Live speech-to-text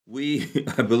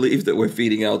I believe that we're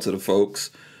feeding out to the folks.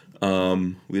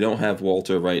 We don't have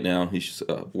Walter right now. He's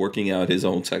working out his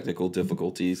own technical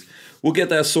difficulties. We'll get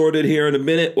that sorted here in a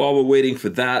minute. While we're waiting for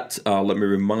that, let me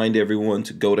remind everyone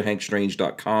to go to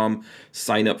hankstrange.com,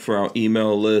 sign up for our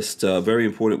email list. Very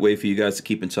important way for you guys to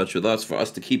keep in touch with us, for us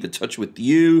to keep in touch with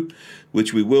you,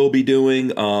 which we will be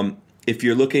doing. If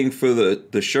you're looking for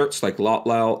the shirts like Lot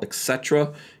Lao,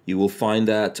 etc., you will find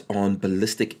that on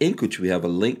Ballistic Ink, which we have a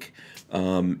link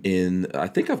I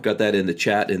think I've got that in the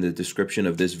chat in the description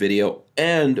of this video,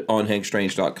 and on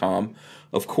hankstrange.com.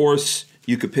 Of course,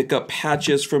 you could pick up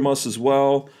patches from us as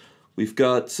well. We've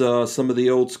got some of the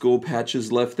old school patches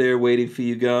left there waiting for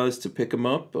you guys to pick them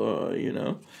up,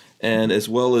 and as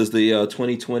well as the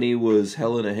 2020 was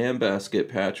Hell in a Handbasket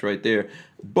patch right there.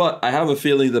 But I have a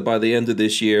feeling that by the end of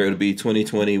this year, it'll be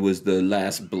 2020 was the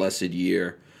last blessed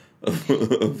year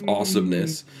of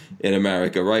awesomeness in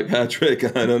America, right, Patrick?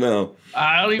 I don't know.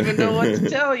 I don't even know what to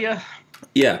tell you.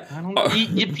 Yeah, I don't.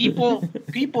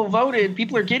 People voted.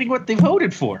 People are getting what they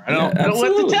voted for. I don't know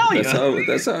what to tell you.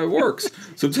 That's how it works.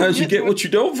 Sometimes you get what you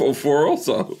don't vote for.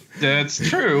 Also, that's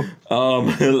true.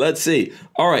 Let's see.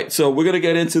 All right, so we're gonna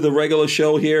get into the regular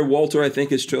show here. Walter, I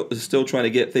think, is still trying to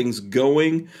get things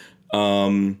going.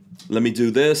 Let me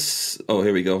do this. Oh,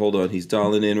 here we go. Hold on. He's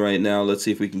dialing in right now. Let's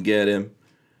see if we can get him.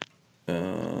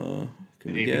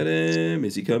 Can we get him?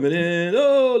 Is he coming in?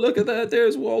 Oh, look at that.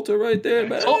 There's Walter right there,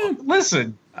 man. Oh,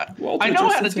 listen. Walter, I know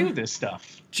how to do this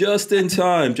stuff. Just in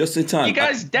time. You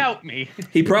guys doubt me.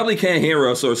 He probably can't hear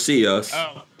us or see us.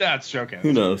 Oh, that's okay.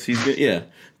 Who knows?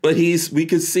 But we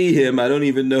could see him. I don't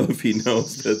even know if he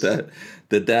knows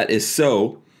that is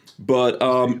so. But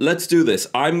let's do this.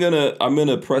 I'm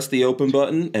gonna press the open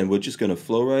button, and we're just gonna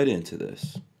flow right into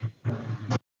this.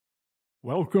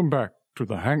 Welcome back to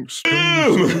the Hank Strange.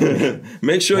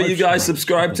 Make sure you guys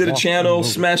subscribe to the channel,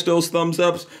 smash those thumbs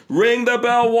ups, ring the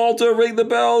bell, Walter, ring the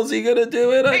bell. Is he gonna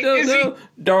do it? I don't know.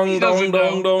 Dong, dong,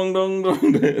 dong, dong, dong,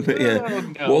 dong. Yeah.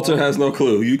 No. Walter has no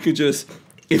clue. You could just,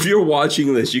 if you're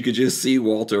watching this, you could just see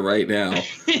Walter right now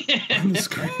on the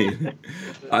screen.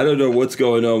 I don't know what's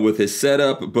going on with his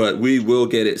setup, but we will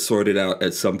get it sorted out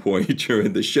at some point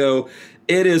during the show.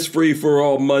 It is Free for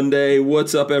All Monday.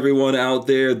 What's up, everyone out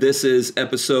there? This is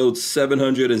episode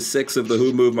 706 of the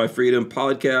Who Moved My Freedom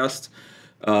podcast.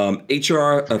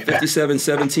 HR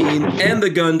 5717 and the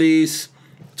Gundies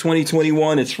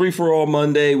 2021. It's Free for All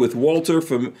Monday with Walter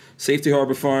from Safety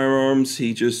Harbor Firearms.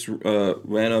 He just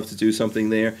ran off to do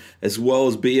something there, as well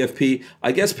as BFP.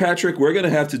 I guess, Patrick, we're going to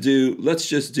have to do, let's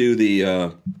do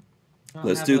the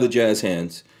jazz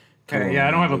hands. Okay, yeah,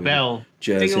 I don't have a bell.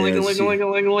 Jazz hands.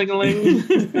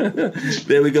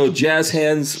 There we go. Jazz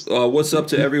hands. What's up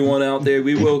to everyone out there?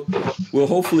 We'll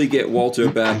hopefully get Walter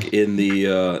back in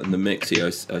the mix here.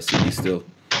 I see he's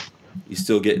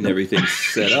still getting everything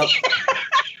set up.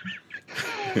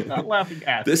 Not laughing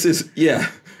at. This is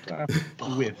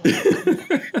with.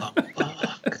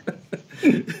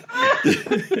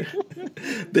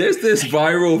 There's this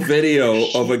viral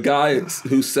video of a guy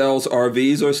who sells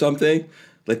RVs or something.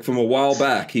 Like from a while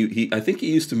back, I think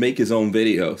he used to make his own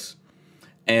videos,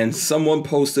 and someone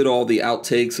posted all the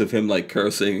outtakes of him like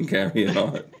cursing and carrying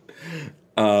on.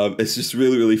 It's just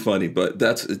really, really funny, but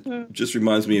it just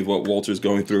reminds me of what Walter's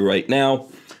going through right now.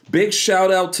 Big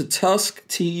shout out to Tusk,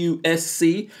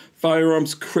 TUSC,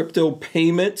 Firearms Crypto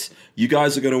Payment. You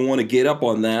guys are going to want to get up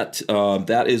on that.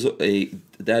 That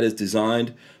is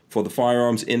designed for the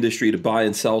firearms industry to buy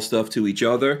and sell stuff to each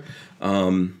other.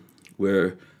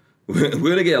 We're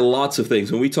going to get lots of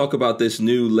things. When we talk about this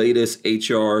new latest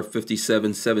HR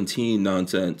 5717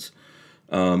 nonsense,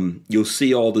 you'll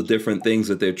see all the different things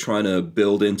that they're trying to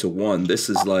build into one. This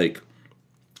is like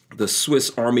the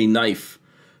Swiss Army knife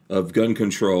of gun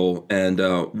control. And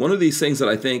one of these things that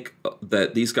I think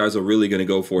that these guys are really going to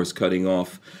go for is cutting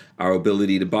off our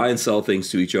ability to buy and sell things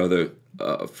to each other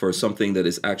for something that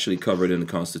is actually covered in the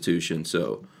Constitution.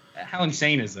 So, how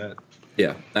insane is that?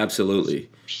 Yeah, absolutely.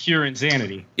 Pure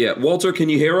insanity. Yeah, Walter, can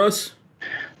you hear us?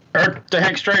 Earth the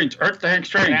Hank Strange.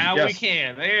 Now yes. we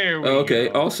can. There we go. Okay,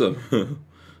 awesome.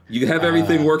 You have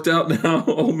everything worked out now,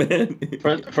 oh man?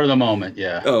 For the moment,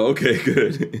 yeah. Oh, okay,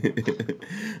 good.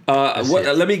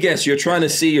 Let me guess, you're trying to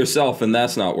see yourself and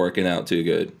that's not working out too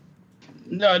good.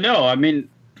 No, I mean,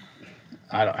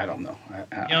 I don't know.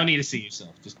 You don't need to see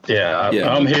yourself. Just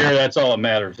I'm here. That's all that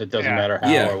matters. It doesn't matter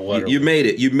how or what. You made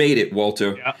it. You made it,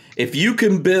 Walter. Yeah. If you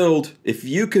can build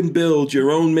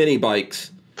your own mini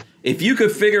bikes, if you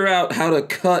could figure out how to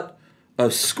cut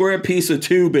a square piece of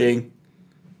tubing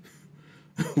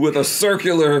with a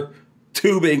circular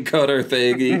tubing cutter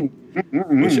thingy,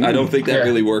 which I don't think that Yeah.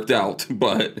 really worked out.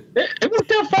 But It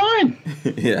worked out fine.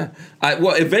 yeah,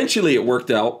 well, eventually it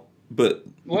worked out, but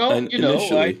Well,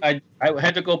 initially, I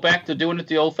had to go back to doing it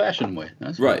the old-fashioned way.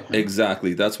 That's right,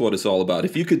 exactly. That's what it's all about.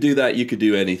 If you could do that, you could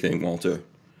do anything, Walter.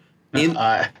 In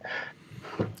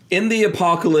the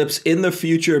apocalypse, in the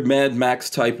future Mad Max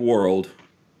type world,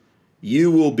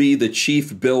 you will be the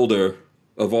chief builder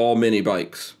of all mini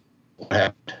bikes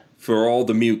for all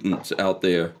the mutants out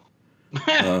there.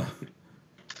 I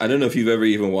don't know if you've ever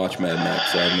even watched Mad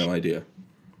Max. I have no idea.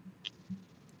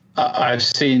 I've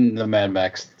seen the Mad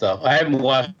Max stuff. I haven't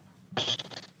watched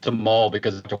them all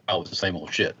because it's the same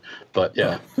old shit. But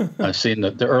yeah, I've seen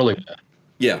the early.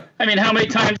 Yeah. I mean, how many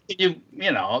times can you?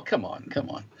 Come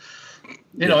on.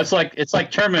 It's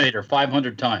like Terminator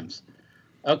 500 times.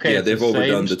 Okay. Yeah, it's they've the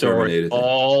overdone same the Terminator story thing.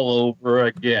 all over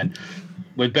again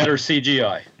with better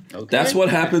CGI. Okay. That's what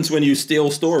happens when you steal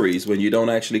stories, when you don't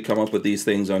actually come up with these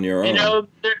things on your own.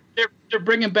 They're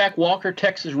bringing back Walker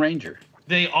Texas Ranger.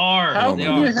 They are. How They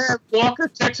can are. you have Walker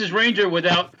Texas Ranger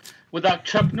without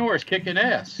Chuck Norris kicking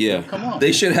ass? Yeah. Come on.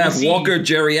 They should have We'll see. Walker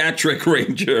Geriatric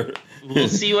Ranger. We'll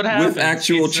see what happens. With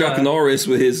actual It's, Chuck Norris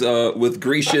with his with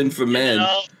Grecian for men.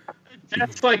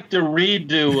 That's like the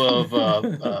redo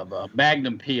of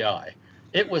Magnum PI.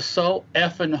 It was so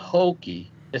effing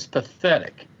hokey. It's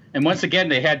pathetic. And once again,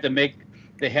 they had to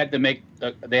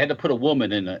put a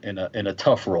woman in a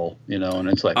tough role, and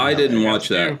it's like I didn't watch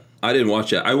true. that. I didn't watch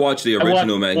that. I watched the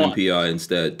original watched Magnum one. PI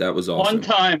instead. That was awesome. One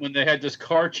time when they had this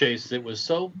car chase, it was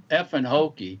so effing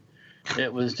hokey.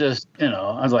 It was just,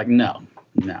 I was like, no.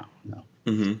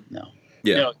 Mm-hmm. No.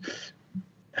 Yeah.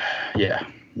 Yeah.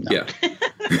 No. Yeah.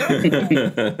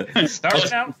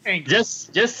 Starting out angry.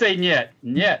 Just say niet.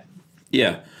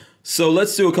 Yeah. So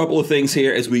let's do a couple of things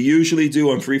here. As we usually do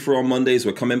on Free For All Mondays,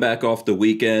 we're coming back off the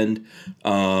weekend.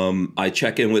 I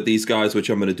check in with these guys,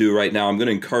 which I'm going to do right now. I'm going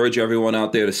to encourage everyone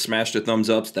out there to smash the thumbs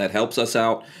ups. That helps us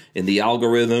out in the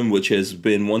algorithm, which has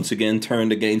been once again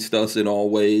turned against us in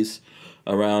all ways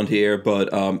around here.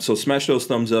 But so smash those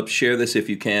thumbs up. Share this if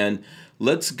you can.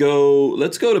 Let's go to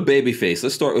Babyface.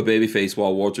 Let's start with Babyface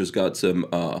while Walter's got some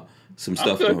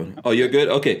stuff going. Oh, you're good?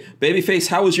 Okay. Babyface,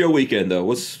 how was your weekend, though?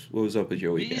 What was up with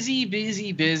your weekend? Busy. We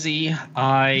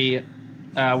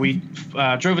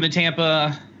drove into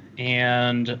Tampa,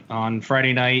 and on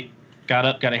Friday night, got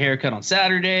up, got a haircut on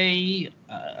Saturday,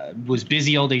 was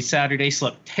busy all day Saturday,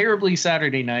 slept terribly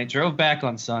Saturday night, drove back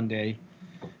on Sunday,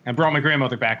 and brought my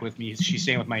grandmother back with me. She's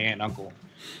staying with my aunt and uncle.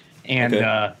 And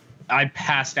Okay. I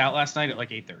passed out last night at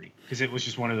like 8:30 because it was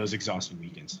just one of those exhausting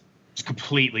weekends. Just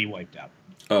completely wiped out.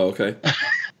 Oh, okay.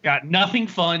 Got nothing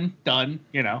fun done,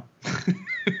 You were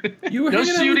No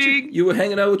hanging shooting. you were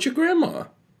hanging out with your grandma.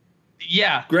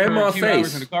 Yeah. Grandma for a few Face.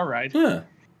 hours in a car ride. Yeah.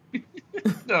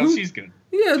 No, she's good.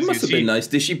 Yeah, it She's must good. have been nice.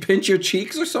 Did she pinch your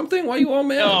cheeks or something? Why you all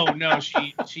mad? No,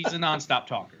 she's a nonstop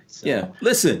talker. So. Yeah.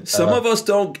 Listen, some of us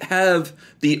don't have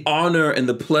the honor and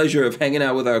the pleasure of hanging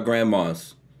out with our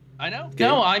grandmas. I know. Okay.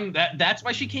 No, that's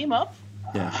why she came up.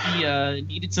 Yeah. She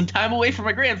needed some time away from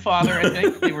my grandfather. I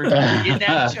think they were getting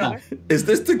at each other. Is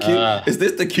this the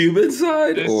Cuban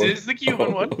side? This or? is the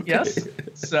Cuban one. Okay. Yes.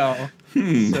 So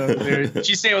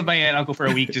she's staying with my aunt and uncle for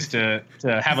a week just to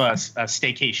have a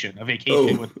staycation, a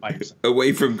vacation with by herself.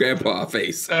 Away from Grandpa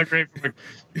Face. Great.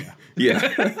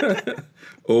 Yeah.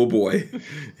 Oh boy.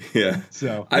 Yeah.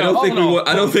 So I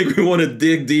don't think we want to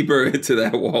dig deeper into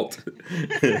that, Walt.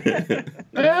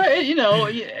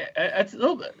 It's a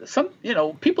little bit,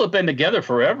 people have been together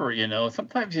forever.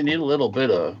 Sometimes you need a little bit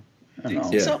of.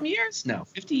 Yeah. Something years? No,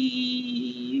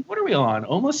 50. What are we on?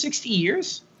 Almost 60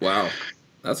 years. Wow.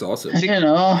 That's awesome. And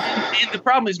the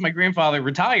problem is my grandfather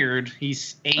retired.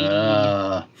 He's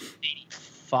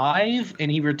 85,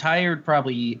 and he retired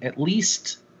probably at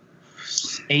least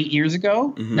 8 years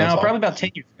ago. Mm-hmm. No, probably about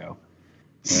 10 years ago.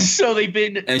 Yeah. So they've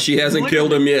been... And she hasn't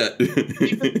killed him yet.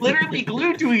 They've been literally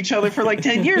glued to each other for like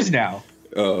 10 years now.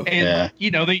 Oh. And,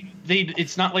 they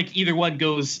it's not like either one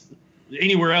goes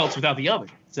anywhere else without the other.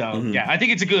 So, yeah, I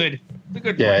think it's a good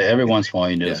Yeah, every once in a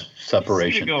while you need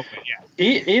separation.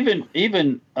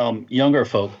 Even younger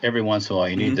folk, every once in a while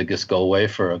you need to just go away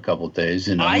for a couple of days.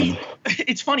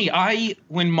 It's funny.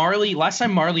 Last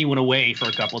time Marley went away for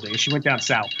a couple of days, she went down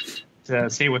south to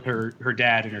stay with her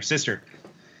dad and her sister.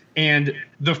 And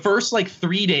the first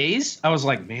 3 days, I was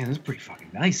like, man, this is pretty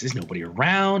fucking nice. There's nobody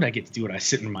around. I get to do it. I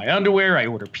sit in my underwear. I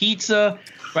order pizza.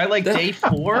 By day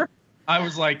 4, I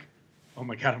was like, oh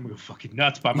my God, I'm going to go fucking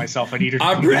nuts by myself. I need her to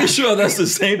I'm pretty sure that's the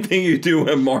same thing you do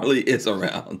when Marley is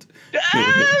around.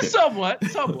 Somewhat.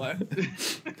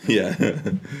 Yeah.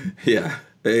 Yeah.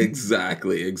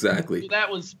 Exactly. So that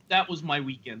was my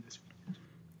weekend this weekend.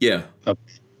 Yeah.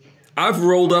 I've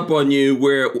rolled up on you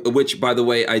which by the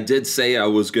way, I did say I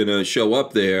was gonna show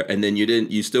up there, and then you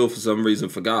didn't. You still for some reason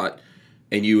forgot,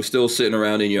 and you were still sitting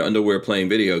around in your underwear playing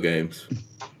video games.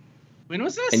 When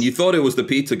was this? And you thought it was the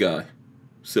pizza guy.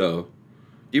 So,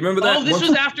 do you remember that? Oh, this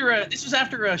was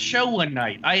after a show one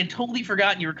night. I had totally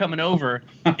forgotten you were coming over,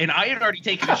 and I had already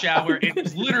taken a shower. And it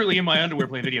was literally in my underwear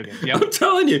playing video games. Yep. I'm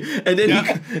telling you. And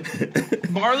then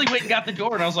Marley went and got the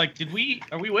door, and I was like,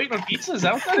 are we waiting on pizza? Is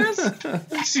that what that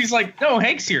is? She's like, no,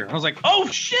 Hank's here. I was like, oh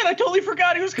shit, I totally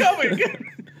forgot he was coming.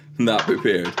 Not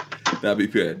prepared.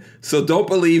 So don't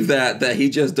believe that he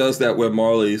just does that when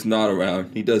Marley's not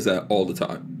around. He does that all the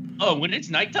time. Oh, when it's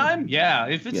nighttime? Yeah.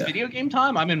 If it's video game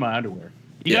time, I'm in my underwear.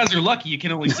 You guys are lucky you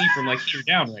can only see from like here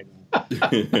down right now.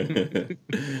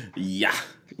 Yeah.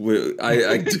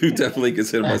 I do definitely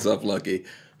consider myself lucky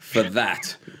for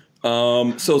that.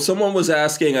 So someone was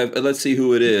asking, let's see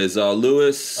who it is.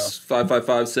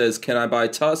 Lewis555 says, can I buy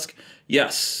Tusk?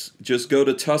 Yes. Just go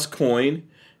to Tusk Coin,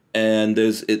 and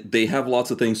they have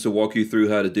lots of things to walk you through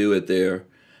how to do it there.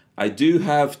 I do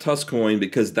have Tusk Coin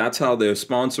because that's how they're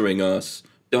sponsoring us.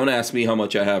 Don't ask me how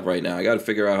much I have right now. I got to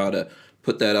figure out how to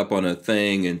put that up on a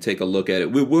thing and take a look at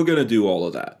it. We're going to do all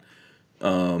of that.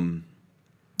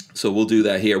 So we'll do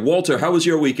that here. Walter, how was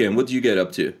your weekend? What did you get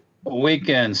up to?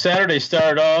 Weekend. Saturday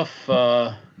started off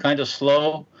kind of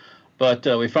slow, but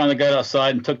we finally got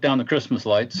outside and took down the Christmas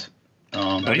lights.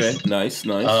 Okay, nice.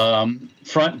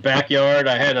 Front backyard.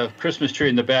 I had a Christmas tree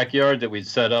in the backyard that we'd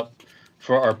set up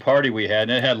for our party we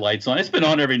had, and it had lights on. It's been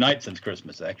on every night since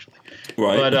Christmas, actually.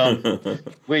 Right. But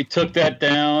we took that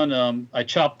down. I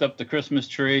chopped up the Christmas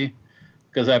tree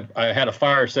because I had a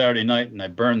fire Saturday night, and I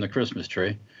burned the Christmas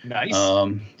tree. Nice.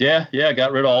 Yeah,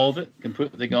 got rid of all of it,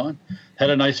 completely gone. Had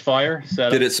a nice fire.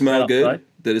 Did it smell good?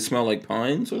 Did it smell like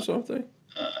pines or something?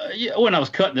 Yeah, when I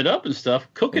was cutting it up and stuff,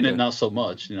 cooking it not so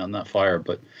much, not fire,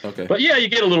 but okay. But yeah, you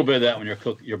get a little bit of that when you're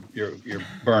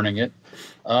burning it.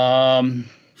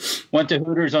 Went to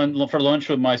Hooters for lunch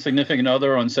with my significant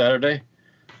other on Saturday.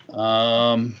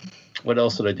 What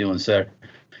else did I do on Saturday?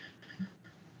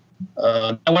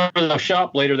 I went to the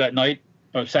shop later that night,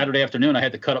 or Saturday afternoon. I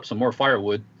had to cut up some more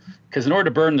firewood because in order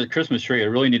to burn the Christmas tree, I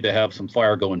really need to have some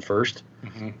fire going first.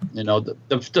 Mm-hmm.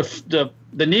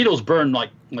 The needles burn like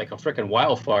a freaking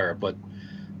wildfire, but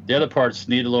the other parts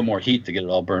need a little more heat to get it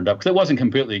all burned up because it wasn't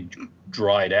completely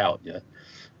dried out yet.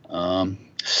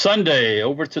 Sunday,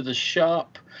 over to the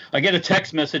shop. I get a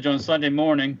text message on Sunday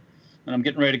morning, and I'm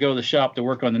getting ready to go to the shop to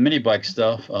work on the mini bike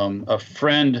stuff. A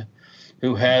friend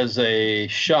who has a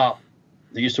shop,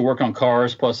 they used to work on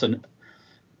cars, plus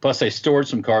they stored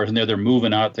some cars, and they're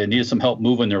moving out. They needed some help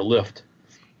moving their lift.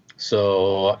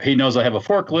 So he knows I have a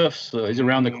forklift, so he's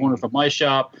around the corner from my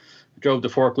shop. Drove the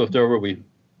forklift over. We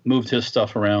moved his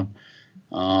stuff around.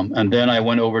 And then I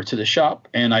went over to the shop,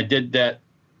 and I did that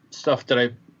stuff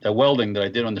the welding that I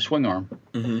did on the swing arm.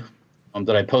 Mm-hmm.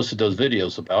 That I posted those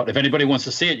videos about. If anybody wants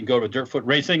to see it, you can go to Dirtfoot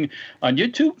Racing on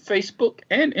YouTube, Facebook,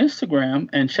 and Instagram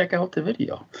and check out the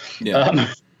video. Yeah.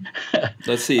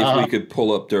 Let's see if we could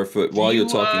pull up Dirtfoot while you're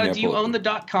talking. Do you own the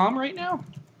 .com right now?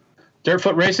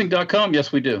 Dirtfootracing.com?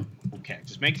 Yes, we do. Okay,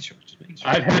 just making sure.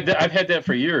 I've had that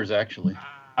for years, actually.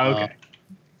 Okay.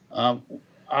 The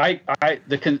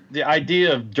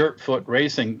idea of Dirtfoot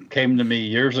Racing came to me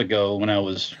years ago when I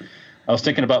was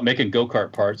thinking about making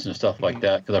go-kart parts and stuff like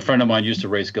that because a friend of mine used to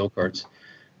race go-karts,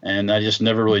 and I just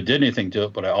never really did anything to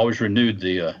it, but I always renewed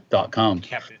the .com.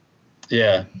 Kept it.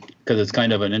 Yeah, because it's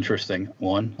kind of an interesting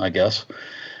one, I guess.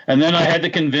 And then I had to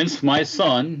convince my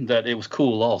son that it was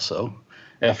cool also.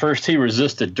 At first, he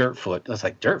resisted Dirtfoot. I was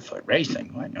like, Dirtfoot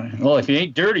Racing? Well, if you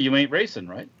ain't dirty, you ain't racing,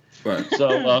 right? Right.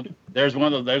 So there's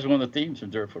one of the themes from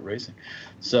Dirtfoot Racing.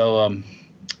 So,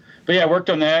 but yeah, I worked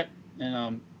on that,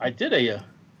 and I did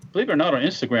believe it or not, on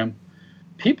Instagram,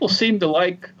 people seem to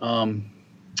like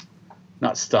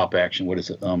not stop action. What is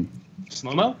it?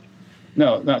 Slow-mo?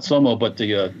 No, not slow-mo, but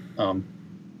the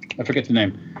I forget the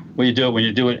name. When you do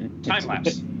it. Time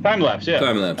lapse. Time lapse, yeah.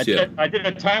 Time lapse, yeah. I did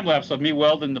a time lapse of me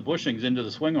welding the bushings into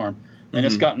the swing arm, and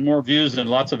it's gotten more views than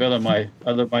lots of my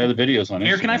other videos on Instagram.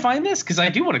 Where can I find this? Because I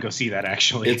do want to go see that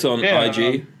actually. It's on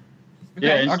IG.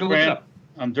 Yeah, I'll go look it up.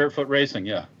 On Dirtfoot Racing,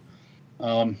 yeah.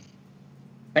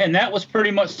 And that was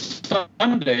pretty much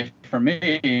Sunday for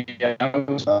me. I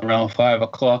was around 5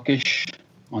 o'clock-ish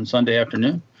on Sunday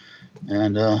afternoon.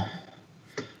 And the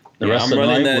rest I'm of the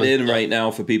running night that in right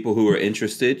now for people who are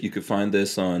interested. You can find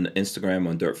this on Instagram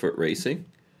on Dirtfoot Racing.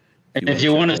 If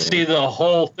you want to see the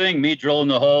whole thing, me drilling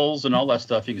the holes and all that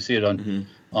stuff, you can see it on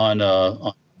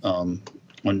Dirtfoot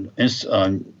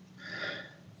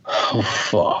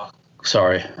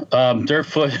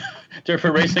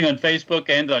Racing on Facebook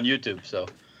and on YouTube. So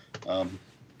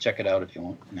Check it out if you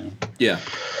want. You know. Yeah.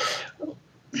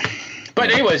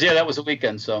 But anyways, yeah, that was the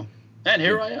weekend. So, and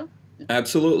here I am.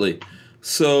 Absolutely.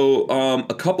 So,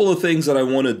 a couple of things that I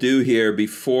want to do here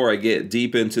before I get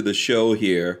deep into the show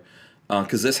here,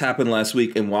 because this happened last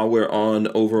week, and while we're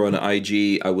over on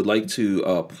IG, I would like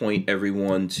to point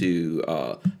everyone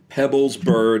to Pebbles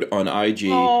Bird on IG.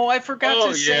 Oh, I forgot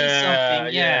to say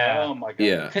something. Yeah. Oh my god.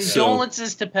 Yeah.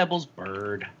 Condolences to Pebbles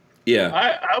Bird.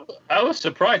 Yeah. I was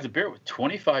surprised the bear was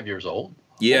 25 years old.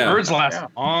 Yeah. Birds last a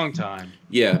long time.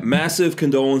 Yeah. Massive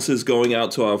condolences going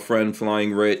out to our friend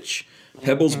Flying Rich.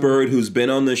 Pebbles Bird, who's been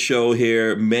on the show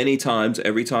here many times,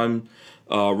 every time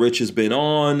Rich has been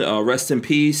on. Rest in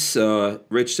peace.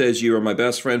 Rich says, you are my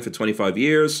best friend for 25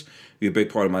 years. You're a big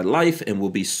part of my life and will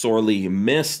be sorely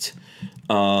missed.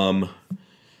 Yeah,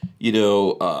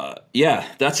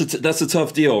 that's a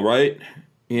tough deal, right?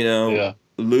 You know,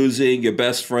 losing your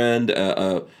best friend,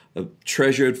 a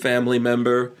treasured family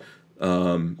member.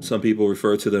 Some people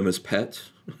refer to them as pet.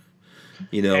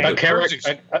 You know, a character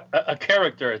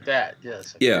at that.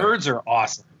 Yes. Yeah. Birds are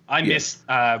awesome. I miss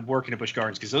working at Busch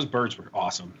Gardens because those birds were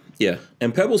awesome. Yeah,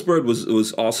 and Pebbles Bird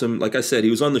was awesome. Like I said, he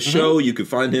was on the show. You could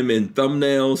find him in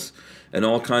thumbnails and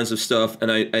all kinds of stuff.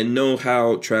 And I know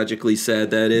how tragically sad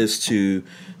that is to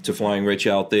Flying Rich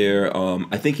out there.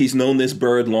 I think he's known this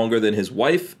bird longer than his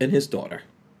wife and his daughter.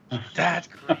 That's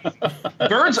crazy.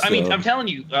 Birds, I mean, I'm telling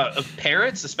you,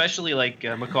 parrots, especially like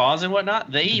macaws and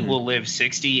whatnot, they will live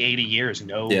 60, 80 years,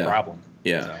 no problem.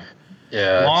 Yeah. So,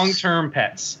 Yeah. long-term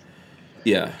pets.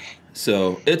 Yeah.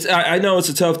 So I know it's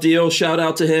a tough deal. Shout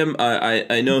out to him.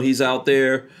 I know he's out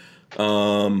there.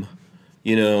 So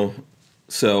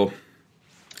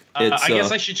I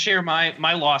guess I should share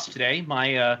my loss today.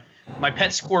 My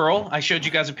pet squirrel. I showed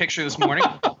you guys a picture this morning.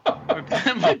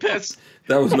 my pet's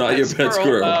that was not your pet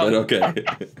squirrel, but okay.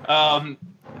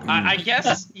 I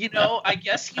guess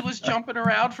he was jumping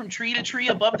around from tree to tree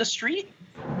above the street.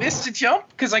 Missed a jump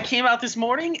because I came out this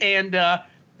morning and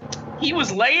he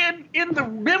was laying in the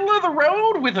middle of the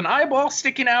road with an eyeball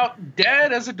sticking out,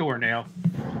 dead as a doornail.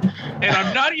 And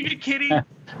I'm not even kidding.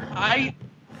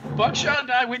 Buckshot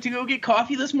and I went to go get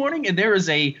coffee this morning, and there is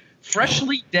a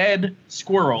freshly dead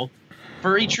squirrel,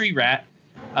 furry tree rat,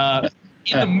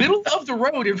 in the middle of the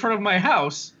road in front of my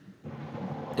house.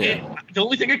 Yeah. And the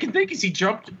only thing I can think is he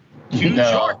jumped too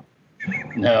sharp.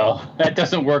 No, that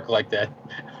doesn't work like that.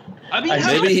 I mean,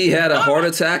 Maybe he had a heart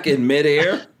attack in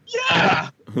midair. Yeah.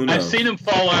 Who knows? I've seen him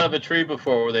fall out of a tree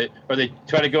before, where they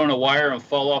try to go in a wire and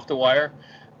fall off the wire.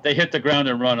 They hit the ground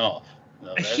and run off.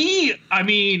 No, he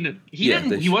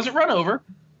wasn't run over.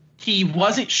 He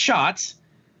wasn't shot.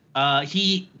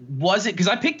 He wasn't, because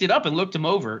I picked it up and looked him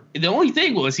over. The only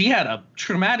thing was he had a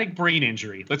traumatic brain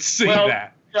injury. Let's say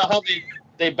that. You know how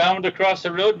they bound across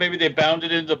the road? Maybe they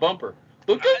bounded into the bumper.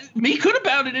 He could have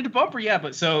bounded into bumper, yeah.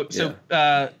 But so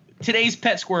today's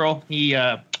pet squirrel,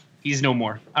 he's no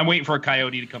more. I'm waiting for a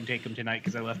coyote to come take him tonight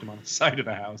because I left him on the side of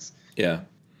the house. Yeah.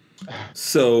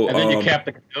 So and then you cap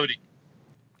the coyote.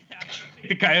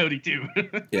 The coyote too.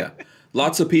 Yeah.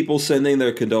 Lots of people sending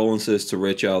their condolences to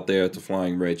Rich out there, to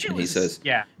Flying Rich, and he says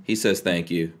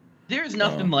thank you. There's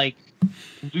nothing like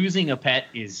losing a pet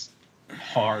is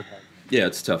hard. Yeah,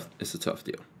 it's tough. It's a tough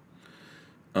deal.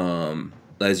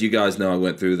 As you guys know, I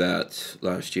went through that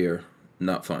last year.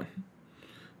 Not fun.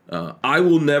 I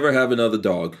will never have another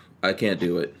dog. I can't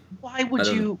do it. Why would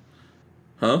you?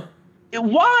 Huh?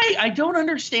 Why? I don't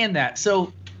understand that.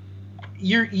 So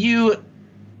you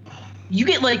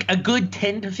get like a good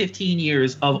 10 to 15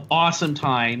 years of awesome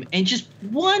time and just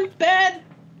one bad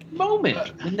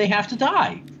moment when they have to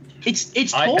die.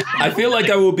 I feel like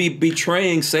I will be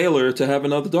betraying Sailor to have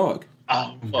another dog.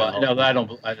 Oh, no, I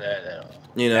don't.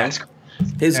 You know,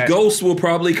 his ghost will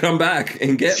probably come back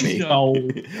and get me. No.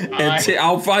 And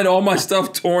I'll find all my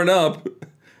stuff torn up,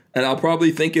 and I'll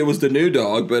probably think it was the new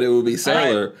dog, but it will be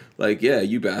Sailor. Like, yeah,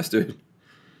 you bastard.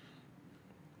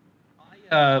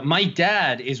 My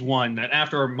dad is one that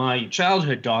after my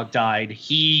childhood dog died,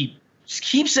 he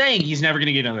keeps saying he's never going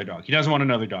to get another dog. He doesn't want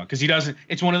another dog because he doesn't.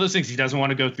 It's one of those things he doesn't want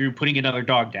to go through putting another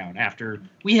dog down after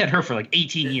we had her for like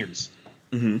 18 years.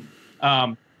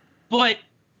 Mm-hmm. But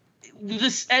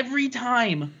this every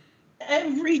time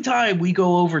we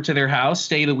go over to their house,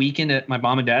 stay the weekend at my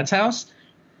mom and dad's house,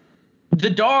 the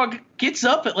dog gets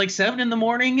up at like 7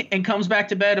 a.m. and comes back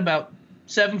to bed about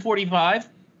 7:45.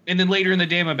 And then later in the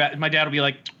day, my dad will be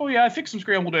like, "Oh yeah, I fixed some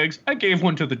scrambled eggs. I gave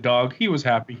one to the dog. He was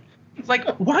happy." It's like,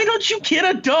 why don't you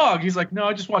get a dog? He's like, "No,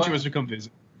 I just want you guys to come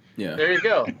visit." Yeah. There you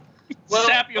go. Well,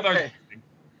 happy with our.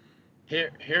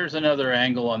 Here's another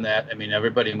angle on that. I mean,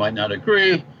 everybody might not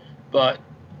agree, but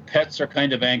pets are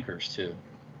kind of anchors too.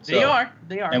 They are.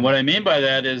 And what I mean by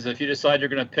that is if you decide you're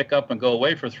going to pick up and go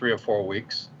away for 3 or 4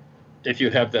 weeks, if you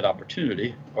have that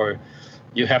opportunity, or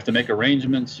you have to make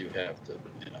arrangements, you have to,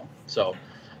 So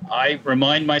I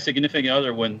remind my significant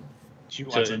other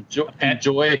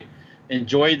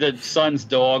enjoy the son's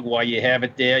dog while you have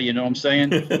it there. You know what I'm saying?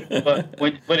 but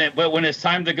when it's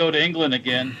time to go to England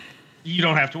again, you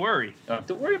don't have to worry. You don't have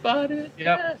to worry about it.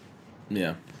 Yep.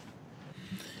 Yeah.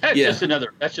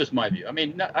 That's just my view. I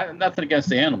mean, nothing against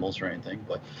the animals or anything,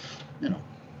 but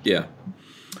Yeah.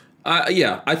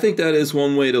 I think that is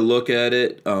one way to look at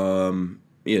it. And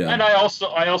I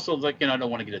also like, I don't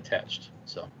want to get attached.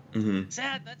 So. Mm-hmm.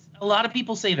 Sad. That's a lot of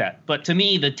people say that, but to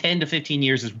me, the 10 to 15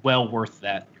 years is well worth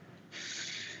that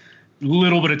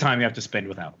little bit of time you have to spend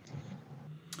without.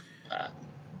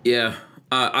 Yeah.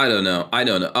 I don't know.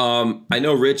 I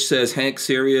know Rich says Hank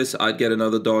serious. I'd get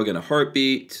another dog in a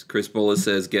heartbeat. Chris Bullis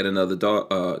says get another dog.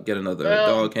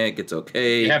 Dog, Hank. It's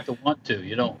okay. You have to want to.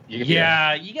 You don't. You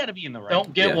got to be in the right.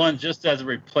 Don't get one just as a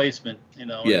replacement.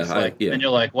 Yeah. And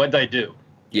you're like, what'd I do?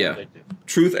 Yeah.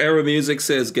 Truth Era Music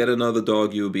says get another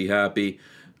dog. You'll be happy.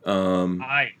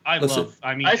 I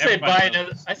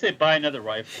say buy another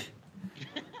rifle.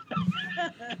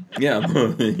 Yeah,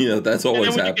 that's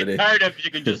always happening. You get tired of it,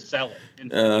 you can just sell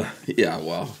it. Yeah,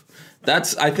 well,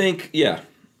 I think, yeah.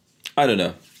 I don't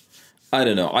know.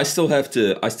 I still have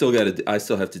to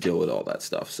deal with all that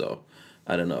stuff. So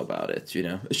I don't know about it.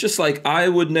 It's just like I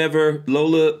would never.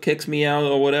 Lola kicks me out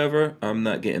or whatever. I'm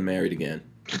not getting married again.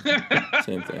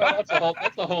 Same thing. Well,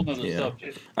 that's a whole nother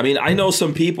subject. I mean, I know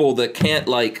some people that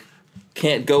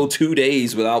can't go 2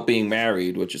 days without being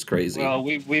married, which is crazy. Well,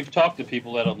 we've talked to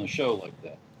people that on the show like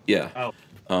that. Yeah. Oh,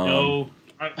 no,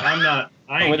 I'm not.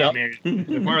 I ain't getting married.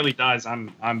 If Marley dies,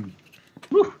 I'm.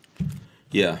 Whew.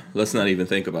 Yeah. Let's not even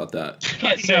think about that. You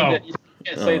can't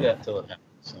say that till it happens.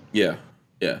 So. Yeah.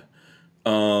 Yeah.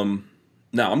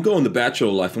 Now I'm going the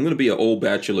bachelor life. I'm going to be an old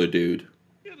bachelor dude.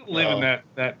 Live in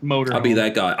that motor. I'll be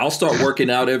that guy. I'll start working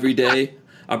out every day.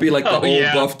 I'll be like the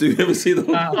old buff dude. Ever see the?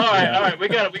 All right. We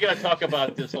got to talk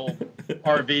about this whole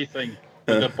RV thing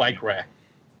with the bike rack.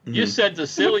 Mm-hmm. You said the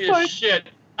silliest shit.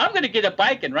 I'm going to get a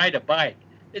bike and ride a bike.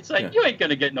 It's like, you ain't going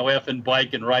to get no effing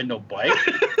bike and ride no bike.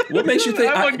 What makes you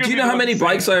think? Do you know how many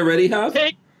bikes I already have?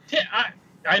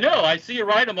 I know. I see you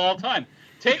ride them all the time.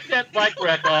 Take that bike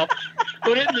rack off,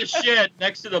 put it in the shed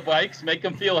next to the bikes, make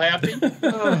them feel happy,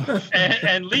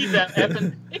 and leave that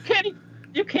effing.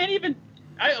 You can't even.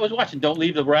 I was watching Don't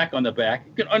Leave the Rack on the Back.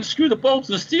 You can unscrew the bolts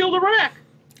and steal the rack.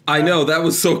 I know, that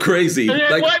was so crazy.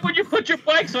 Why would you put your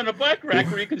bikes on a bike rack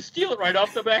where you can steal it right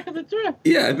off the back of the truck?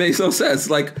 Yeah, it makes no sense.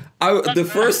 The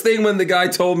first thing when the guy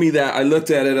told me that, I looked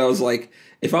at it, I was like,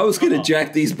 if I was going to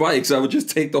jack these bikes, I would just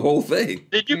take the whole thing.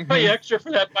 Did you pay extra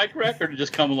for that bike rack, or did it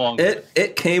just come along?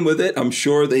 It came with it. I'm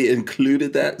sure they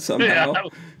included that somehow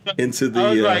into the...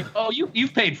 I was like,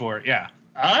 you've paid for it, yeah.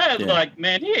 I was like,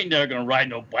 man, he ain't never going to ride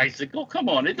no bicycle. Come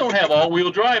on, it don't have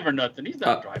all-wheel drive or nothing. He's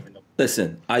not driving no.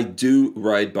 Listen, I do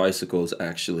ride bicycles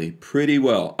actually pretty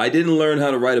well. I didn't learn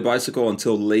how to ride a bicycle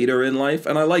until later in life,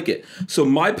 and I like it. So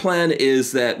my plan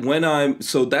is that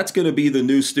that's going to be the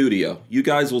new studio. You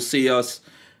guys will see us.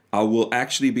 I will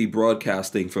actually be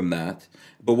broadcasting from that.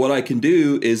 But what I can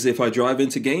do is if I drive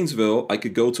into Gainesville, I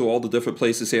could go to all the different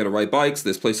places here to ride bikes.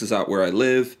 There's places out where I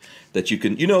live that you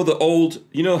can,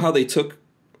 how they took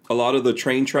a lot of the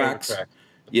train tracks?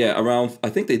 Yeah, around, I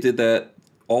think they did that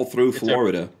all through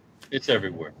Florida. It's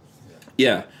everywhere.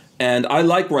 Yeah, and I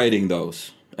like riding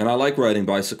those. And I like riding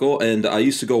bicycle. And I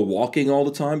used to go walking all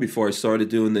the time before I started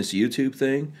doing this YouTube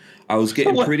thing. I was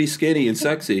getting pretty skinny and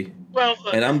sexy. Well,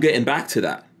 and I'm getting back to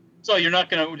that. So you're not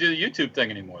going to do the YouTube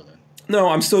thing anymore then? No,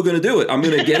 I'm still going to do it. I'm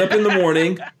going to get up in the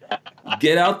morning,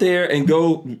 get out there and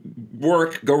go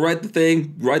work, go ride the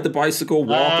thing, ride the bicycle,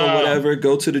 walk or whatever,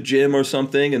 go to the gym or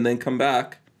something, and then come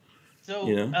back. So,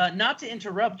 not to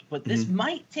interrupt, but this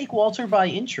might take Walter by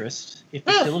interest if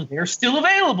they're still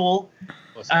available.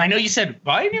 I know you said,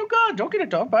 buy a new gun. Don't get a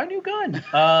dog, buy a new gun.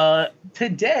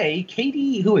 Today,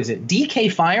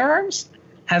 DK Firearms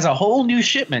has a whole new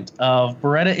shipment of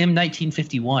Beretta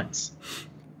M1951s.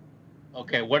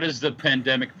 Okay, what is the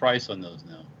pandemic price on those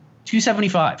now?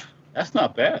 $275. That's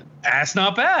not bad. That's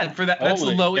not bad for that. That's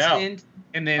the lowest end,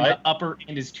 and then the upper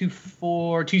end is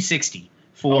 $260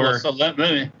 for. So let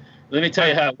me tell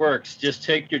you how it works. Just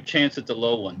take your chance at the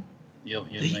low one.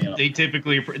 They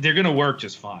typically they're going to work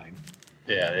just fine.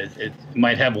 Yeah, it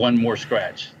might have one more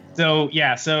scratch. So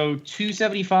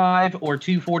 $275 or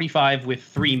 $245 with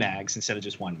 3 mags instead of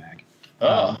just 1 mag.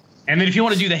 And then if you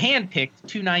want to do the hand-picked,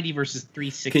 $290 versus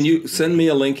 $360. Can you send me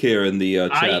a link here in the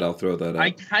chat? I'll throw that up.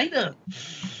 I kind of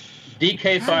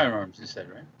DK Firearms, you said,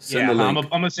 right? Send the link.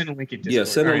 I'm gonna send a link in Discord. Yeah,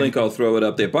 send a link. I'll throw it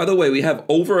up there. By the way, we have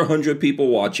over 100 people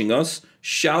watching us.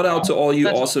 Shout out to all you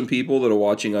That's awesome people that are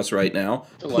watching us right now.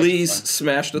 Please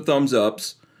smash the thumbs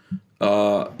ups.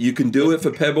 You can do it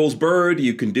for Pebbles Bird.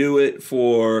 You can do it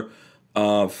for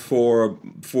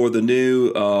the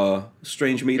new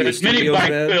Strange Media Studios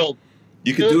band.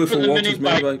 You can do it for Walter's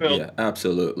Mini Bike. Yeah,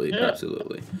 absolutely,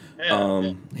 absolutely.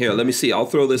 Yeah. Here, let me see. I'll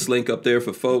throw this link up there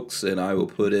for folks, and I will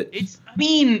put it.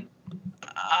 You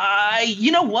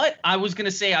know what? I was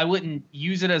gonna say I wouldn't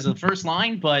use it as a first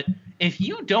line, but if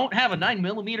you don't have a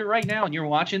 9mm right now and you're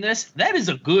watching this, that is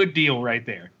a good deal right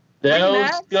there.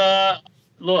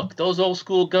 Those old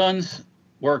school guns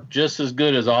work just as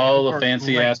good as all the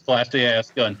fancy ass plastic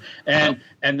ass gun, and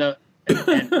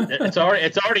it's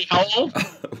already how old?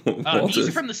 These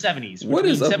are from the 70s. What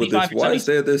is up with this? Why is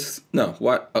there this? No,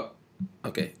 why?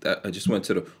 Okay, I just went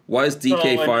to the. Why is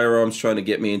DK Firearms trying to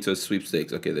get me into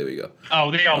sweepstakes? Okay, there we go. Oh,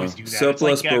 they always do that.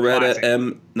 Surplus Beretta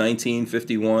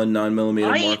M1951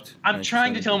 9mm marked. I'm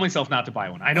trying to tell myself not to buy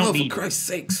one. I don't need. For Christ's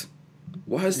sakes!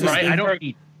 Why is this? I don't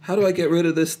need. How do I get rid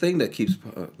of this thing that keeps?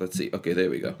 Let's see. Okay, there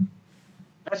we go.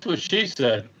 That's what she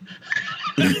said.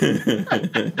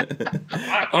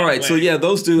 All right, so yeah,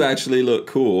 those do actually look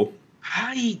cool.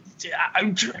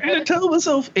 I'm trying to tell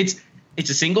myself it's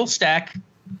a single stack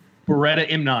Beretta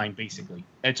M9 basically.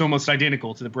 It's almost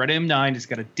identical to the Beretta M9. It's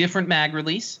got a different mag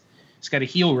release. It's got a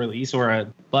heel release or a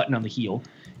button on the heel,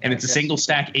 and it's a single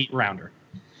stack 8-rounder.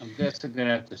 I'm guessing I'm gonna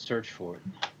have to search for it.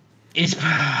 It's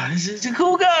a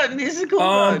cool gun. It's a cool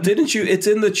gun. Didn't you? It's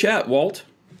in the chat, Walt.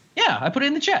 Yeah, I put it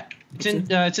in the chat. It's in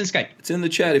Skype. It's in the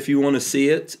chat if you want to see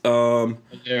it. There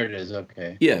it is.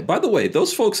 Okay. Yeah. By the way,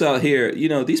 those folks out here,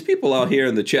 these people out here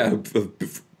in the chat are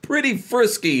pretty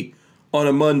frisky on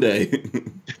a Monday. Do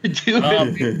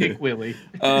it, Big Dick Willie.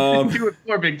 Do it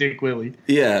for Big Dick Willie.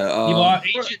 Yeah. You lost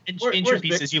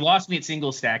Entropy says you lost me at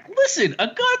single stack. Listen, a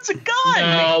gun's a gun.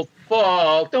 No,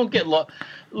 fuck. Don't get look.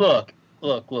 Look.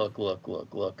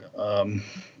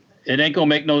 It ain't gonna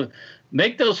make no.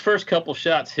 Make those first couple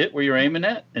shots hit where you're aiming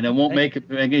at, and it won't make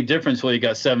any difference when you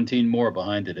got 17 more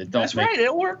behind it. That's right.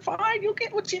 It'll work fine. You'll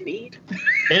get what you need.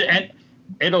 And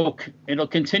it'll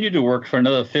continue to work for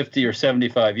another 50 or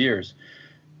 75 years.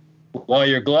 While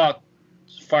your Glock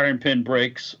firing pin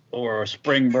breaks or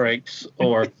spring breaks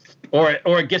or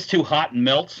it gets too hot and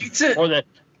melts, or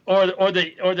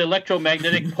the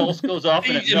electromagnetic pulse goes off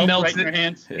and it melts right in your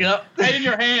hands. Yep. Right in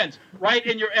your hands. Right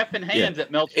in your effing hands. It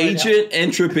melts right Agent out.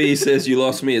 Entropy says you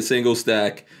lost me at single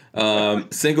stack.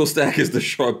 Single stack is the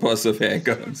short bus of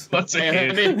handguns.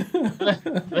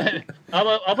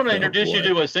 I'm going to introduce you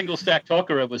to a single stack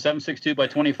talker with 7.62 by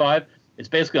 25. It's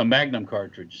basically a Magnum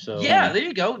cartridge. So yeah, there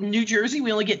you go. New Jersey,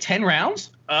 we only get 10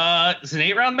 rounds. It's an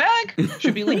 8-round mag.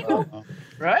 Should be legal,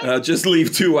 right? Just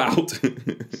leave 2 out.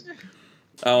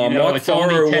 Mark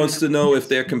Farrer wants to know if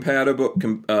they're compatible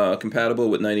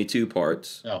with 92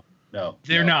 parts. No,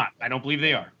 they're not. I don't believe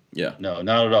they are. Yeah, no,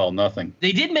 not at all. Nothing.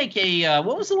 They did make a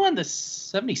what was the one? The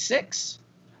 76.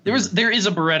 There is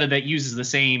a Beretta that uses the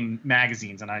same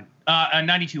magazines, and a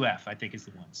 92F I think is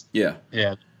the ones. Yeah.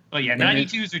 But yeah,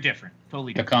 92s are different.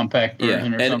 Totally different. A compact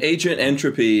version or something. And Agent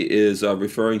Entropy is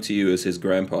referring to you as his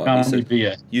grandpa.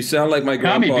 BS. You sound like my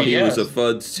grandpa. He was a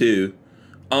FUDS too.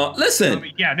 Listen.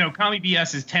 Commie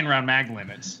BS is 10-round mag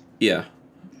limits. Yeah.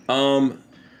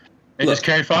 They just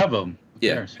carry 5 of them.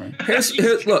 Yeah.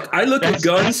 Here's, look, I look at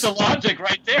guns. That's the logic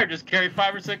right there. Just carry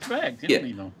 5 or 6 bags. You don't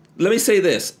need them. Let me say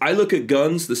this. I look at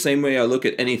guns the same way I look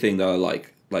at anything that I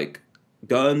like. Like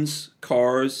guns,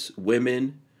 cars,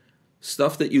 women,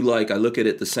 stuff that you like, I look at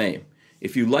it the same.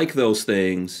 If you like those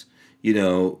things,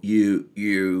 you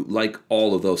like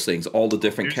all of those things, all the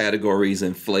different categories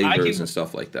and flavors and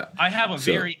stuff like that. I have a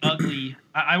very ugly,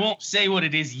 I won't say what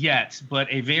it is yet, but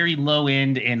a very low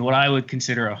end and what I would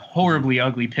consider a horribly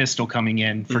ugly pistol coming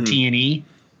in for T&E.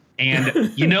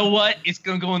 And you know what? It's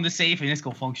going to go in the safe and it's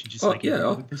going to function just like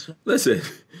listen.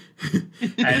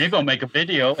 And you're going to make a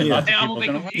video. And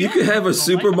you could have a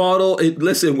supermodel.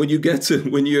 Listen, when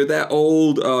you're that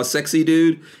old, sexy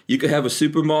dude, you could have a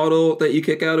supermodel that you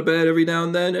kick out of bed every now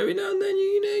and then. Every now and then,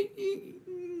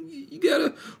 you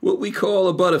got what we call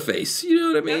a butterface. You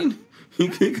know what I mean?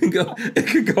 It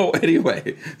could go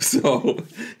anyway. So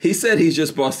he said he's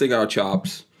just busting our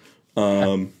chops.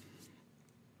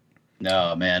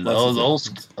 No, man.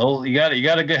 You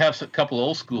gotta have a couple of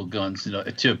old school guns,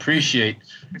 to appreciate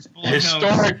the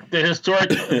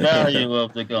historic value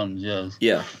of the guns. Yes.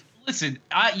 Yeah. Listen,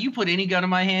 you put any gun in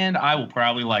my hand, I will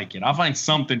probably like it. I'll find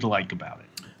something to like about it.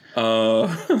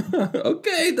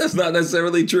 Okay, that's not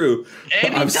necessarily true.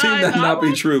 I've seen that not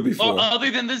be true before. Well,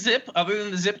 other than the Zip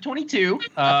 22.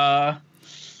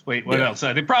 Wait, what else?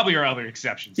 There probably are other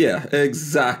exceptions. Yeah,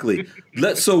 exactly.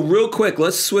 So real quick,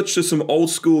 let's switch to some old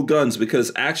school guns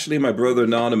because actually my brother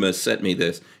Anonymous sent me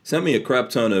this. He sent me a crap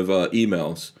ton of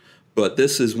emails, but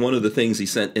this is one of the things he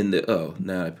sent in the. Oh,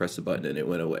 now I pressed the button and it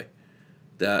went away.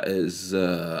 That is.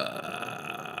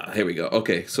 Here we go.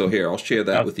 Okay, so here I'll share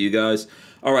that with you guys.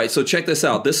 All right, so check this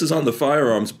out. This is on the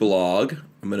Firearms blog.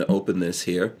 I'm going to open this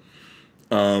here.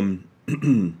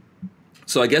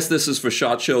 So I guess this is for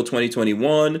SHOT Show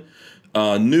 2021.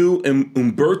 New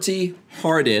Uberti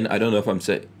Hardin. I don't know if I'm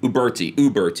saying Uberti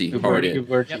Hardin.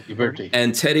 Uberti.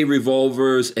 And Teddy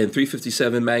revolvers and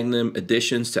 357 Magnum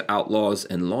additions to Outlaws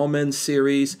and Lawmen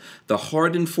series. The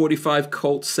Hardin 45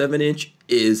 Colt 7-inch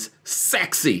is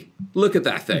sexy. Look at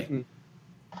that thing.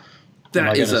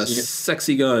 That is a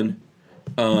sexy gun.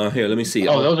 Here, let me see.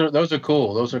 Oh, those are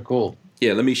cool. Those are cool.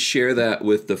 Yeah, let me share that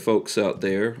with the folks out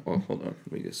there. Oh, hold on.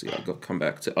 Let me just see. I'll come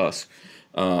back to us.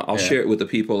 I'll share it with the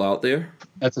people out there.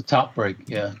 That's a top break.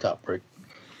 Yeah, top break.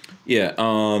 Yeah.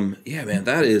 Yeah, man,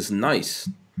 that is nice.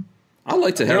 I'd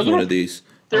like to have one of these.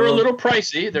 They're a little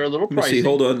pricey. Let me see.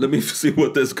 Hold on. Let me see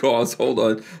what this costs. Hold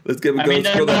on. Let's give it go.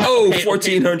 Oh,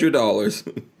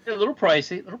 $1,400. They're a little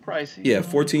pricey. Yeah,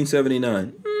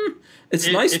 $1,479. It's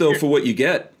nice though for what you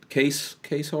get. Case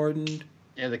hardened.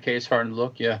 Yeah, the case hardened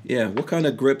look. Yeah. Yeah. What kind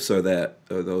of grips are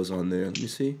those on there? Let me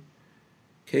see.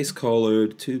 Case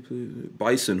colored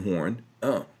bison horn.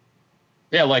 Oh.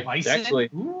 Yeah, like bison? Actually.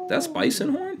 Ooh. That's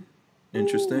bison horn.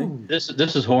 Interesting. This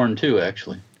is horn too,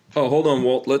 actually. Oh, hold on,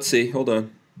 Walt. Let's see. Hold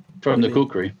on. From the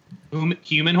kukri.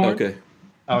 Human horn. Okay.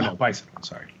 Oh no, bison.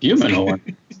 Sorry. Human horn.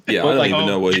 Yeah, I don't even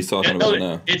know what he's talking about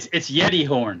now. It's Yeti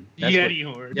horn. Yeti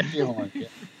horn. Yeti horn. Yeah.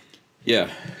 Yeah.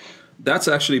 That's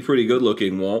actually pretty good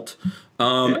looking, Walt.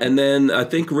 And then I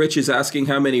think Rich is asking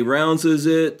how many rounds is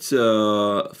it?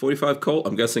 45 Colt?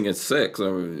 I'm guessing it's 6.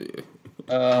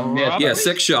 Yeah,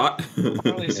 6 shot.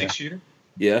 Probably a 6-shooter.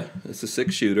 Yeah, it's a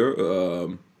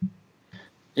 6-shooter.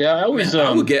 Yeah, I always.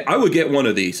 I would get one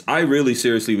of these. I really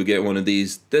seriously would get one of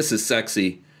these. This is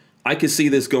sexy. I could see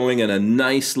this going in a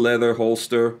nice leather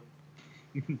holster.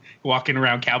 Walking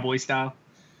around cowboy style.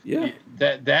 Yeah.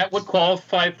 That would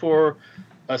qualify for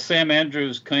a Sam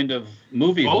Andrews kind of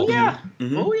movie. Oh yeah.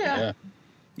 Mm-hmm. Oh yeah.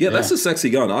 Yeah, that's a sexy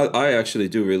gun. I actually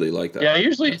do really like that. Yeah,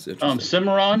 usually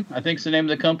Cimarron, I think is the name of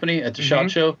the company at the SHOT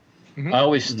Show. Mm-hmm. I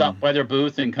always stop by their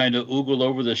booth and kind of oogle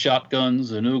over the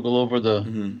shotguns and oogle over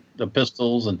the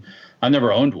pistols, and I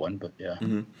never owned one, but yeah.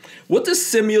 Mm-hmm. What does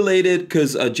simulated?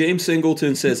 Because James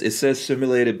Singleton says it says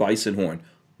simulated bison horn.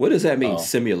 What does that mean?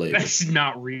 Simulated? That's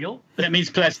not real. That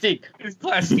means plastique. It's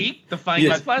plastique. The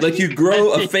finest plastique. Like you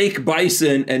grow a fake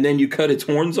bison and then you cut its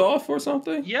horns off or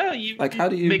something. Yeah, how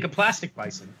do you make a plastic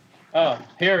bison?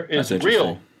 Here is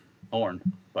real horn,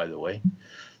 by the way.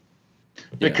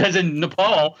 Because in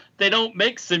Nepal they don't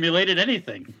make simulated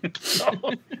anything.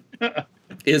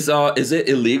 Is it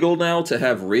illegal now to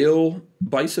have real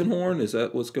bison horn? Is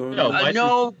that what's going on?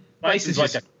 No, bison's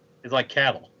it's like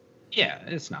cattle. Yeah,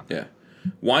 it's not. Yeah.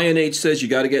 YNH says you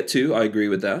got to get 2. I agree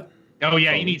with that. Oh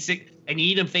yeah, you need 6, and you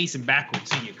need them facing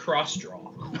backwards, so you cross draw.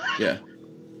 Yeah.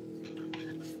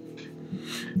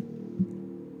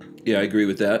 Yeah, I agree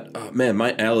with that. Oh, man,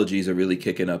 my allergies are really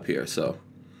kicking up here. So.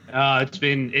 It's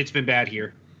been bad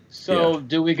here. So,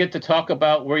 do we get to talk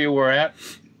about where you were at?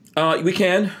 We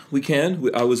can.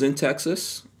 I was in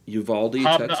Texas, Uvalde,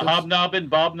 Texas.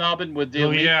 Bob-nobbing with the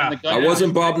elite and the gun. I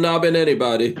wasn't bob-nobbing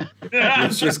anybody.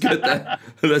 Let's just get that.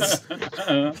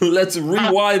 Let's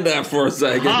rewind that for a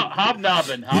second.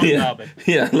 Hobnobbing.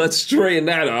 Yeah, let's straighten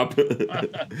that up.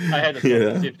 I had to see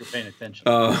if you're paying attention.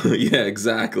 Yeah,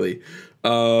 exactly.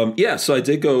 So I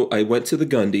did go. I went to the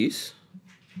Gundies.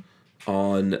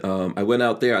 I went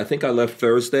out there. I think I left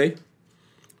Thursday.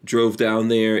 Drove down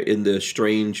there in the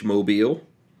strange mobile.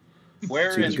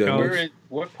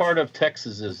 What part of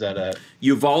Texas is that at?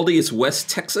 Uvalde is West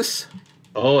Texas.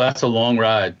 Oh, that's a long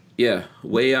ride. Yeah,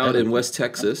 way out in West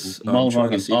Texas.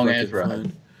 Long ass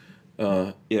ride.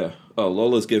 Yeah. Oh,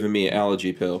 Lola's giving me an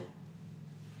allergy pill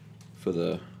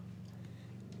for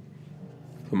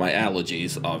my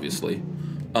allergies, obviously.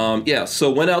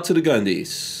 So went out to the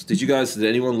Gundies. Did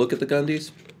anyone look at the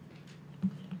Gundies?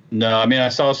 No, I mean I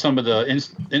saw some of the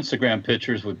Instagram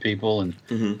pictures with people and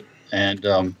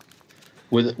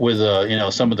with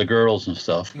some of the girls and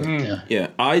stuff. But, yeah,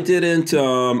 I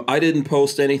didn't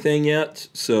post anything yet.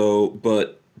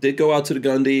 But did go out to the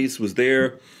Gundies. Was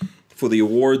there for the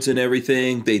awards and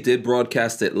everything. They did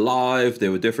broadcast it live. There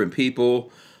were different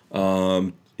people.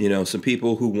 some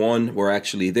people who won were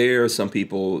actually there. Some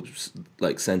people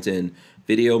like sent in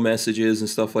video messages and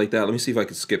stuff like that. Let me see if I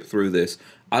can skip through this.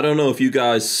 I don't know if you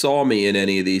guys saw me in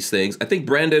any of these things. I think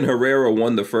Brandon Herrera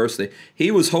won the first thing.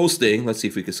 He was hosting. Let's see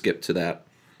if we can skip to that.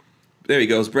 There he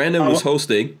goes. Brandon was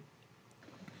hosting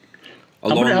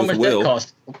along with Will.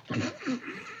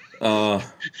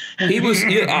 He was.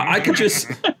 I could just.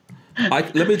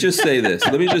 Let me just say this.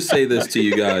 Let me just say this to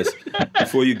you guys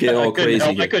before you get all crazy.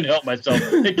 I couldn't help myself.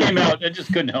 It came out. I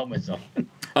just couldn't help myself.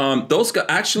 Those guys,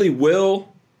 actually,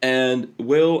 Will and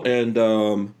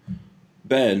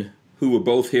Ben, who were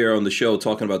both here on the show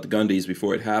talking about the Gundies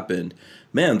before it happened.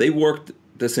 Man, they worked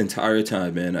this entire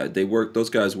time, man. Those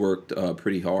guys worked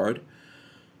pretty hard.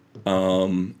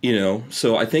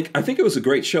 So I think it was a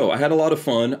great show. I had a lot of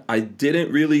fun. I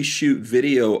didn't really shoot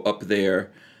video up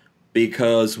there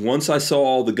because once I saw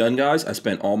all the gun guys, I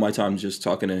spent all my time just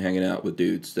talking and hanging out with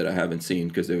dudes that I haven't seen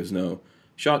because there was no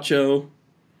SHOT Show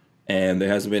and there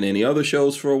hasn't been any other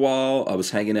shows for a while. I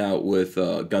was hanging out with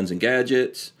Guns and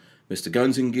Gadgets, Mr.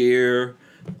 Guns and Gear,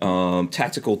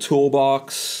 Tactical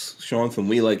Toolbox, Sean from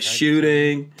We Like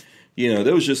Shooting.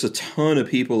 There was just a ton of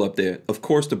people up there. Of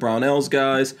course, the Brownells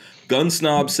guys. Gun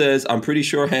Snob says, I'm pretty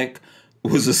sure Hank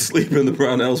was asleep in the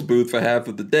Brownells booth for half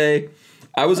of the day.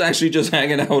 I was actually just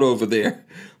hanging out over there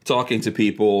talking to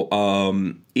people.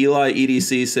 Eli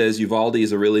EDC says Uvalde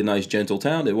is a really nice, gentle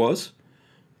town. It was.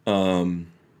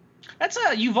 That's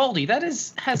Uvalde. That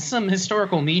has some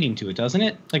historical meaning to it, doesn't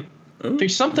it? Like,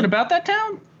 there's something about that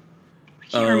town? I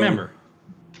can't remember.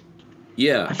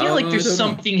 Yeah. I feel like there's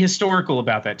something historical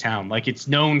about that town. Like it's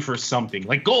known for something,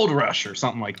 like Gold Rush or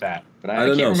something like that. But I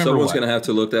don't know. Someone's going to have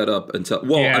to look that up and tell.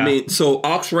 Well, yeah. I mean, so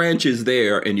Ox Ranch is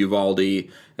there in Uvalde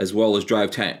as well as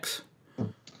Drive Tanks.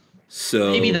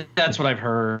 So maybe that's what I've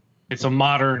heard. It's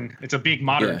a big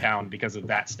modern town because of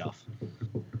that stuff.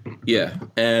 Yeah.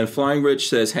 And Flying Rich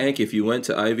says, Hank, if you went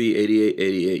to IV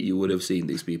 8888, you would have seen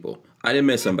these people. I didn't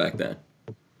miss them back then.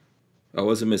 I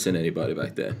wasn't missing anybody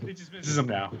back then. He just misses them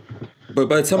now. But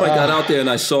by the time I got out there and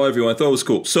I saw everyone, I thought it was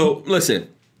cool. So, listen,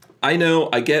 I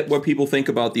get what people think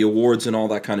about the awards and all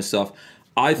that kind of stuff.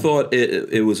 I thought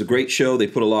it was a great show. They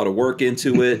put a lot of work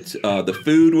into it. The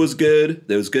food was good.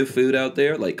 There was good food out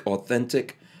there, like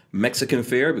authentic Mexican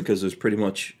fare, because it was pretty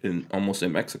much almost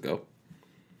in Mexico.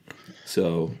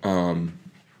 So,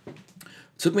 it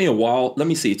took me a while. Let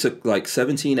me see. It took like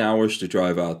 17 hours to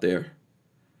drive out there.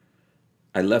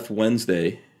 I left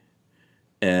Wednesday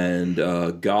and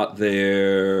got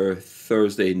there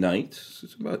Thursday night. So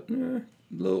it's about a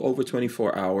little over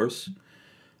 24 hours.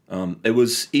 It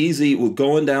was easy. Well,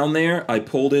 going down there, I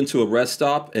pulled into a rest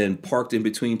stop and parked in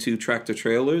between two tractor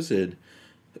trailers and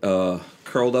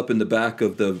curled up in the back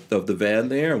of the van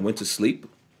there and went to sleep.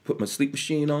 Put my sleep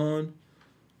machine on,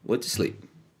 went to sleep.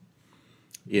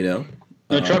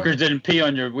 The truckers didn't pee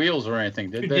on your wheels or anything,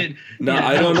 did they? No,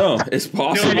 I don't know. It's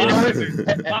possible.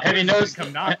 Have you noticed?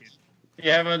 You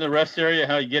have in the rest area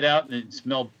how you get out and you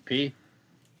smell pee?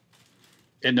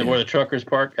 Where the truckers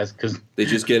park? That's because they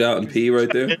just get out and pee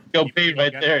right there? Go pee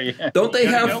right there, yeah. Don't they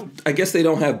have, I guess they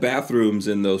don't have bathrooms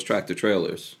in those tractor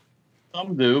trailers.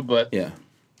 Some do, but... Yeah.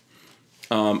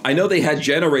 I know they had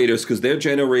generators because their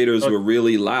generators were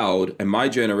really loud and my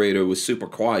generator was super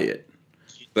quiet.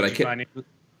 But I can't...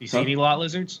 You see any lot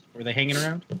lizards? Were they hanging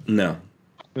around? No.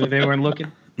 They weren't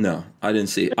looking? No, I didn't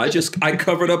see it. I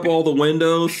covered up all the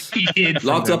windos,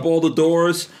 locked up all the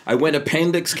doors. I went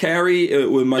appendix carry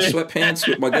with my sweatpants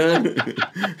with my gun.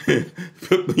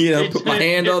 Put my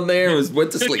hand on there and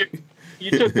went to sleep.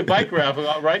 You took the bike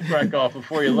rack off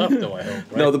before you left, though, I hope,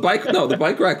 right? No, the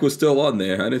bike rack was still on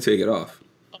there. I didn't take it off.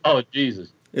 Oh, Jesus.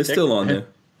 It's still on there.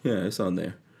 Yeah, it's on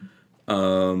there.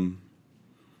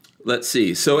 Let's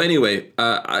see. So anyway,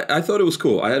 I thought it was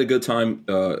cool. I had a good time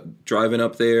driving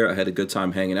up there. I had a good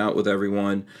time hanging out with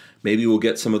everyone. Maybe we'll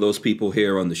get some of those people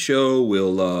here on the show.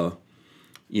 We'll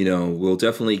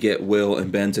definitely get Will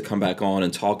and Ben to come back on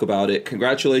and talk about it.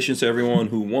 Congratulations to everyone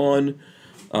who won.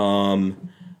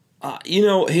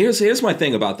 Here's my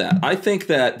thing about that. I think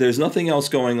that there's nothing else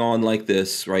going on like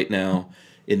this right now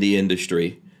in the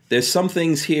industry. There's some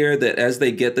things here that as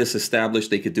they get this established,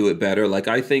 they could do it better. Like,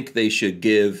 I think they should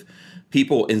give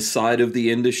people inside of the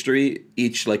industry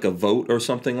each like a vote or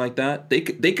something like that. They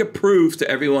could prove to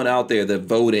everyone out there that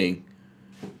voting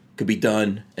could be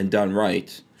done and done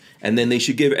right. And then they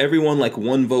should give everyone like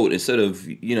one vote instead of,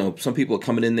 some people are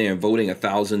coming in there and voting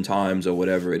 1,000 times or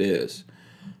whatever it is.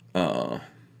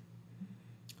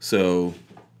 So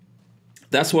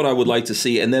that's what I would like to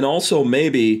see. And then also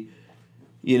maybe...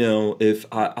 if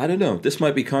I don't know, this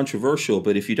might be controversial,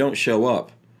 but if you don't show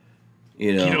up,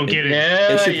 You know, You don't get it.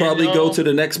 Yeah, it should probably you go know. to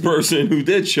the next person who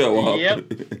did show up.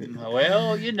 Yep.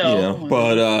 Well, You know,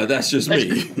 but that's just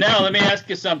me. Now, let me ask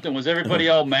you something. Was everybody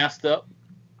all masked up?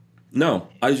 No,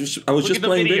 I was Look just at the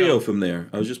playing video. video from there.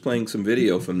 I was just playing some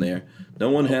video from there. No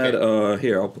one had.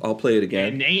 Here, I'll play it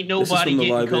again. And ain't This is nobody from the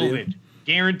getting live video. COVID.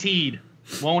 Guaranteed.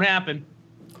 Won't happen.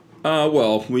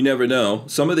 Well, we never know.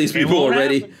 Some of these people won't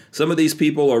already, happen. some of these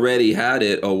people already had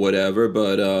it or whatever.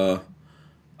 But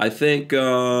I think,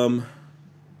 you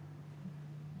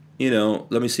know,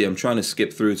 let me see. I'm trying to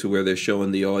skip through to where they're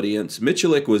showing the audience.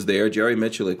 Michulik was there. Jerry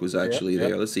Michulik was actually Yep.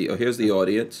 there. Let's see. Oh, here's the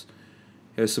audience.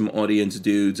 Here's some audience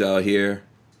dudes out here.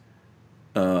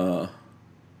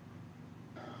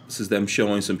 This is them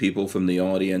showing some people from the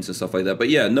audience and stuff like that. But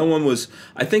yeah, no one was.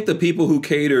 I think the people who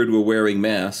catered were wearing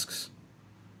masks.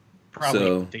 Probably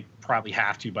So- they probably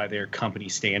have to by their company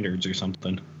standards or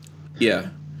something. Yeah.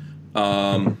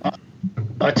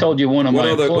 I told you one of What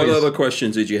my other employees.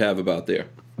 questions did you have about there?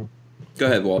 Go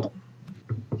ahead, Walt.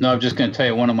 No, I'm just going to tell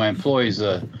you, one of my employees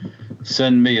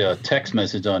sent me a text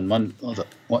message on Monday.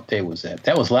 What day was that?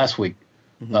 That was last week.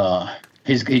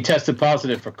 He tested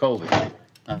positive for COVID.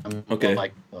 Okay. I'm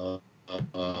like,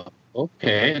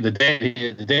 okay.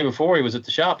 The day before he was at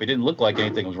the shop, he didn't look like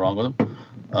anything was wrong with him.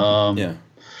 Yeah.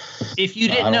 If you I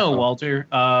didn't don't know, know. Walter,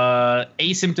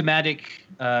 asymptomatic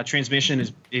transmission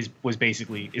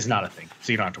is not a thing,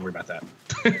 so you don't have to worry about that.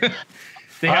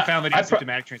 They have found that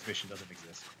asymptomatic transmission doesn't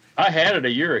exist. I had it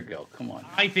a year ago. Come on.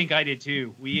 I think I did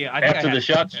too. I think After I the had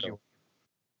shot it.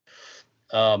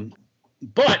 show.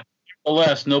 But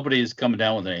alas, nobody's coming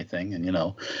down with anything, and you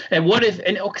know. And what if?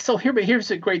 And okay, so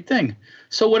here's a great thing.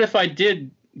 So what if I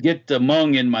did get the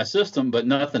mung in my system, but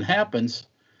nothing happens?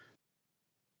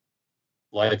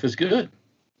 Life is good,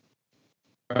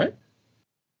 right?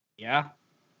 Yeah.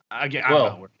 I'm Well,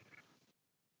 not worried.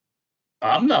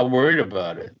 I'm not worried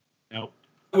about it. Nope.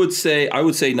 I would say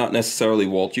not necessarily,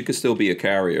 Walt. You could still be a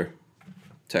carrier,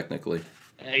 technically.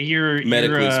 You're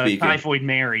Medically speaking. Typhoid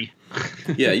Mary.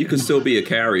 Yeah, you could still be a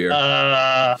carrier.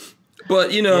 Uh,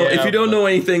 But you know, if yeah, you don't but- know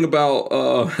anything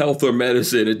about health or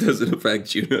medicine, it doesn't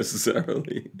affect you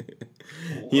necessarily.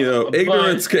 You know, But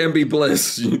ignorance can be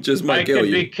bliss. It just I might kill could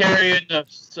you. be carrying the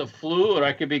flu, or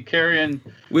I could be carrying.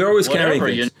 We're always carrying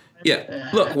whatever, things. Yeah.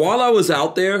 Look, while I was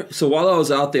out there,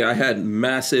 I had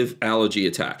massive allergy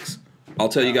attacks. I'll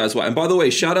tell you guys why. And by the way,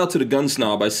 shout out to the gun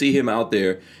snob. I see him out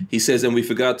there. He says, and we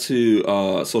forgot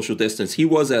to social distance. He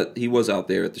was out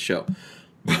there at the show.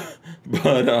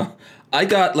 But I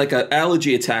got like an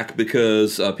allergy attack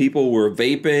because people were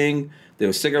vaping. There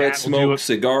was cigarette That'll do smoke, it.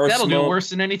 cigar That'll smoke. do worse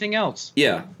than anything else.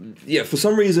 Yeah. Yeah. For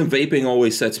some reason, vaping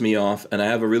always sets me off. And I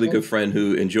have a really good friend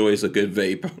who enjoys a good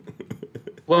vape.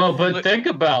 Well, but think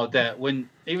about that. When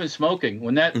even smoking,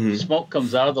 when that smoke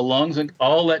comes out of the lungs and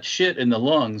all that shit in the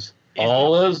lungs,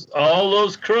 all those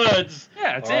cruds,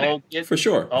 Yeah, it's in it. get For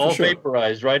sure. all for sure.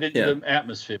 vaporized right into Yeah. the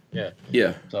atmosphere. Yeah.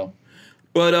 Yeah. So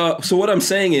But so what I'm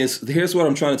saying is, here's what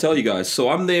I'm trying to tell you guys. So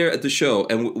I'm there at the show,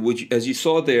 and as you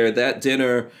saw there, that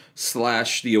dinner /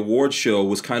 the award show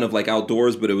was kind of like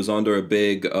outdoors, but it was under a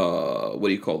big what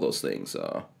do you call those things?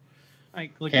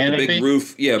 Like, look Canopy? at the Big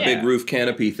roof, big Yeah. roof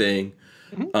canopy thing.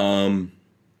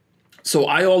 So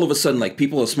I all of a sudden, like,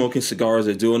 people are smoking cigars,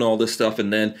 they're doing all this stuff,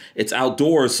 and then it's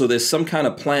outdoors, so there's some kind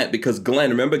of plant, because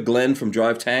remember Glenn from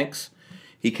Drive Tanks?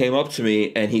 He came up to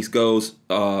me and he goes,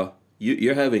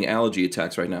 you're having allergy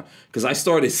attacks right now. Because I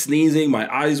started sneezing, my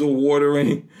eyes were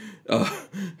watering, I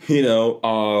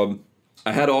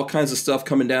had all kinds of stuff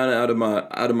coming down out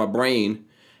of my brain,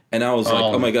 and I was like,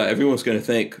 oh my God, everyone's going to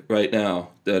think right now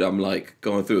that I'm like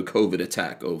going through a COVID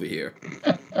attack over here.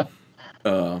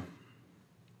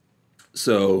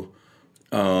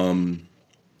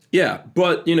 Yeah,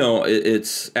 but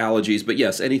it's allergies. But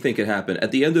yes, anything can happen.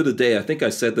 At the end of the day, I think I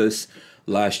said this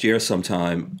last year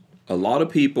sometime. A lot of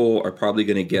people are probably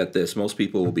going to get this. Most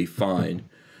people will be fine.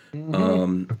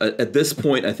 At this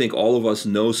point, I think all of us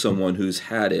know someone who's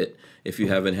had it. If you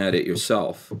haven't had it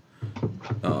yourself,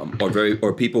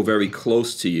 or people very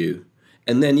close to you.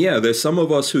 And then, yeah, there's some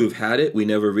of us who have had it. We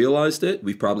never realized it.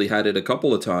 We've probably had it a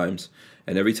couple of times.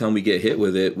 And every time we get hit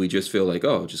with it, we just feel like,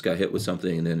 oh, just got hit with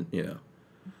something. And then,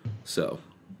 So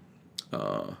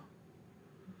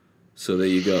there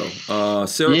you go.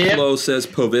 Sarah Flo says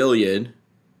pavilion.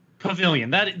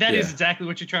 Pavilion. That is Yeah. exactly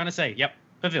what you're trying to say. Yep.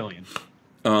 Pavilion.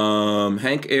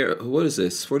 Hank Aaron, what is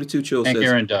this? 42 Chill Hank says.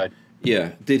 Aaron died.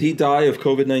 Yeah. Did he die of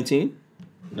COVID-19?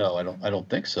 No, I don't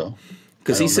think so.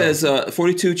 Because he says,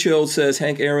 42 Chill says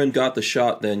Hank Aaron got the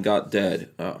shot, then got dead.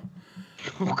 Oh.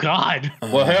 Oh God.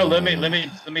 Well, hell, let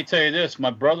me tell you this.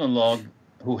 My brother-in-law,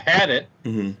 who had it,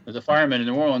 Mm-hmm. was a fireman in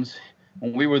New Orleans.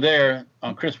 when we were there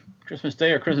on Christmas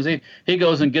Day or Christmas Eve, he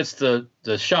goes and gets the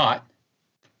shot,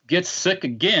 gets sick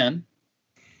again,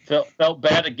 felt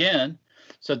bad again.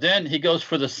 So then he goes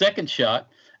for the second shot,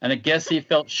 and I guess he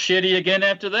felt shitty again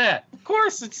after that. Of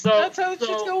course, that's how shit's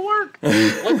gonna work.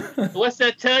 What's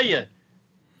that tell you?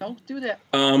 Don't do that.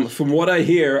 From what I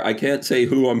hear, I can't say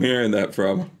who I'm hearing that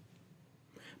from,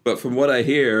 but from what I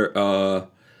hear,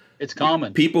 it's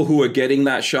common. People who are getting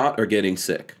that shot are getting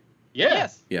sick.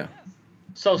 Yes. Yeah.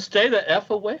 So stay the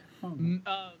F away.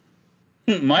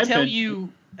 I tell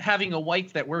you, having a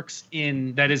wife that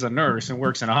is a nurse and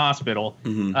works in a hospital,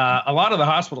 a lot of the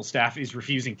hospital staff is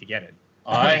refusing to get it.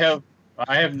 I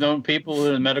have known people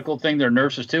in the medical thing, they're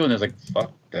nurses too, and they're like,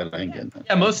 fuck that, I ain't getting that.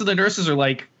 Yeah, most of the nurses are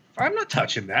like, I'm not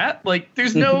touching that. Like,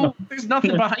 there's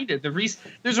nothing behind it.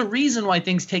 There's a reason why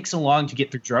things take so long to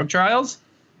get through drug trials.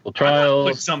 Well,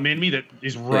 trials. Put something in me that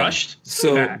is rushed. Yeah.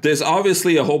 So there's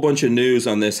obviously a whole bunch of news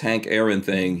on this Hank Aaron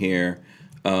thing here.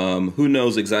 Who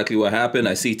knows exactly what happened?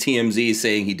 I see TMZ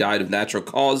saying he died of natural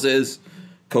causes.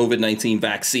 COVID-19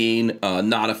 vaccine,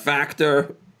 not a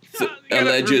factor.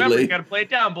 Allegedly. You got to play it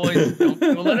down, boys. Don't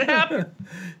let it happen.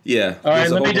 Yeah. All right,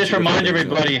 let me just remind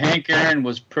everybody, Hank Aaron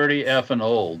was pretty effing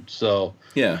old. So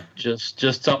yeah, just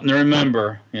something to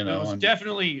remember, you know. It was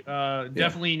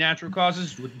definitely natural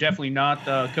causes, definitely not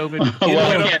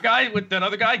COVID. That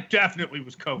other guy definitely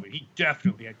was COVID. He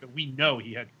definitely had COVID. We know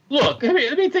he had. Look,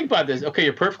 let me think about this. Okay,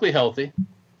 you're perfectly healthy.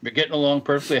 You're getting along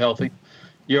perfectly healthy.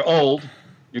 You're old.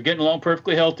 You're getting along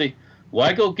perfectly healthy.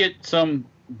 Why go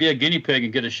be a guinea pig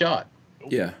and get a shot?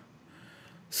 Yeah.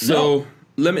 So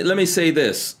let me say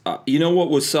this. You know what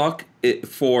would suck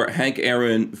for Hank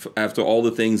Aaron after all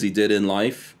the things he did in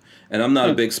life? And I'm not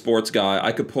a big sports guy.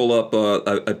 I could pull up.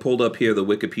 I pulled up here the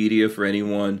Wikipedia for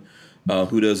anyone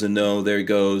who doesn't know. There he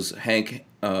goes.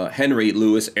 Henry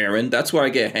Louis Aaron. That's where I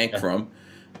get Hank from.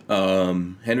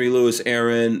 Henry Louis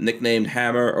Aaron, nicknamed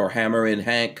Hammer or Hammerin'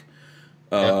 Hank.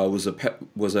 Was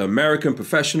an American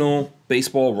professional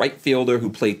baseball right fielder who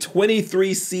played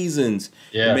 23 seasons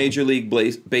in Major League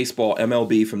Baseball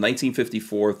MLB from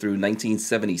 1954 through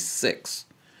 1976.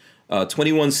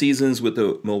 21 seasons with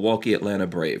the Milwaukee Atlanta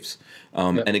Braves.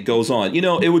 And it goes on. You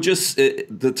know, it would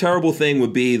the terrible thing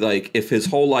would be like if his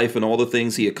whole life and all the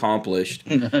things he accomplished.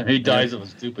 He dies of a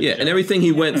stupid job. And everything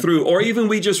he went through, or even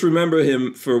we just remember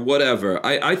him for whatever.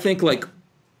 I think like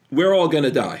we're all going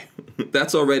to die.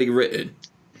 That's already written.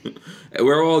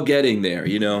 We're all getting there,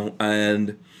 you know,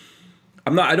 and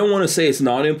I don't want to say it's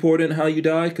not important how you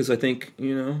die, because I think,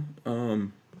 you know,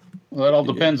 well, it all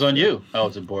depends on you how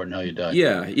it's important how you die.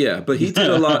 Yeah, but he did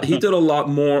a lot. He did a lot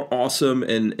more awesome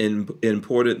and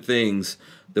important things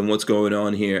than what's going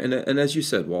on here. And as you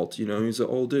said, Walt, you know, he's an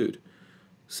old dude.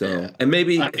 So and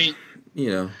maybe you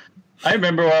know, I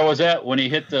remember where I was at when he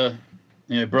hit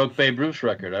broke Babe Ruth's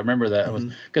record. I remember that. It was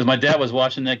because my dad was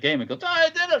watching that game and goes, I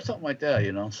did it, or something like that,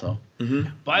 you know. So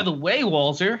by the way,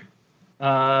 Walter,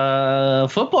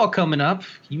 football coming up.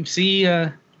 You can see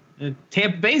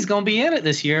Tampa Bay's gonna be in it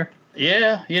this year.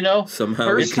 Yeah, you know,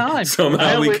 somehow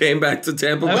we came back to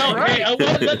Tampa Bay. Well, right.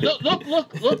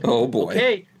 Look. Oh boy.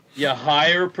 Okay,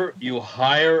 you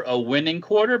hire a winning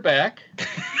quarterback,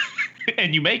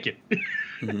 and you make it,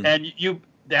 and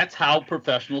that's how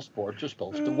professional sports are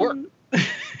supposed to work.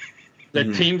 The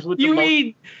teams with you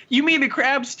mean the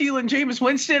crab stealing Jameis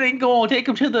Winston ain't gonna take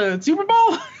him to the Super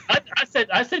Bowl?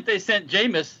 I said they sent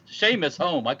Seamus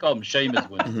home. I call him Seamus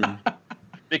Winston.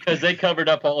 Because they covered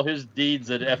up all his deeds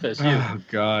at FSU. Oh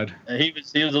God, he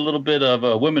was a little bit of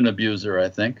a women abuser, I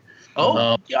think.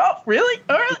 Oh, really?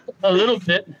 All right. A little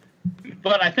bit,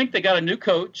 but I think they got a new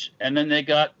coach, and then they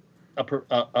got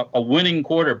a winning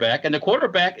quarterback, and the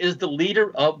quarterback is the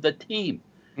leader of the team.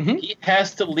 Mm-hmm. He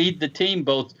has to lead the team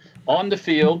both on the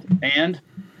field and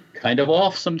kind of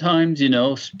off sometimes. You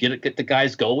know, get the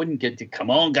guys going,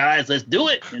 come on, guys, let's do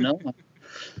it. You know,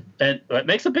 and it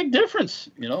makes a big difference.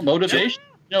 You know, motivation.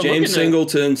 James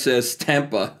Singleton says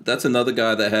Tampa. That's another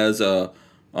guy that has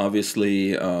obviously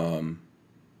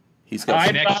he's got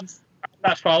connections. I'm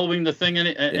not following the thing in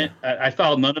it. I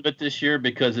followed none of it this year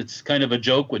because it's kind of a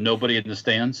joke with nobody in the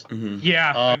stands. Mm-hmm.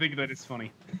 Yeah, I think that is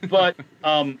funny. But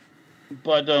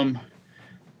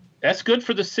that's good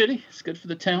for the city. It's good for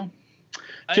the town.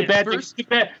 Too bad.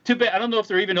 I don't know if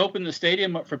they're even opening the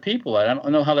stadium up for people. I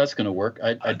don't know how that's going to work.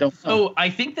 I don't know. So I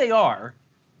think they are.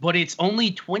 But it's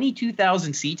only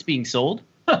 22,000 seats being sold.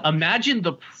 Imagine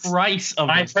the price of.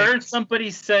 I've heard somebody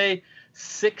say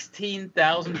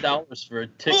 $16,000 for a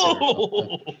ticket.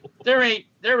 Oh, There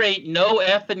ain't no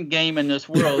effing game in this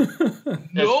world that's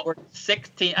Nope. worth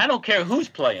 16. I don't care who's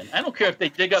playing. I don't care if they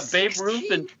dig up Babe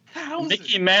Ruth and 16,000.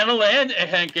 Mickey Mantle and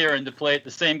Hank Aaron to play at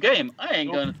the same game. I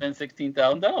ain't going to spend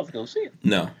 $16,000 to go see it.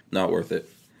 No, not worth it.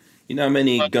 You know how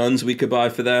many guns we could buy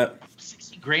for that?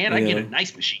 60 grand, I get Yeah. a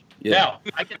nice machine. Yeah. Now,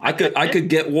 I could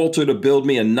get Walter to build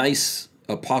me a nice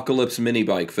Apocalypse mini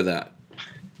bike for that.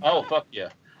 Oh, fuck yeah.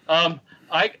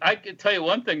 I can tell you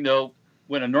one thing, though.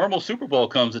 When a normal Super Bowl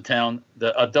comes to town,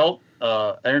 the adult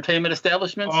entertainment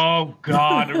establishments, Oh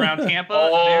God, around Tampa,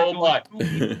 Oh, they're going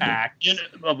to be packed. you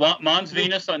know, Mons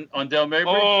Venus on Del Mar Bridge.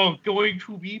 Oh, going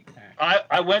to be packed.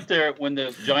 I went there when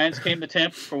the Giants came to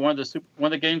Tampa for one of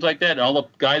the games like that, and all the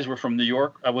guys were from New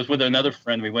York. I was with another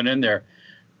friend. We went in there,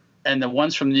 and the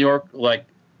ones from New York, like,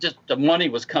 just the money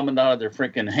was coming out of their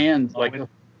freaking hands. Like,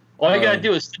 all you gotta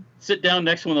do is sit down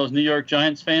next to one of those New York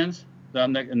Giants fans,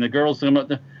 down there, and the girls come up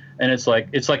there, and it's like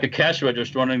a cash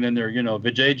register running in there,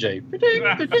 vajayjay.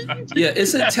 Yeah,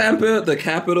 isn't Tampa the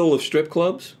capital of strip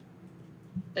clubs?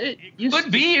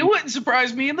 Could be. It wouldn't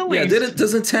surprise me in the Yeah, least.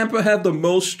 doesn't Tampa have the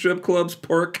most strip clubs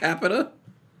per capita?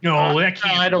 No, that No,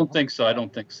 can't. I don't think so. I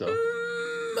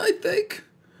I think.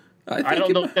 I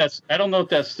don't know if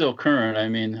that's still current. I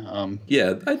mean,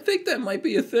 Yeah, I think that might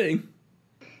be a thing.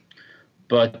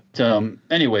 but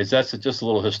anyways, that's just a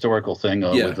little historical thing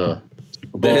Yeah. with the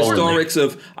The historics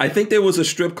of, I think there was a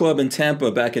strip club in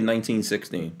Tampa back in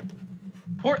 1916.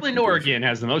 Portland, Oregon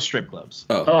has the most strip clubs.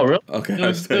 Oh, really? Okay.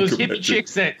 Those hippie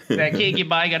chicks that can't get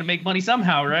by got to make money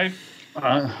somehow, right?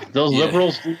 Those Yeah.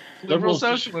 Liberal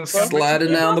socialists.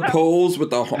 Sliding down the poles with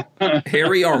the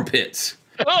hairy armpits.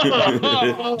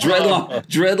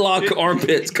 Dreadlock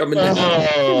armpits coming down.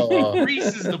 Oh,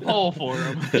 Grease is the pole for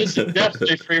them. this is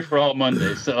definitely free for all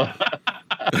Monday. So,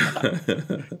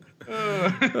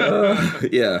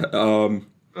 Yeah.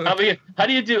 how do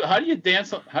you do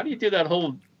that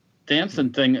whole dancing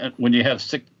thing when you have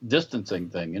sick distancing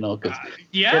thing? Because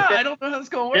Yeah, I don't know how that's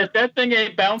going to if work. that thing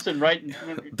ain't bouncing right,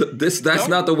 That's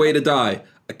not the way to die.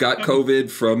 I got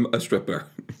COVID from a stripper.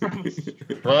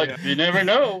 but you never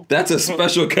know. That's a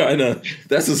special kind of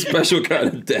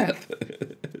death.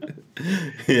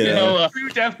 Yeah. True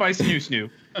death by snoo snoo.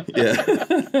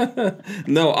 Yeah.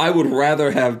 No, I would rather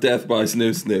have death by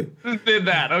snoo snoo. Did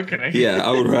that, okay. Yeah,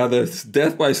 I would rather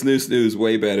death by snoo snoo is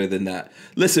way better than that.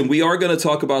 Listen, we are going to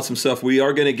talk about some stuff. We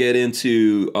are going to get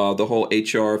into the whole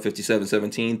HR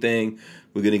 5717 thing.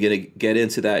 We're going to get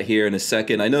into that here in a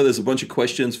second. I know there's a bunch of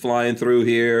questions flying through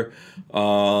here.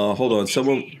 Hold on.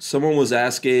 Someone was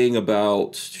asking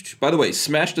about, by the way,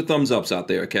 smash the thumbs ups out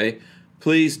there, okay?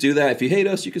 Please do that. If you hate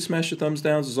us, you can smash the thumbs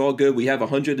downs. It's all good. We have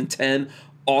 110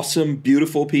 awesome,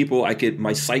 beautiful people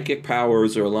my psychic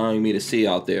powers are allowing me to see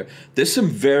out there. There's some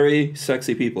very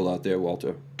sexy people out there,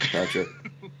 Walter, Patrick.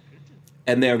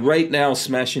 And they're right now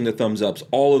smashing the thumbs ups,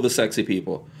 all of the sexy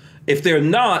people. If they're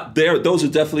not, those are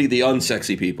definitely the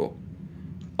unsexy people.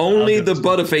 Only the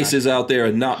butterfaces out there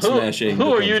are not smashing. Who the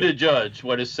are thumbs you up. to judge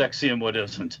what is sexy and what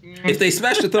isn't? If they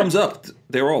smash the thumbs up,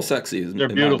 they're all sexy. They're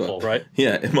in my beautiful, book. right?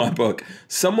 Yeah, in my book.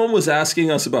 Someone was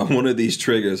asking us about one of these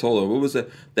triggers. Hold on, what was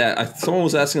that? Someone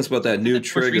was asking us about that new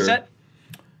trigger. Reset?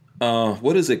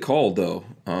 What is it called though?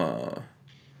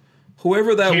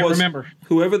 Whoever that Can't was, remember.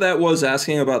 whoever that was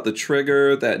asking about the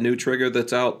trigger, that new trigger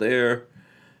that's out there,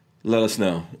 let us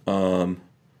know.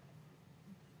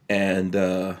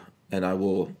 And I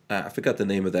will. I forgot the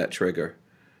name of that trigger.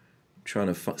 I'm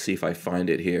trying to see if I find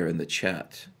it here in the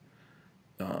chat.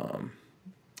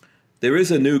 There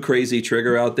is a new crazy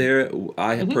trigger out there.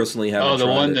 I personally haven't. Oh, the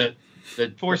tried one it.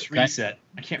 that Force reset.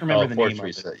 I can't remember the Force name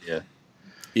reset. of it. Yeah.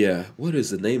 Yeah, what is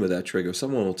the name of that trigger?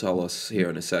 Someone will tell us here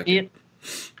in a second.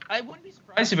 I wouldn't be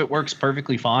surprised if it works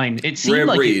perfectly fine. It seemed Rare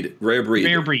like breed. Rare breed.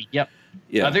 Rare breed. Yep.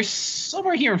 Yeah. There's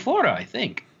somewhere here in Florida, I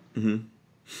think. Mm-hmm.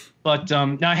 But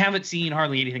no, I haven't seen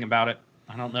hardly anything about it.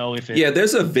 I don't know if it. Yeah,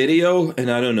 there's a video,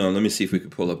 and I don't know. Let me see if we can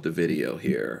pull up the video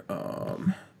here.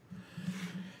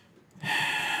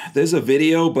 There's a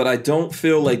video, but I don't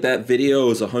feel like that video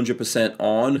is 100%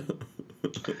 on.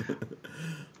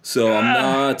 So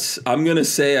I'm going to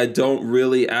say I don't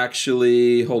really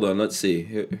actually. Hold on, let's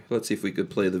see. Let's see if we could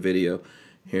play the video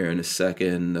here in a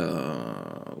second.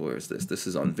 Where is this? This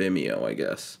is on Vimeo, I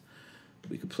guess.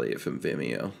 We could play it from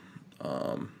Vimeo.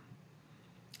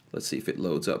 Let's see if it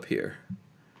loads up here.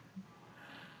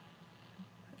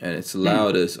 And it's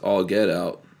loud as all get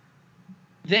out.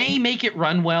 They make it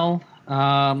run well.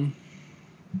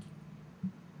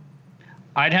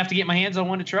 I'd have to get my hands on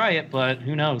one to try it, but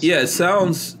who knows? Yeah, it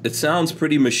sounds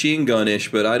pretty machine gun-ish,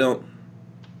 but I don't.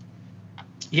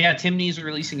 Yeah, Timney's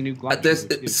releasing a new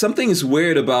Glock. Something is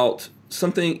weird about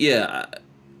something. Yeah,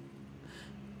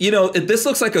 this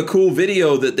looks like a cool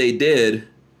video that they did,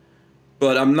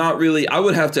 but I'm not really. I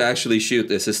would have to actually shoot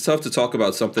this. It's tough to talk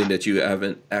about something that you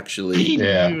haven't actually. He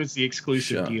was the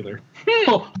exclusive dealer.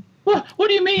 What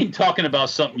do you mean talking about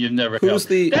something you've never held?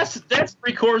 That's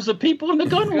 3/4 of people in the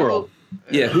gun world.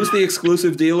 Yeah, who's the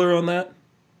exclusive dealer on that?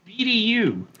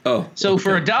 BDU. Oh. So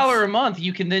for $1 a month,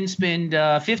 you can then spend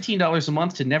 $15 a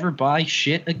month to never buy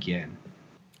shit again.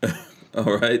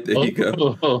 All right, there you go.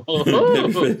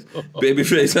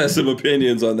 Babyface has some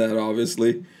opinions on that,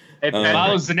 obviously. It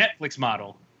follows the Netflix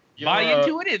model. Buy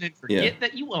into it and then forget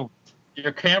that you own it.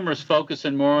 Your camera's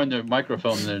focusing more on the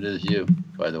microphone than it is you,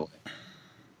 by the way.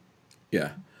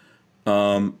 Yeah.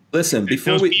 Listen,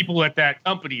 before those people at that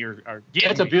company are getting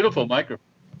That's a beautiful microphone.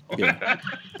 Yeah.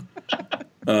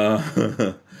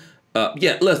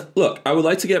 Look, I would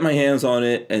like to get my hands on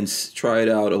it and try it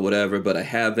out or whatever, but I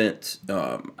haven't.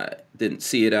 I didn't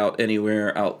see it out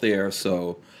anywhere out there,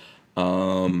 so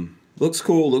looks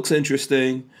cool, looks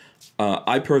interesting.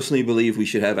 I personally believe we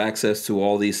should have access to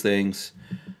all these things.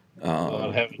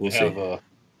 We'll have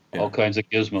all kinds of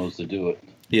gizmos to do it.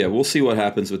 Yeah, we'll see what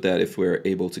happens with that if we're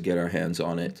able to get our hands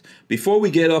on it. Before we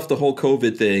get off the whole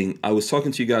COVID thing, I was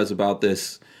talking to you guys about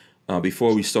this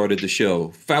before we started the show.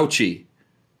 Fauci,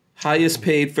 highest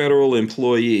paid federal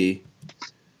employee.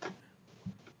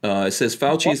 It says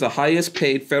Fauci is the highest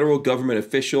paid federal government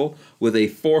official with a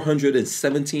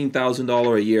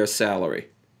 $417,000 a year salary.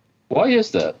 Why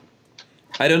is that?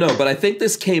 I don't know, but I think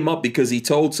this came up because he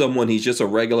told someone he's just a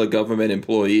regular government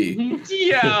employee.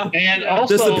 Yeah. And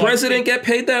also, does the president get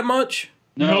paid that much?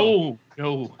 No.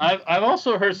 I've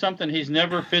also heard something. He's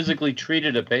never physically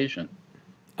treated a patient.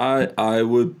 I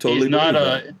would totally believe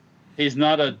that. He's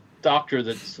not a doctor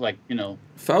that's like,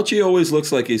 Fauci always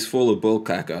looks like he's full of bull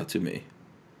caca to me.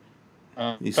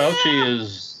 Fauci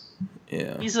is...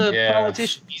 Yeah. He's a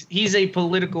politician. He's a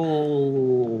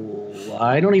political...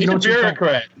 I don't even know what He's a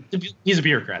bureaucrat. He's a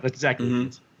bureaucrat. That's exactly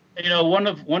what it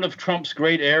is. One of Trump's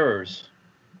great errors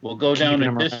will go down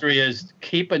in history as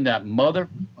keeping that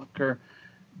motherfucker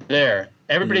there.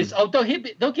 Everybody's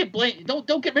don't get blamed.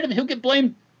 Don't get rid of him. He'll get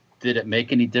blamed. Did it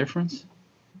make any difference?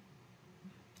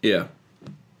 Yeah.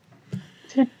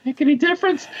 Did it make any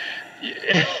difference?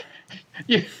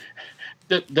 The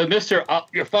Mr.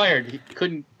 You're fired. He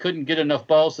couldn't get enough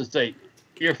balls to say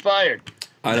you're fired.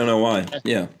 I don't know why.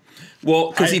 Yeah.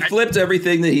 Well, because he flipped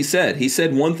everything that he said. He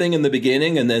said one thing in the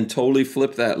beginning and then totally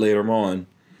flipped that later on.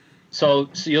 So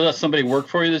you let somebody work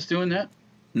for you that's doing that?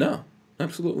 No,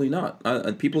 absolutely not.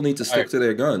 People need to stick to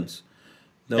their guns.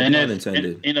 No pun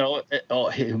intended. He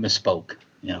misspoke.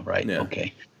 Yeah, right. Yeah.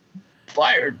 Okay.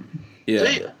 Fired. Yeah.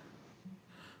 See ya.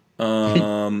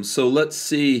 So let's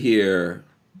see here.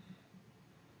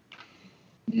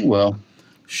 Well,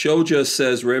 Shoja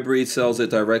says Rare Breed sells it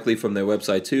directly from their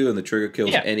website too, and the trigger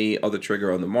kills any other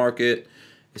trigger on the market.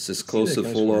 It's as close to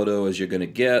full auto as you're gonna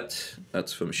get.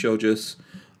 That's from Shojas.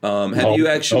 Have you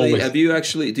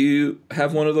actually? Do you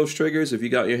have one of those triggers? If you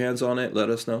got your hands on it, let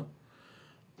us know.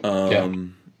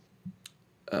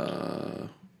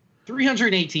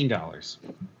 $318.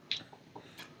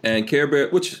 And Care Bear,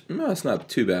 which that's not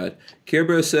too bad. Care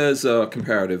Bear says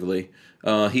comparatively.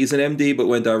 He's an MD, but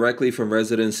went directly from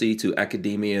residency to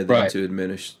academia, then to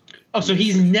administer. Oh, so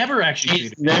he's never actually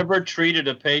treated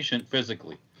a patient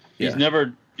physically. He's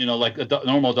never, like a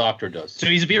normal doctor does. So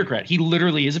he's a bureaucrat. He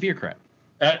literally is a bureaucrat.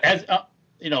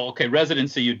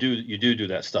 Residency, you do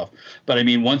that stuff. But I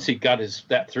mean, once he got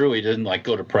that through, he didn't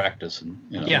go to practice and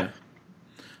Yeah.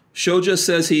 Shoja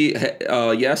says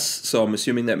yes, so I'm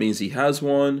assuming that means he has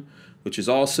one, which is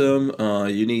awesome.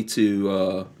 You need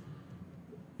to.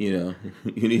 You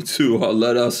need to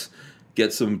let us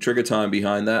get some trigger time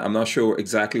behind that. I'm not sure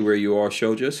exactly where you are,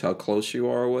 Shojas, how close you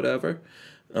are or whatever.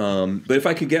 But if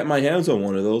I could get my hands on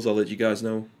one of those, I'll let you guys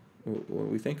know what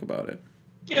we think about it.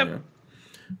 Yep.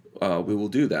 We will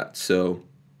do that. So.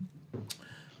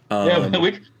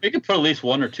 We could put at least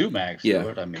one or two mags. Yeah.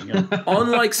 Through it. I mean,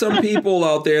 Unlike some people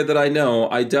out there that I know,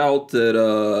 I doubt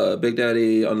that Big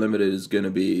Daddy Unlimited is going to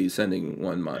be sending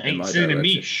one in my Ain't sending direction.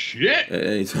 me shit.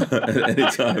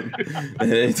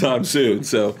 Anytime soon.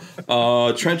 So,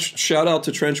 shout out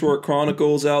to Trenchwork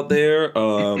Chronicles out there.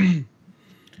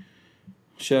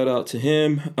 Shout out to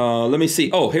him. Let me see.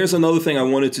 Oh, here's another thing I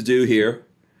wanted to do here.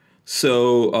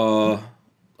 So,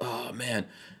 oh man.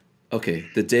 Okay,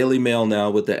 the Daily Mail now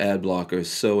with the ad blocker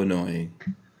is so annoying.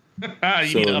 You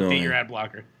need to update your ad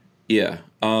blocker. Yeah.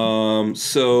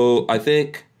 So I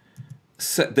think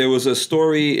there was a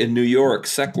story in New York.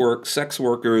 Sex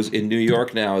workers in New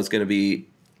York now is going to be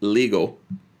legal.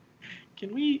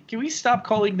 Can we stop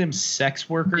calling them sex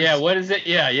workers? Yeah, what is it?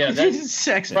 Yeah. That's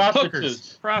sex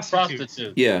prostitutes. Prostitutes.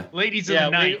 Yeah. Ladies of the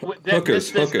night.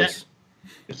 Hookers.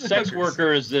 Sex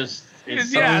worker is this.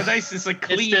 It's nice. It's like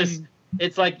clean.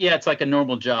 It's like a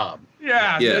normal job.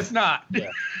 Yeah. Yeah. It's not. Yeah.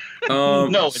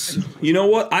 No. It's, You know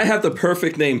what? I have the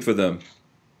perfect name for them.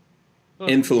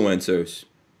 Influencers.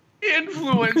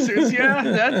 Influencers,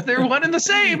 yeah, they're one and the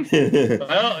same.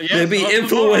 well, yes, They'll be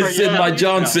influenced by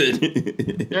Johnson.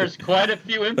 There's quite a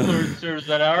few influencers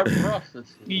that are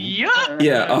prostitutes. Yeah.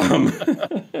 Yeah.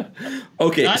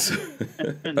 Okay.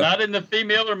 Not in the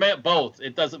female or male, both.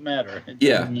 It doesn't matter.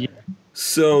 Yeah.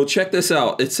 So check this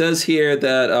out. It says here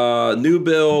that new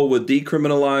bill would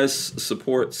decriminalize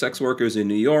support sex workers in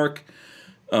New York,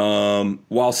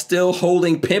 while still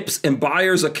holding pimps and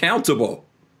buyers accountable.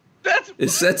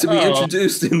 It's set to be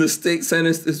introduced in the state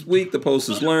Senate this week, the Post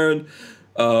has learned.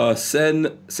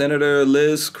 Senator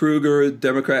Liz Krueger,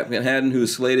 Democrat of Manhattan, who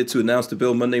is slated to announce the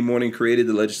bill Monday morning, created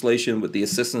the legislation with the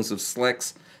assistance of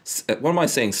sex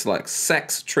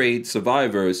trade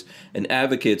survivors and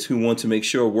advocates who want to make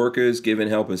sure workers given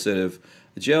help instead of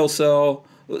a jail cell.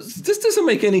 This doesn't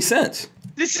make any sense.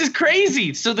 This is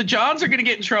crazy. So the Johns are going to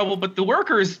get in trouble, but the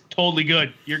worker is totally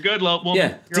good. You're good, woman.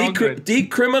 Yeah, You're all good.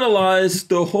 decriminalize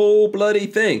the whole bloody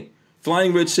thing.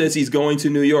 Flying Rich says he's going to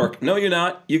New York. No, you're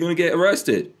not. You're going to get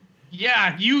arrested.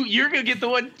 Yeah, you're going to get the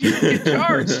one you get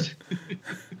charged.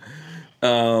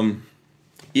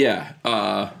 Yeah.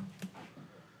 All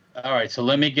right, so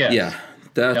let me guess. Yeah,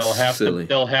 that's silly.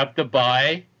 They'll have to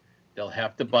buy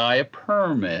a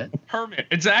permit.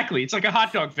 Exactly. It's like a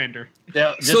hot dog vendor.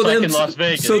 In Las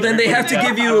Vegas. So then they have to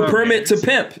give you a permit to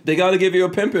pimp. They got to give you a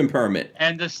pimping permit.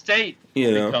 And the state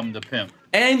become the pimp.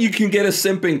 And you can get a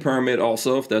simping permit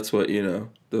also, if that's what, on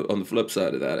the flip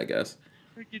side of that, I guess.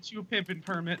 It gets you a pimping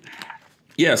permit.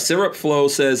 Yeah, Syrup Flow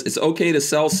says it's okay to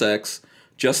sell sex,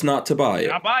 just not to buy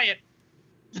it. I'll buy it.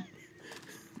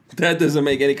 That doesn't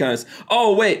make any kind of sense.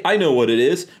 Oh, wait, I know what it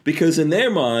is. Because in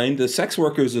their mind, the sex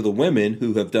workers are the women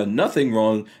who have done nothing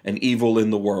wrong and evil in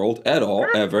the world at all,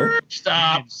 ever.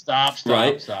 Stop.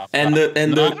 Right? Stop. And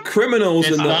the criminals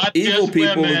and the evil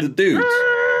people are the dudes.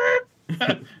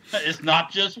 It's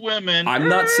not just women. I'm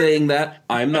not saying that.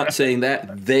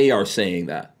 They are saying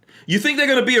that. You think they're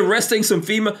going to be arresting some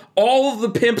female? All of the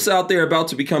pimps out there about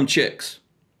to become chicks.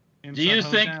 Do you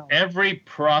think every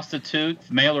prostitute,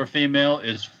 male or female,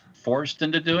 is forced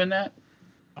into doing that?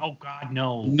 Oh, God,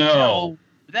 no. No.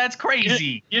 That's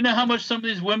crazy. You know how much some of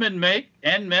these women make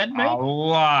and men make? A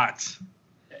lot.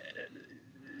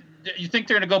 You think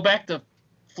they're going to go back to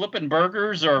flipping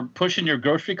burgers or pushing your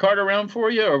grocery cart around for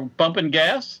you or pumping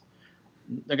gas?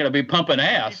 They're going to be pumping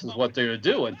ass is what they're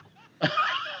doing.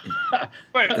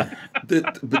 But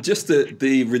just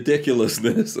the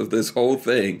ridiculousness of this whole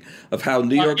thing, of how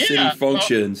New York City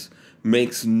functions,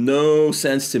 makes no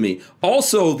sense to me.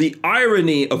 Also, the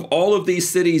irony of all of these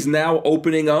cities now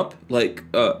opening up, like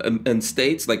and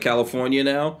states like California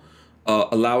now,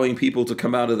 allowing people to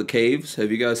come out of the caves.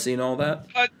 Have you guys seen all that?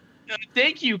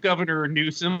 Thank you, Governor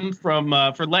Newsom, for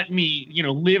letting me,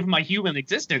 live my human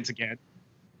existence again.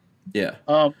 Yeah.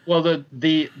 Well,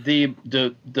 the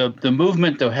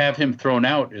movement to have him thrown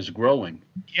out is growing.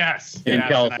 Yes. In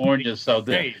California, so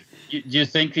do you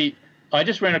think I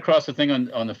just ran across a thing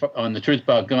on the Truth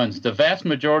About Guns. The vast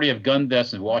majority of gun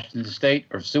deaths in Washington State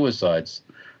are suicides,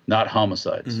 not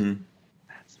homicides. Mm-hmm.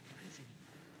 That's surprising.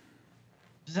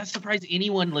 Does that surprise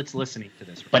anyone that's listening to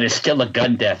this? But it's still a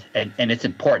gun death, and it's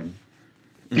important.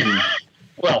 Mm-hmm.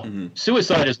 Well,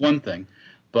 suicide is one thing,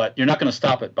 but you're not going to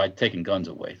stop it by taking guns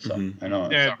away. So I know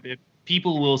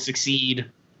people will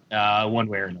succeed one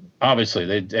way or another.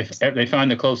 Obviously, they find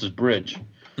the closest bridge.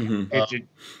 Mm-hmm.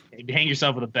 Hang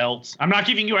yourself with a belt. I'm not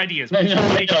giving you ideas. No.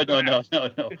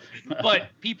 But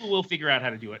people will figure out how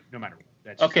to do it no matter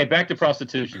what. Okay, back to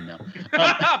prostitution now.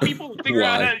 People will figure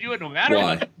out how to do it no matter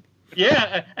what.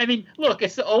 Yeah, I mean, look,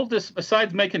 it's the oldest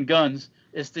besides making guns.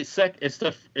 It's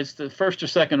the first or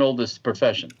second oldest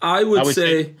profession. I would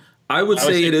say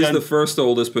it is the first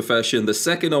oldest profession. The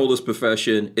second oldest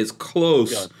profession is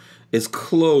close. It's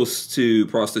close to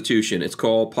prostitution. It's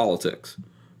called politics.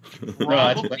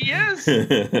 Probably is.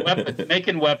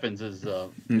 Making weapons is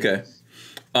okay.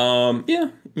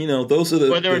 Yeah, those are the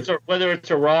whether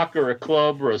it's a rock or a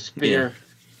club or a spear,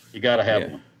 you got to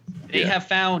have one. They have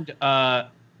found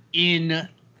in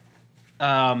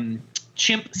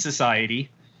chimp society,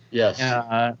 yes,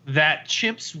 that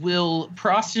chimps will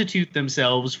prostitute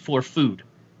themselves for food.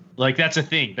 Like that's a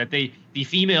thing that the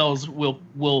females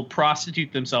will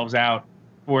prostitute themselves out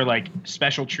for like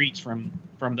special treats from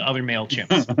the other male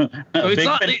chimps. So it's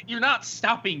not you're not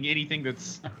stopping anything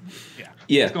that's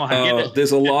Yeah, it's gonna happen.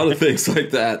 there's a lot of things like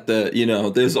that. That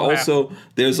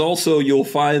there's also you'll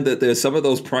find that there's some of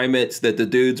those primates that the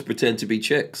dudes pretend to be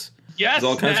chicks. Yes, there's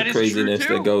all kinds of craziness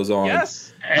that goes on.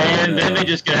 Yes, and then they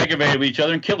just get aggravated with each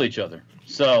other and kill each other.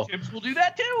 So chimps will do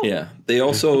that too. Yeah, they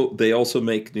also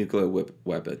make nuclear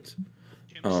weapons.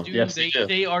 Chimps do. Yes,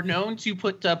 they are known to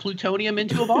put plutonium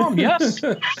into a bomb. Yes.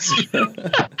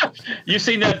 You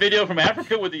seen that video from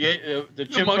Africa with the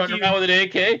chimp running around with an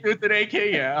AK? With an AK,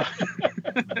 yeah.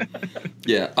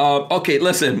 Yeah. Okay.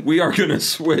 Listen, we are gonna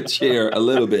switch here a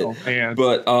little bit,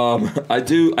 but I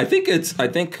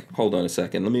think. Hold on a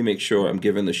second. Let me make sure I'm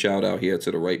giving the shout out here to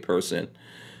the right person,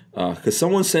 because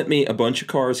someone sent me a bunch of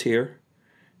cars here,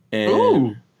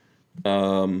 and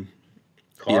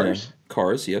Cars.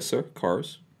 Cars. Yes, sir.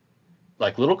 Cars.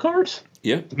 Like little cars?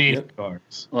 Yep. Made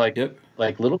cars. Like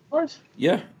little cars?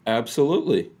 Yeah.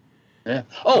 Absolutely. Yeah.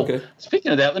 Oh, Okay.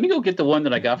 Speaking of that, let me go get the one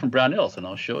that I got from Brownells, and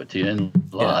I'll show it to you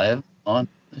live on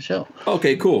the show.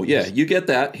 Okay, cool. Yeah, you get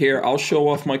that. Here, I'll show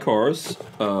off my cars.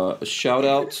 Shout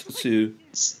out to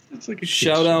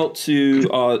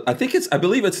I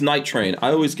believe it's Night Train.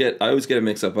 I always get it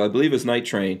mixed up. But I believe it's Night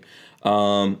Train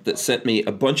that sent me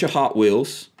a bunch of Hot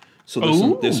Wheels.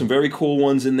 So there's some very cool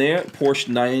ones in there. Porsche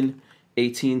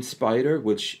 918 Spider,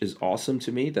 which is awesome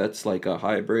to me. That's like a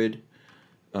hybrid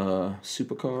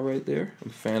supercar right there.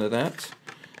 I'm a fan of that.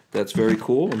 That's very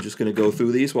cool. I'm just going to go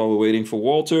through these while we're waiting for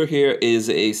Walter. Here is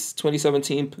a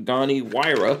 2017 Pagani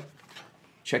Huayra.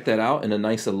 Check that out in a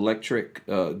nice electric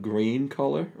green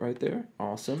color right there.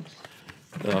 Awesome.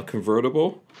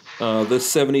 Convertible.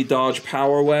 This 70 Dodge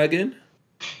Power Wagon.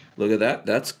 Look at that.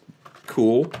 That's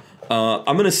cool.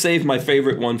 I'm going to save my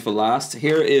favorite one for last.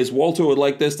 Here is, Walter would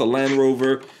like this, the Land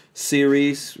Rover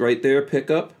series right there,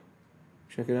 pickup.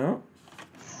 Check it out.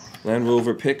 Land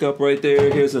Rover pickup right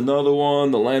there. Here's another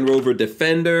one, the Land Rover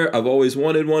Defender. I've always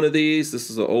wanted one of these. This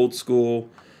is an old school,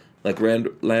 like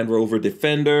Land Rover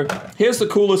Defender. Here's the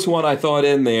coolest one I thought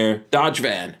in there, Dodge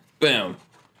van. Bam.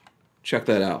 Check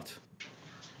that out.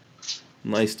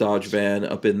 Nice Dodge van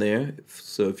up in there.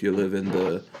 So if you live in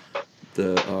the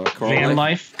car van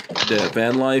life. The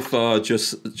van life.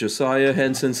 Josiah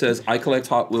Henson says, I collect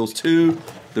Hot Wheels too.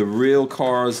 The real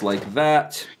cars like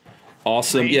that.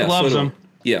 Awesome. He loves them.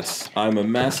 Yes, I'm a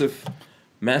massive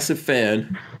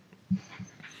fan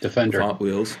Defender of Hot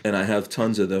Wheels, and I have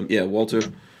tons of them. Yeah, Walter's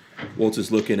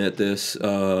looking at this.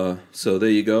 So there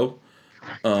you go.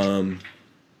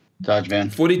 Dodge van.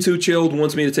 42 Chilled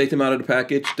wants me to take them out of the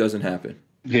package. Doesn't happen.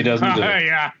 He doesn't do it.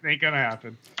 Yeah, ain't gonna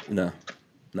happen. No,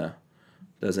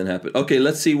 doesn't happen. Okay,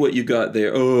 let's see what you got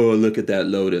there. Oh, look at that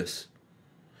Lotus.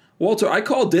 Walter, I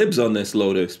call dibs on this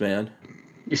Lotus, man.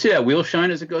 You see that wheel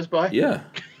shine as it goes by? Yeah.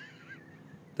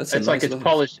 It's like nice it's Lotus.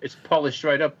 polished. It's polished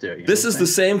right up there. This is the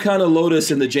same kind of Lotus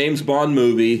in the James Bond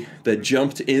movie that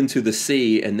jumped into the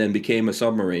sea and then became a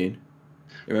submarine.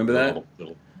 You remember that?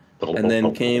 And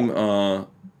then came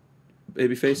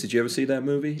Babyface. Did you ever see that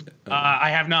movie? I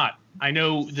have not. I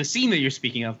know the scene that you're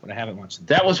speaking of, but I haven't watched it.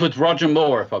 That was with Roger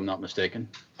Moore, if I'm not mistaken.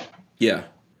 Yeah.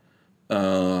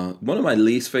 One of my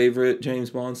least favorite James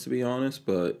Bonds, to be honest,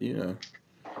 but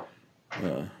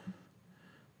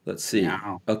let's see.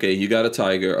 No. Okay, you got a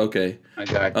Tiger. Okay. I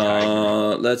got a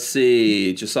Tiger. Let's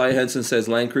see. Josiah Henson says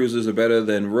Land Cruisers are better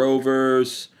than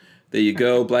Rovers. There you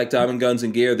go. Black Diamond Guns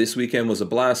and Gear. This weekend was a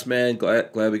blast, man.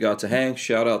 Glad we got to hang.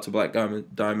 Shout out to Black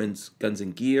Diamonds Guns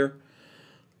and Gear.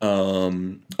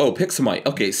 Pixamite.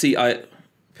 Okay, see,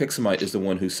 Pixamite is the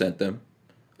one who sent them.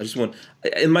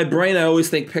 In my brain, I always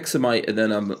think Pixamite, and then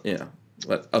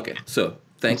but okay, so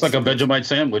thanks. It's like a Vegemite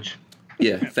sandwich.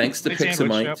 Yeah, thanks to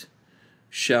Pixamite. Yep.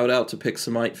 Shout out to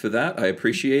Pixamite for that. I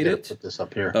appreciate it. Put this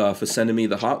up here. For sending me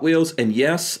the Hot Wheels. And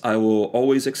yes, I will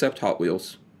always accept Hot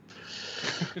Wheels.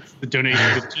 The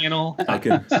donation to the channel. I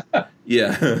can.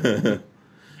 Yeah. If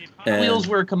Hot Wheels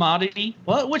were a commodity,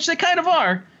 well, which they kind of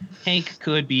are, Hank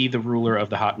could be the ruler of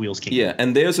the Hot Wheels kingdom. Yeah,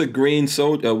 and there's a green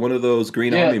soldier, one of those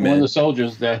green army men. One of the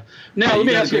soldiers there. Now, let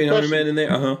me ask you a green question. army man in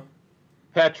there? Uh-huh.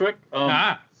 Patrick,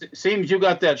 seems you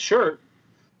got that shirt.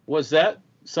 Was that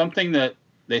something that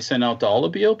they sent out to all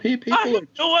the BOP people? I have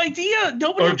no idea.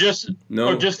 Nobody. Or just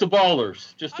the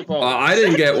ballers? Just the ballers. I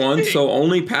didn't get one, so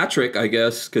only Patrick, I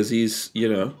guess, because he's,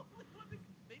 Maybe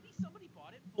somebody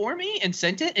bought it for me and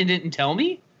sent it and didn't tell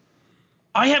me.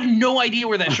 I have no idea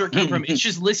where that shirt came from. It's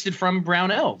just listed from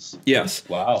Brownells. Yes.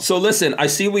 Wow. So listen, I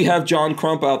see we have John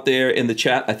Crump out there in the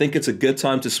chat. I think it's a good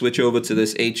time to switch over to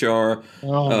this HR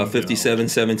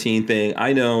 5717 thing.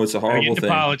 I know it's a horrible thing.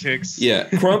 Politics. Yeah,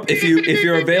 Crump, if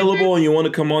you're available and you want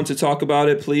to come on to talk about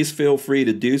it, please feel free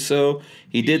to do so.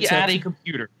 He did At a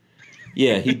computer.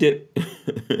 Yeah, he did.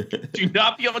 Do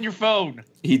not be on your phone.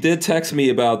 He did text me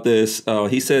about this.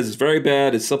 He says it's very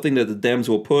bad. It's something that the Dems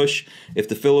will push. If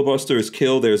the filibuster is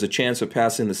killed, there's a chance of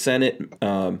passing the Senate.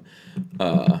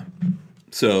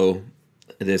 So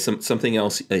there's something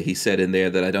else he said in there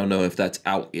that I don't know if that's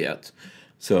out yet.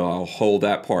 So I'll hold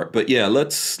that part. But yeah,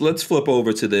 let's flip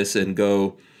over to this and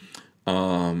go.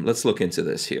 Let's look into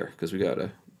this here because we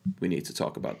need to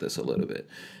talk about this a little bit.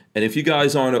 And if you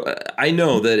guys aren't, I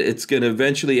know that it's going to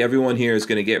eventually, everyone here is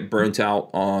going to get burnt out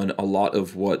on a lot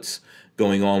of what's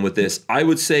going on with this. I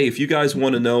would say if you guys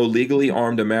want to know, Legally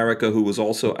Armed America, who was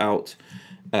also out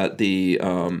at the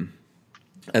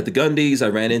Gundys, I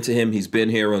ran into him. He's been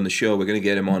here on the show. We're going to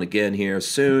get him on again here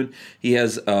soon. He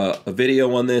has a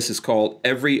video on this. It's called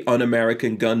Every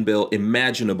Un-American Gun Bill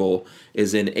Imaginable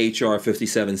is in HR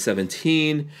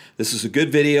 5717. This is a good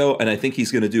video, and I think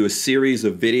he's going to do a series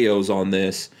of videos on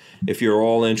this if you're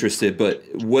all interested. But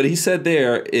what he said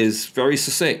there is very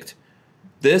succinct.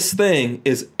 This thing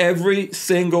is every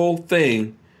single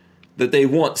thing that they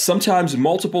want, sometimes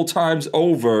multiple times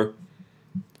over,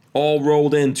 all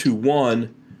rolled into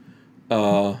one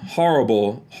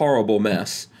horrible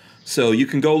mess. So you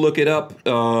can go look it up.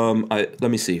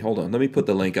 Let me see. Hold on. Let me put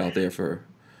the link out there for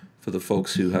the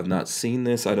folks who have not seen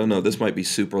this. I don't know. This might be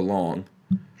super long.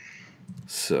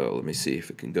 So let me see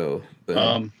if it can go.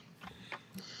 Yeah,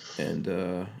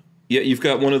 you've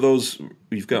got one of those.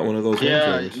 You've got one of those.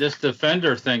 Yeah, this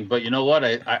Defender thing. But you know what?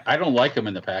 I don't like them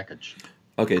in the package.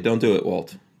 Okay, don't do it,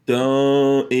 Walt.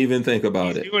 Don't even think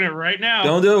about it. He's doing it right now.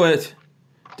 Don't do it.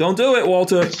 Don't do it,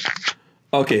 Walter.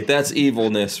 Okay, that's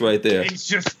evilness right there. Hank is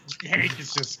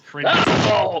just cringe.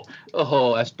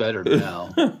 Oh, that's better now.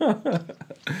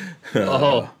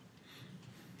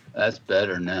 That's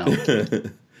better now.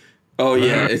 Oh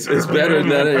yeah, it's better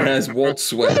that it has Walt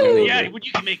sweat. Yeah, when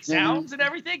you can make sounds and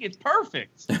everything, it's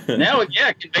perfect. Now, yeah,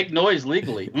 it can make noise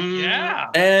legally.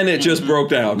 Yeah. And it just broke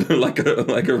down like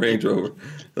a Range Rover,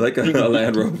 like a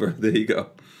Land Rover. There you go.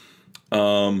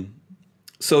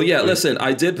 So yeah, listen,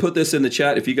 I did put this in the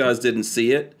chat. If you guys didn't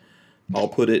see it, I'll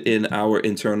put it in our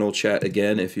internal chat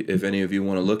again. If any of you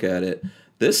want to look at it,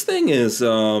 this thing is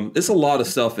there's a lot of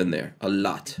stuff in there, a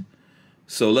lot.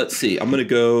 So let's see. I'm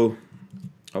gonna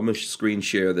screen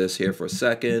share this here for a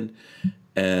second,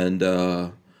 and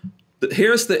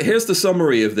here's the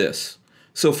summary of this.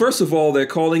 So first of all, they're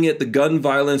calling it the Gun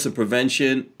Violence and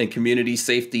Prevention and Community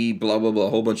Safety, blah blah blah,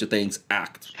 a whole bunch of things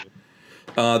Act.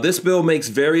 This bill makes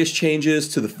various changes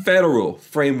to the federal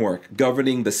framework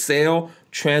governing the sale,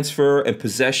 transfer, and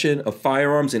possession of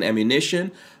firearms and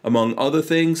ammunition. Among other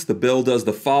things, the bill does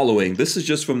the following. This is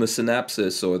just from the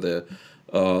synopsis or the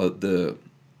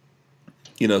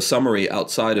summary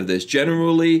outside of this.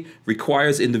 Generally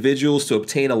requires individuals to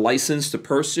obtain a license to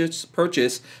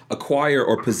purchase, acquire,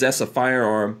 or possess a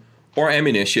firearm or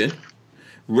ammunition.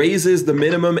 Raises the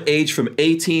minimum age from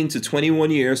 18 to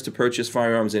 21 years to purchase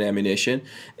firearms and ammunition.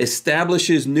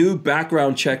 Establishes new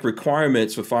background check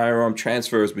requirements for firearm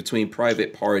transfers between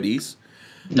private parties.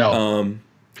 No.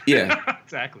 Yeah.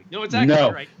 Exactly. No, it's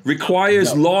actually right.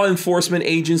 Requires law enforcement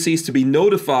agencies to be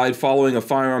notified following a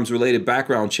firearms-related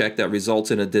background check that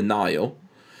results in a denial.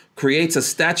 Creates a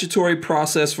statutory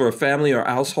process for a family or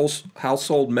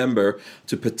household member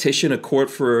to petition a court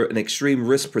for an extreme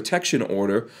risk protection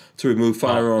order to remove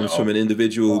firearms from an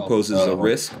individual who poses a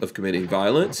risk of committing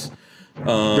violence.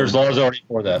 There's laws already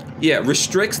for that. Yeah,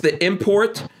 restricts the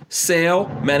import, sale,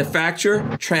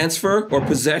 manufacture, transfer, or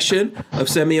possession of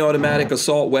semi-automatic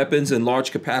assault weapons and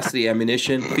large capacity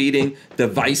ammunition feeding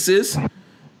devices.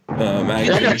 I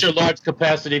got your large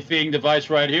capacity feeding device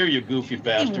right here, you goofy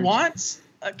bastard. He wants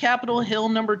Capitol Hill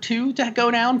 #2 to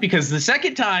go down because the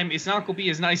second time it's not going to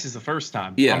be as nice as the first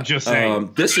time. Yeah, I'm just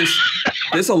saying.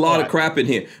 There's a lot of crap in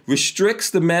here. Restricts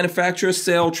the manufacture,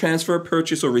 sale, transfer,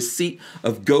 purchase, or receipt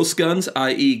of ghost guns,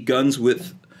 i.e., guns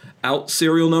without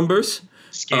serial numbers.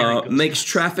 Makes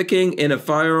trafficking in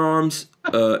firearms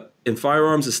a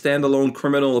standalone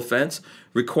criminal offense.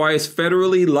 Requires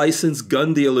federally licensed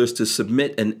gun dealers to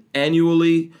submit an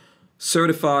annually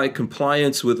certify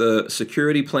compliance with a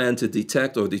security plan to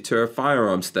detect or deter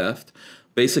firearms theft.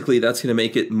 Basically, that's going to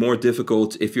make it more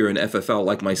difficult if you're an FFL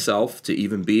like myself to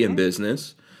even be in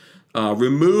business.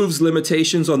 Removes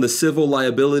limitations on the civil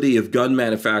liability of gun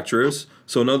manufacturers.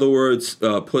 So in other words,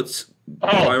 puts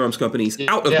firearms companies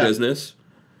out of business.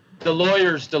 the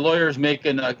lawyers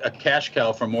making a cash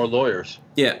cow for more lawyers.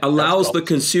 Yeah, allows the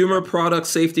Consumer Product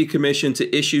Safety Commission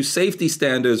to issue safety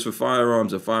standards for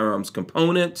firearms and firearms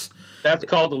components. That's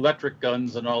called electric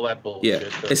guns and all that bullshit.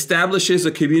 Yeah, establishes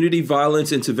a community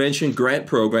violence intervention grant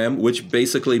program, which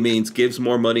basically means gives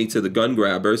more money to the gun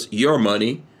grabbers, your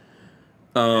money.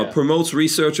 Promotes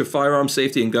research of firearm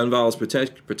safety and gun violence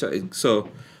protect. So,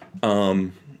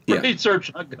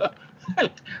 research on gun.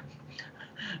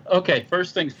 Okay,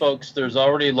 first things, folks. There's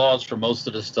already laws for most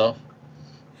of the stuff.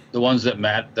 The ones that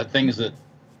matter, the things that,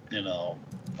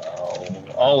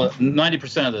 all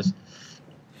 90% of this.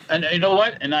 And you know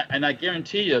what? And I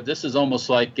guarantee you, this is almost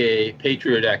like a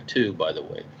Patriot Act 2, by the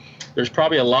way. There's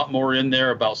probably a lot more in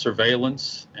there about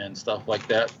surveillance and stuff like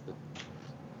that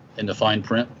in the fine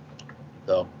print.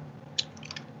 So,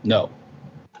 no.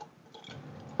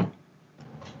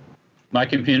 My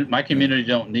community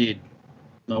don't need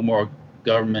no more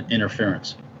government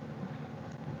interference.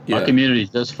 Yeah. My community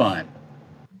is just fine.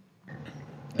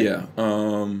 Yeah.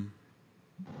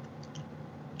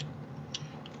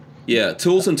 Yeah.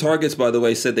 Tools and Targets, by the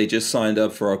way, said they just signed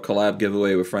up for our collab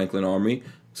giveaway with Franklin Armory.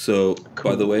 So,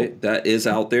 by the way, that is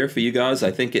out there for you guys.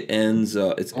 I think it ends.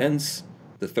 It ends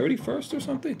the 31st or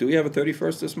something. Do we have a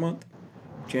 31st this month?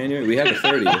 January? We had the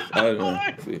 30th. I don't know.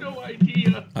 I have no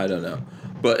idea. I don't know.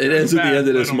 But it ends at the end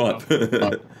of this month.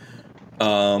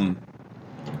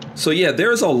 So yeah,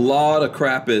 there's a lot of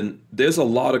crap in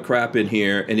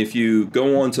here, and if you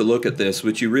go on to look at this,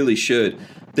 which you really should,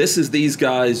 this is these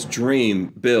guys' dream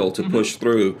bill to push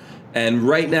through. And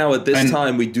right now at this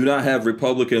time, we do not have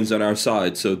Republicans on our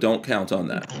side, so don't count on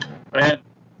that.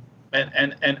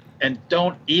 And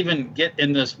don't even get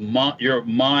in your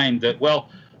mind that, well,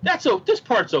 this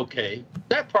part's okay.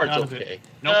 That part's okay.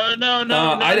 Nope.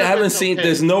 No. I haven't seen. Okay.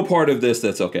 There's no part of this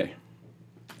that's okay.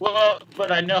 Well,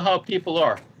 but I know how people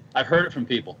are. I've heard it from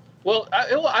people. Well,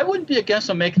 I wouldn't be against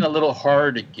them making it a little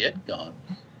harder to get gun.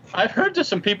 I've heard to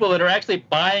some people that are actually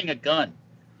buying a gun.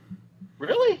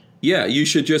 Really? Yeah, you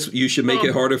should make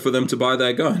it harder for them to buy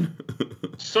that gun.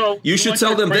 So you should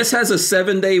tell them this has a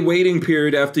 7-day waiting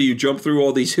period after you jump through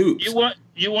all these hoops.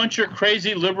 You want your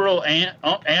crazy liberal aunt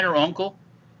or uncle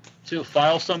to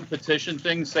file some petition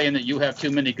thing saying that you have too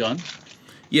many guns?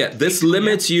 Yeah, this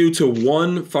limits you to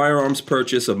one firearms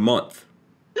purchase a month.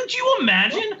 Could you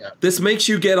imagine? This makes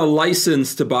you get a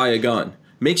license to buy a gun.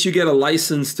 Makes you get a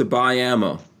license to buy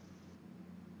ammo.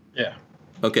 Yeah.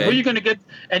 Okay. Who are you going to get?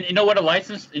 And you know what a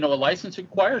license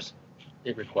requires?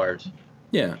 It requires.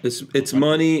 Yeah, it's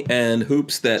money and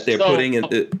hoops that they're putting in.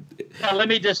 Now let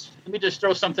me just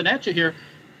throw something at you here.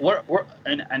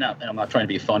 And I'm not trying to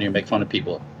be funny or make fun of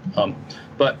people,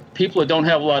 but people that don't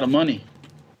have a lot of money,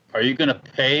 are you going to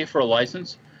pay for a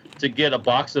license to get a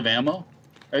box of ammo?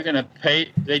 Are you going to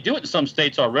pay? They do it in some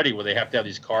states already where they have to have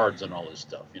these cards and all this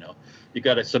stuff. You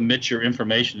got to submit your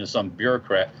information to some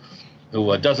bureaucrat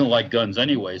who doesn't like guns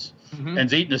anyways, and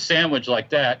is eating a sandwich like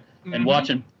that and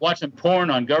watching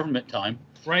porn on government time.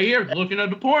 Right here, looking at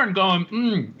the porn, going,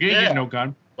 you ain't getting no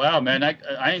gun. Wow, man, I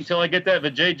until I get that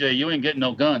vajayjay, you ain't getting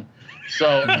no gun.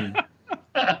 So,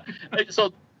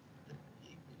 so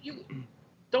you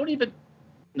don't even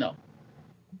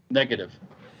negative.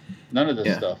 None of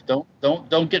this stuff.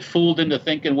 Don't get fooled into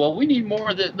thinking, well, we need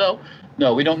more of this. No,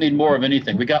 we don't need more of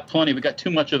anything. We got plenty. We got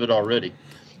too much of it already.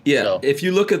 Yeah, So. if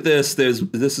you look at this,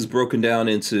 this is broken down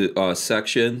into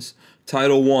sections.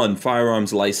 Title 1,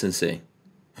 firearms licensing.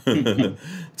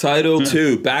 Title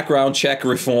 2, background check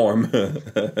reform.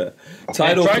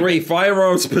 Title 3,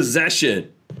 firearms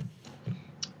possession.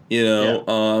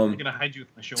 I'm gonna hide you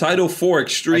with my shoulder. Title 4,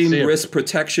 extreme risk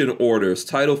protection orders.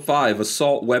 Title 5,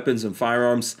 assault weapons and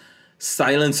firearms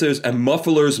silencers and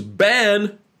mufflers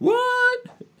ban. What?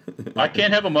 I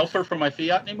can't have a muffler for my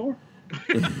Fiat anymore?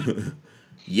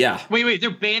 Yeah. Wait,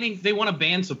 they want to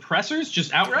ban suppressors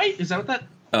just outright? Is that what that?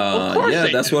 Of course yeah,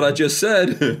 that's what I just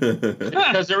said.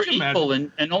 Because they're evil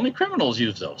and only criminals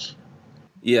use those.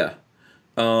 Yeah.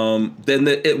 Then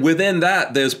within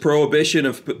that, there's prohibition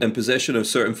of and possession of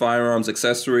certain firearms,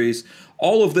 accessories.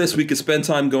 All of this we could spend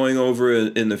time going over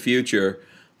in the future.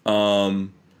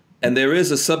 And there is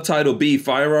a subtitle B,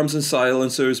 firearms and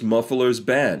silencers, mufflers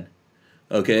ban.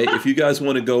 Okay, if you guys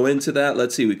want to go into that,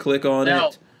 let's see. We click on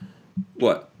it.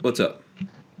 What? What's up?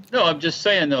 No, I'm just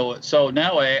saying, though. So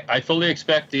now I fully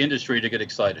expect the industry to get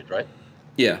excited, right?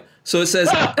 Yeah. So it says,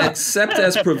 except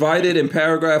as provided in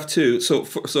paragraph 2. So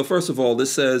first of all,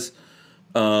 this says,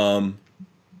 so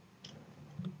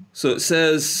it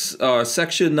says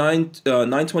section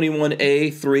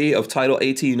 921A3 of Title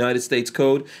 18 United States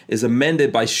Code is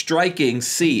amended by striking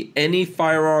C, any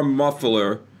firearm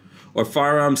muffler or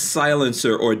firearm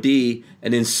silencer, or D,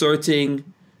 and inserting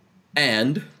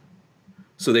and.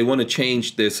 So they want to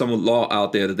change. There's some law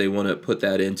out there that they want to put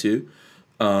that into.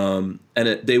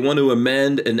 They want to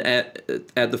amend and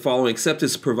add the following: except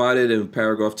as provided in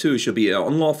paragraph 2, it should be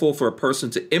unlawful for a person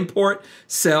to import,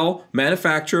 sell,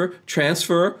 manufacture,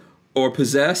 transfer, or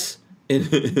possess in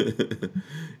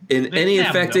any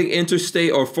affecting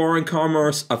interstate or foreign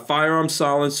commerce a firearm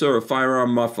silencer or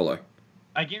firearm muffler.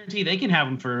 I guarantee they can have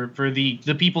them for the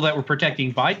people that were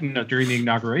protecting Biden during the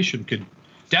inauguration could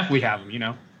definitely have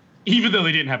them, even though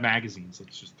they didn't have magazines.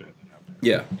 Let's just throw that out there.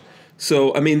 Yeah.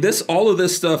 So, I mean, all of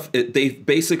this stuff, they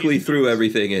basically threw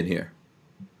everything in here,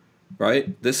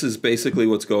 right? This is basically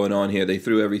what's going on here. They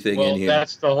threw everything in here. Well,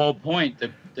 that's the whole point.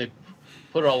 They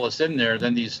put all this in there.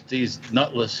 Then these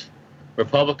nutless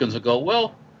Republicans will go,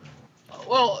 well,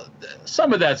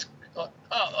 some of that's,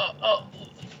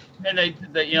 and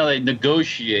they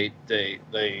negotiate. They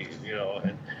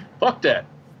and fuck that.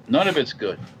 None of it's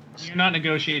good. You're not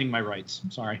negotiating my rights.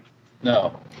 Sorry.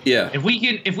 No. Yeah. If we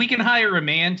can hire a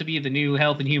man to be the new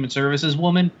Health and Human Services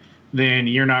woman, then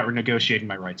you're not negotiating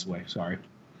my rights away. Sorry.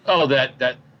 Oh,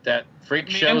 that freak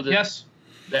show. Yes.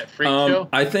 That freak show.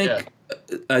 I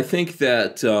think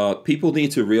that people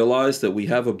need to realize that we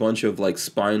have a bunch of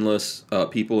spineless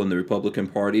people in the Republican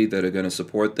Party that are going to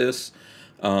support this.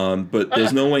 But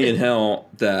there's no way in hell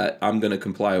that I'm going to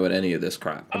comply with any of this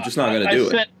crap. I'm just not going to do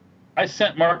it. I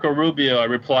sent Marco Rubio. I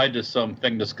replied to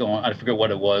something that's going. I forget what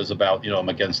it was about. I'm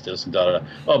against this and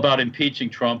about impeaching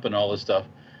Trump and all this stuff.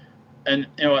 And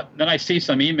then I see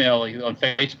some email on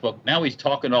Facebook. Now he's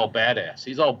talking all badass.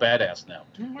 He's all badass now.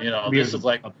 This is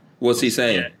like. What's he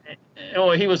saying?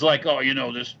 Well, he was like,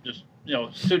 this as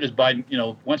soon as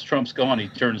Biden, once Trump's gone, he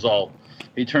turns all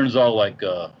like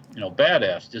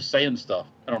badass, just saying stuff.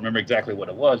 I don't remember exactly what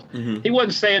it was. Mm-hmm. He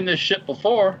wasn't saying this shit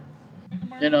before.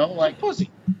 Like pussy.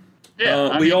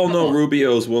 Yeah, we all know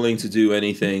Rubio's willing to do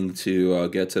anything to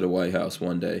get to the White House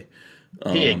one day.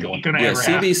 He ain't going to Yeah,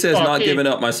 CB says not giving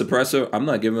up my suppressor. I'm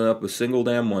not giving up a single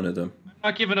damn one of them. I'm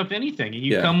not giving up anything. And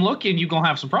you come looking, you're going to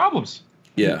have some problems.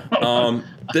 Yeah.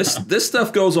 This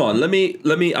stuff goes on. Let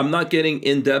me. I'm not getting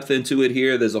in depth into it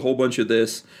here. There's a whole bunch of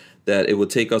this that it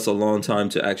would take us a long time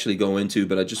to actually go into,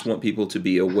 but I just want people to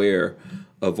be aware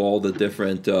of all the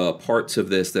different parts of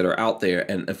this that are out there.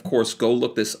 And, of course, go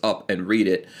look this up and read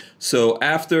it. So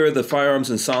after the firearms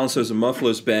and silencers and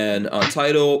mufflers ban,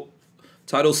 Title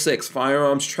 6,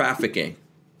 firearms trafficking.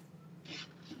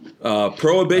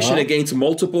 Prohibition against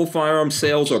multiple firearm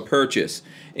sales or purchase.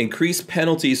 Increased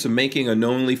penalties for making or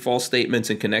knowingly false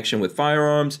statements in connection with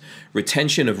firearms.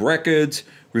 Retention of records.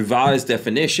 Revised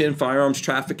definition, firearms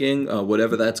trafficking,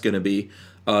 whatever that's going to be.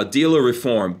 Dealer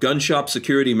reform, gun shop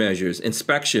security measures,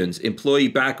 inspections, employee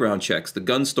background checks, the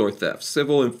gun store theft,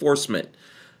 civil enforcement,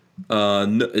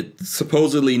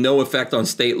 supposedly no effect on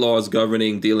state laws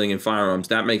governing dealing in firearms.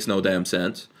 That makes no damn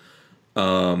sense.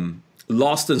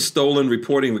 Lost and stolen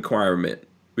reporting requirement,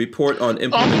 report on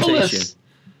implementation. All this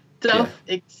stuff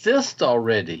exists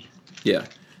already. Yeah.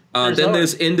 Then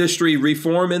there's industry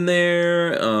reform in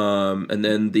there, and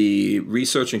then the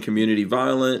research and community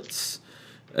violence.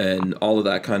 And all of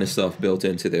that kind of stuff built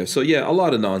into there. So, yeah, a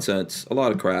lot of nonsense, a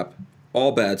lot of crap,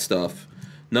 all bad stuff.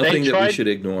 Nothing that we should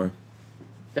ignore.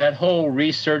 That whole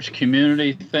research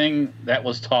community thing, that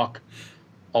was talk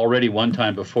already one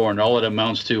time before, and all it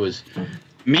amounts to is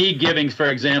me giving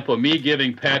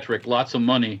Patrick lots of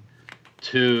money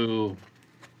for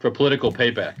political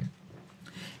payback.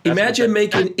 Imagine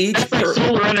making each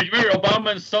solar energy. Remember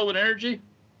Obama and solar energy?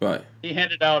 Right. He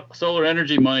handed out solar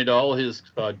energy money to all his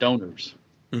donors.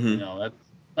 Mm-hmm.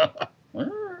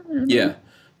 Yeah.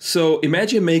 So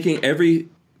imagine making every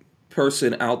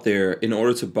person out there, in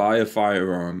order to buy a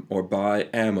firearm or buy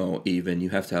ammo, even, you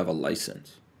have to have a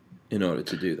license in order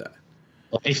to do that.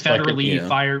 A federally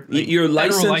your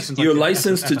license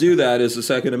to do that is the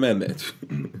Second Amendment.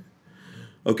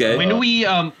 Okay. When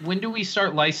do we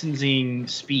start licensing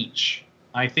speech?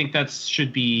 I think that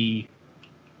should be.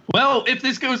 Well, if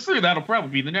this goes through, that'll probably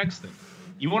be the next thing.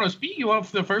 You want to speak? You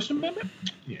want the First Amendment?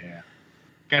 Yeah,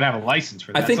 gotta have a license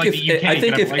for that.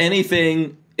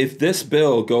 If this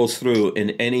bill goes through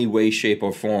in any way, shape,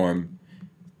 or form,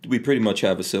 we pretty much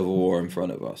have a civil war in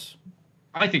front of us.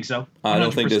 I think so. 100%. I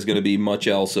don't think there's going to be much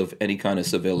else of any kind of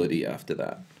civility after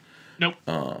that. Nope.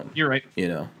 You're right.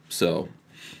 So.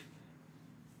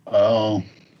 Oh.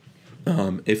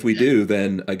 If we do,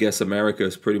 then I guess America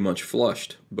is pretty much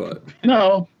flushed. But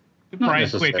no. Brian,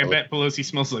 quick! I bet Pelosi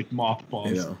smells like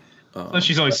mothballs. Unless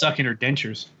she's always sucking her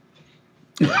dentures.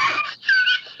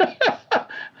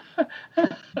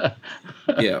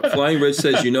 Yeah, Flying Rich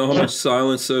says, you know how much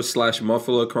silencer /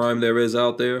 muffler crime there is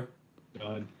out there?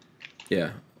 God.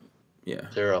 Yeah.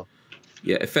 0.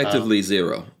 Yeah, effectively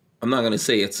 0. I'm not going to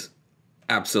say it's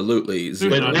absolutely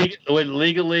 0. With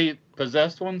legally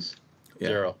possessed ones, Yeah.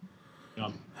 0.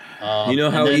 You know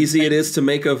how easy it is to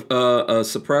make a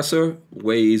suppressor?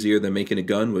 Way easier than making a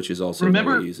gun, which is also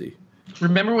very easy.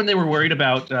 Remember when they were worried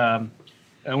about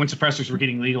when suppressors were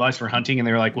getting legalized for hunting, and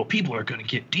they were like, "Well, people are going to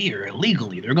get deer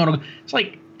illegally. They're going to." It's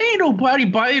like, ain't nobody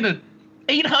buying a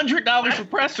 $800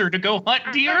 suppressor to go hunt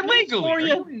deer illegally. Are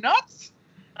you nuts?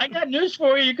 I got news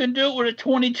for you. You can do it with a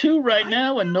 22 right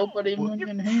now, and nobody.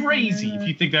 You're crazy if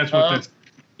you think that's what that's.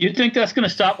 You think that's going to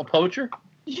stop a poacher?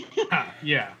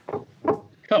 Yeah.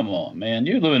 Come on, man.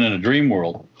 You're living in a dream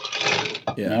world.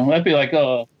 Yeah. You know, that'd be like,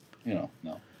 no.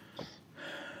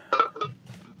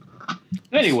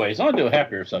 Anyways, on to a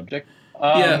happier subject.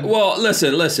 Yeah, well,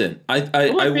 listen.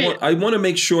 I want to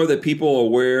make sure that people are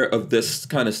aware of this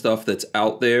kind of stuff that's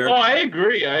out there. Oh, I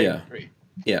agree. I agree.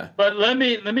 Yeah. But let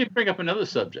me bring up another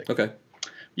subject. Okay.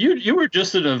 You were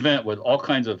just at an event with all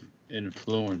kinds of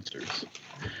influencers.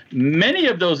 Many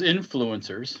of those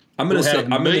influencers. I'm gonna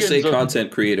say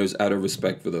content creators out of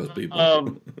respect for those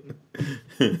people.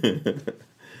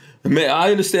 Man, I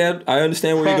understand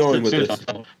where you're going with this.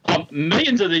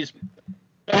 Millions of these,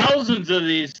 thousands of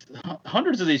these,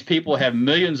 hundreds of these people have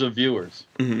millions of viewers.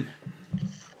 Mm-hmm.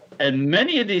 And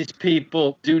many of these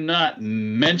people do not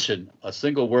mention a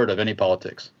single word of any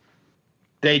politics.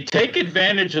 They take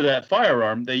advantage of that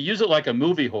firearm. They use it like a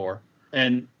movie whore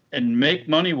and make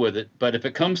money with it. But if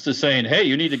it comes to saying, hey,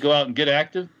 you need to go out and get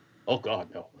active, oh, God,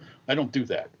 no. I don't do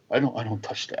that. I don't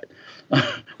touch that.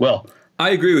 Well,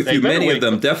 I agree with you. Many of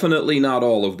them, definitely not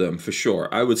all of them, for sure.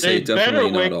 I would say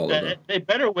definitely not all of them. They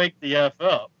better wake the F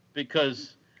up,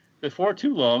 because before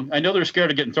too long, I know they're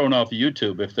scared of getting thrown off of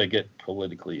YouTube if they get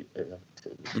politically.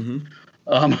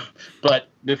 But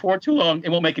before too long, it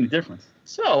won't make any difference.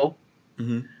 So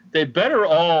they better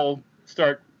all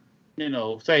start,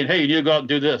 saying, hey, you need to go out and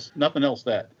do this. Nothing else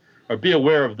that. Or be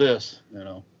aware of this,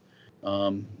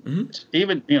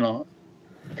 Even,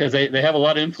 because they have a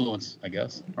lot of influence, I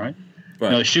guess, right?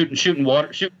 Right. Shooting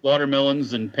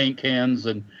watermelons and paint cans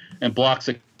and blocks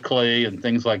of clay and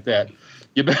things like that.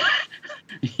 You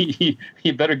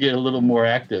better get a little more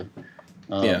active.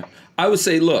 Yeah, I would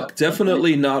say, look,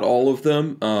 definitely not all of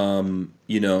them.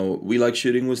 We Like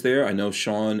Shooting was there. I know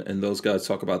Sean and those guys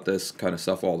talk about this kind of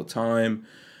stuff all the time.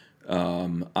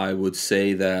 I would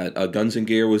say that Guns and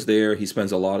Gear was there. He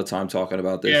spends a lot of time talking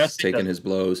about this, taking his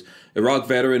blows. Iraq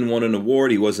veteran won an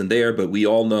award. He wasn't there, but we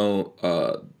all know,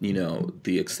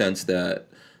 the extents that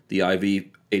the IV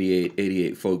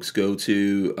 8888 folks go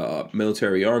to.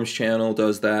 Military Arms Channel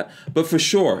does that. But for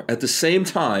sure, at the same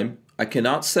time, I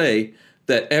cannot say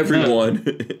that everyone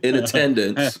in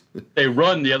attendance they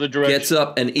run the other direction, gets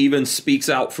up and even speaks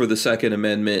out for the Second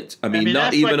Amendment. I mean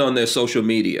not even on their social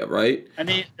media, right? Look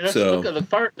at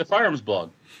the firearms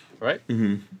blog, right?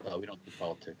 Mm-hmm. We don't do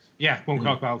politics. Yeah, won't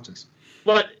talk politics.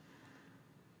 But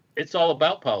it's all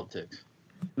about politics.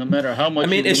 No matter how much.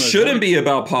 It shouldn't be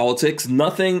about politics.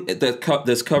 Nothing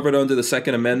that's covered under the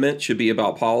Second Amendment should be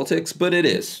about politics, but it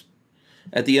is.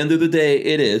 At the end of the day,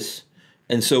 it is.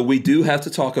 And so we do have to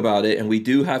talk about it, and we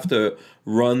do have to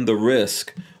run the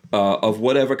risk of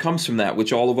whatever comes from that,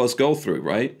 which all of us go through,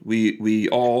 right? We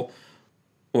all,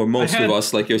 or most of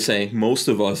us, like you're saying, most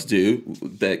of us do,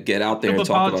 that get out there and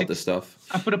talk about this stuff.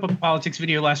 I put up a politics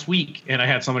video last week, and I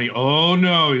had somebody, oh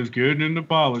no, he's getting into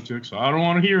politics. I don't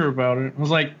want to hear about it. I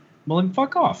was like, well, then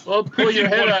fuck off. Well, pull your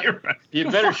head up. You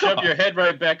better shove your head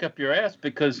right back up your ass,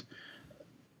 because...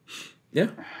 Yeah.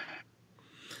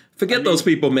 Forget those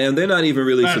people, man. They're not even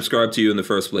really subscribed to you in the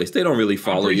first place. They don't really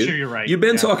follow you. Sure you're right. You've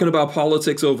been talking about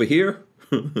politics over here.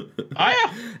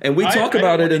 And we talk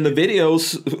about it in the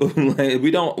videos. we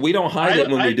don't hide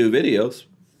it when we do videos.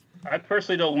 I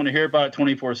personally don't want to hear about it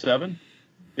 24/7,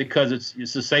 because it's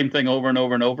the same thing over and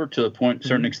over and over to a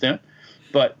certain extent.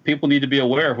 But people need to be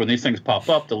aware when these things pop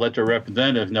up to let their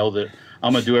representative know that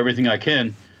I'm going to do everything I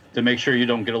can to make sure you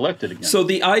don't get elected again. So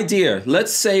the idea,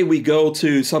 let's say we go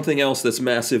to something else that's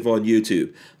massive on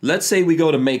YouTube. Let's say we go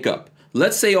to makeup.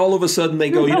 Let's say all of a sudden they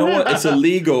go, you know what? It's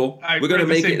illegal. We're going to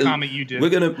make it. We're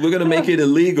gonna make it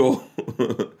illegal.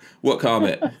 What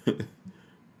comment?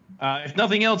 If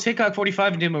nothing else, Hickok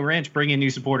 45 and Demo Ranch bring in new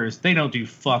supporters. They don't do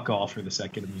fuck all for the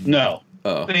Second Amendment.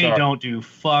 No. They don't do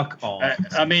fuck all.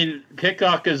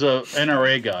 Hickok is a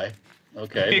NRA guy.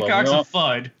 Okay. Hickok's a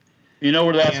FUD. You know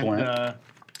where that's went.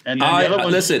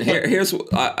 Listen, here's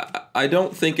I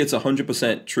don't think it's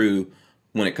 100% true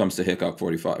when it comes to Hickok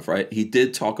 45, right? He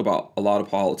did talk about a lot of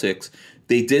politics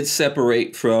they did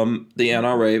separate from the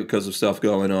NRA because of stuff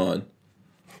going on.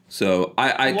 So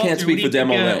I Walter, can't speak for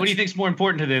Demo Ranch. what do you think's more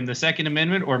important to them, the Second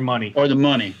Amendment or money? Or the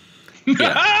money.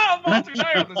 Yeah. Walter and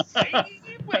I are on the same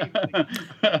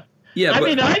wavelength. Yeah, I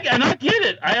mean, I get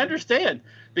it. I understand.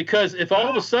 Because if all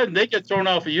of a sudden they get thrown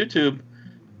off of YouTube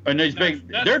and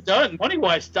they're done.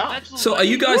 Money-wise, stop. so are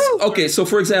you guys okay? So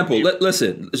for example,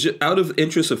 listen. Out of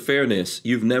interest of fairness,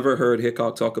 you've never heard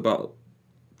Hickok talk about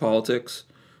politics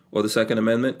or the Second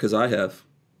Amendment, because I have.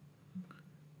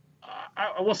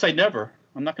 I will say never.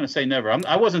 I'm not going to say never.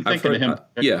 I wasn't thinking of him.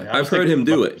 I've heard him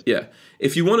do it. Yeah,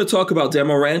 if you want to talk about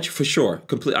Demo Ranch, for sure,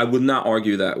 I would not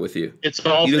argue that with you. He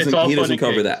doesn't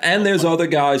cover that, and there's other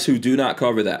guys who do not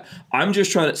cover that. I'm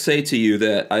just trying to say to you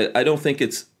that I don't think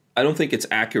it's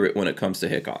accurate when it comes to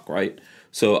Hickok, right?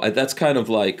 So that's kind of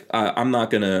like I'm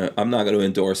not gonna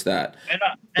endorse that.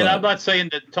 And I'm not saying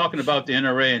that talking about the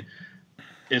NRA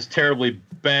is terribly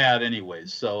bad,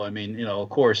 anyways. So I mean, of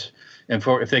course. And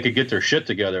if they could get their shit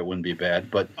together, it wouldn't be bad.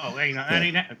 But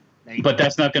but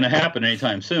that's not going to happen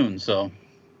anytime soon. So,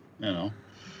 yeah.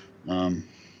 Oh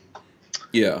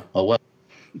well.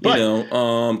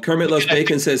 But, Kermit Loves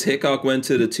Bacon says Hickok went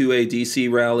to the 2A DC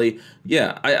rally.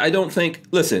 Yeah, I don't think.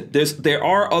 Listen, there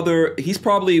are other. He's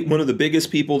probably one of the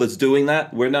biggest people that's doing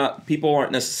that. People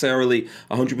aren't necessarily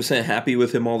 100% happy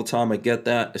with him all the time. I get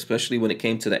that, especially when it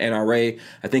came to the NRA.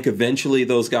 I think eventually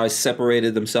those guys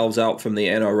separated themselves out from the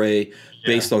NRA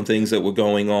based on things that were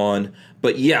going on.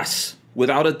 But yes,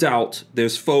 without a doubt,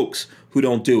 there's folks who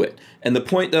don't do it. And the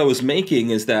point that I was making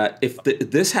is that if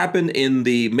this happened in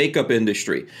the makeup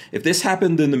industry, if this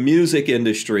happened in the music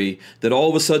industry, that all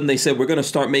of a sudden they said, we're going to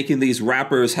start making these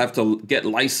rappers have to get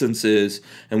licenses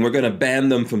and we're going to ban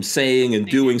them from saying and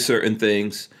doing certain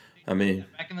things. I mean,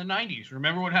 back in the 90s,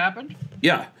 remember what happened?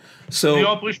 Yeah. So they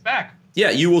all pushed back. Yeah,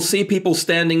 you will see people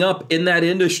standing up in that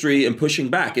industry and pushing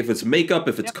back. If it's makeup,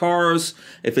 if it's cars,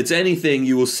 if it's anything,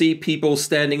 you will see people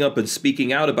standing up and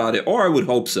speaking out about it. Or I would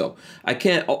hope so. I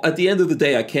can't. At the end of the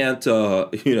day, I can't.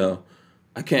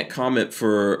 I can't comment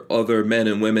for other men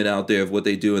and women out there of what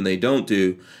they do and they don't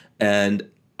do. And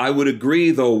I would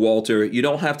agree, though, Walter, you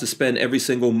don't have to spend every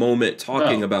single moment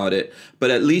talking about it,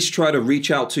 but at least try to reach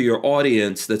out to your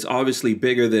audience that's obviously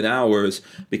bigger than ours,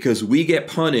 because we get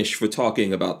punished for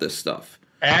talking about this stuff.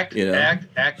 Act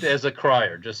as a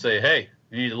crier. Just say, hey,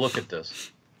 you need to look at this.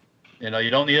 You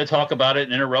don't need to talk about it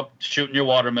and interrupt shooting your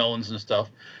watermelons and stuff.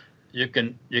 You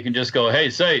can just go, hey,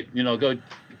 go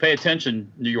pay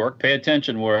attention, New York, pay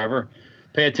attention wherever,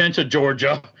 pay attention,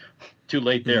 Georgia. Too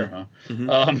late there, huh?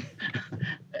 Mm-hmm.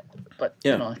 But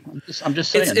I'm just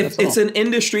saying. It's an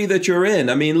industry that you're in.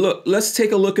 I mean, look, let's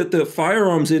take a look at the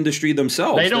firearms industry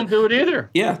themselves. They don't do it either.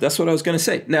 Yeah, that's what I was going to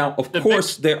say. Now, of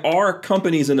course, there are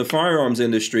companies in the firearms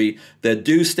industry that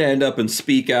do stand up and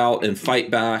speak out and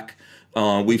fight back.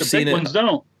 We've seen it. The big ones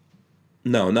don't.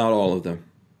 No, not all of them.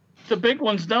 The big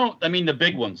ones don't. I mean, the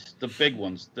big ones.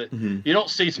 You don't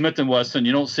see Smith & Wesson.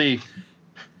 You don't see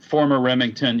former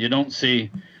Remington. You don't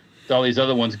see all these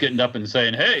other ones getting up and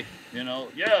saying, hey, no,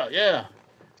 they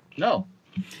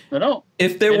don't.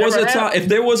 If there was a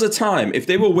time, if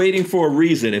they were waiting for a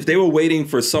reason, if they were waiting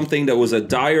for something that was a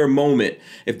dire moment,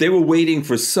 if they were waiting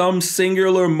for some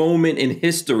singular moment in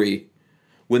history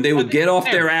when they would get off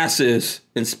their asses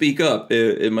and speak up,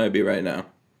 it might be right now.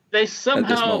 They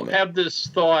somehow have this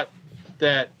thought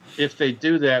that if they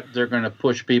do that, they're going to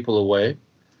push people away.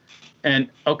 And,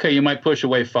 okay, you might push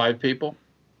away 5 people.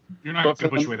 You're not going to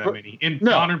push away that many. In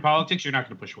modern politics, you're not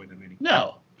going to push away that many.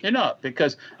 No, you're not,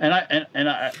 because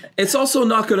it's also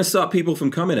not going to stop people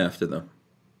from coming after them.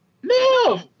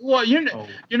 No, well, you're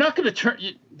not going to turn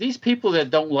these people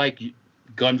that don't like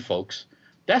gun folks.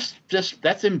 That's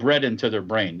inbred into their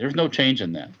brain. There's no change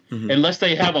in that, unless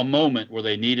they have a moment where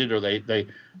they need it, or they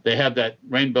have that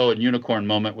rainbow and unicorn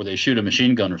moment where they shoot a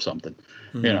machine gun or something,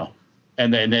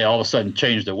 and then they all of a sudden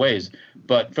change their ways.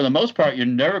 But for the most part, you're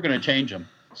never going to change them.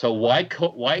 So why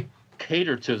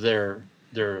cater to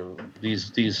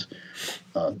these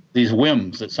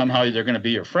whims that somehow they're going to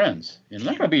be your friends? You're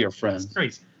not going to be your friends.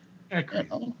 That's crazy.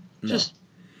 Just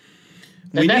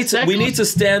we need to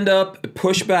stand up,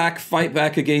 push back, fight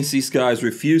back against these guys,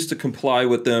 refuse to comply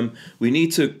with them. We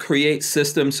need to create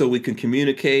systems so we can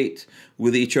communicate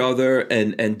with each other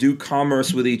and do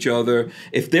commerce with each other.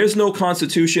 If there's no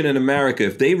Constitution in America,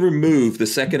 if they remove the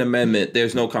Second Amendment,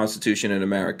 there's no Constitution in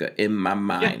America, in my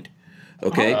mind. Yeah.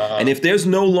 Okay? And if there's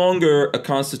no longer a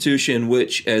Constitution,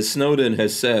 which, as Snowden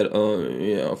has said,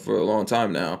 for a long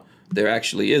time now, there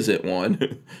actually isn't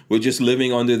one. We're just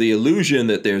living under the illusion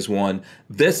that there's one.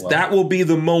 That will be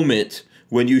the moment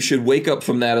when you should wake up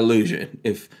from that illusion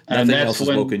if nothing else has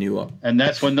woken you up. And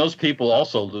that's when those people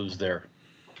also lose their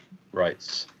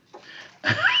rights.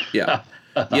 Yeah.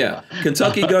 Yeah.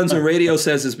 Kentucky Guns and Radio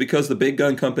says it's because the big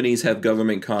gun companies have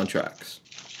government contracts.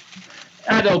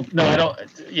 I don't.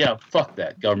 Yeah, fuck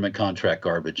that government contract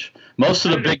garbage. Most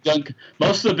of the big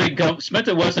gun, Smith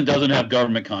 & Wesson doesn't have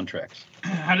government contracts.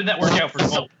 How did that work out for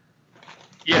Colt?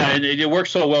 Yeah, and it worked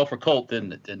so well for Colt,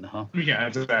 didn't it? Huh? Yeah,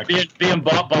 that's exactly. Being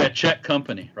bought by a Czech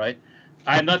company, right?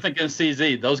 I have nothing against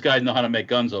CZ. Those guys know how to make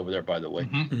guns over there, by the way.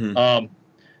 Mm-hmm.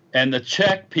 And the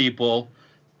Czech people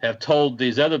have told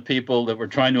these other people that were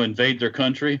trying to invade their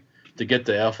country to get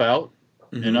the F out.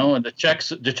 Mm-hmm. You know, and the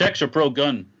Czechs are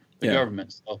pro-gun, the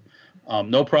government. So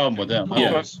no problem with them.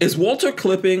 Yeah. Is Walter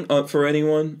clipping for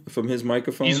anyone from his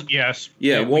microphone? Yes.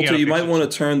 Yeah, Walter, you might want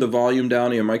to turn the volume down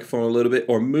on your microphone a little bit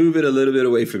or move it a little bit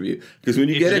away from you. Because when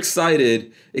you get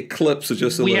excited, it clips just a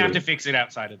little bit. We have to fix it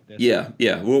outside of this.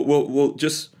 Yeah. We'll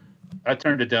just... I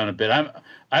turned it down a bit.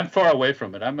 I'm far away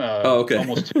from it. I'm okay.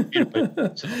 Almost 2 feet away.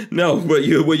 So. No, but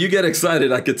when you get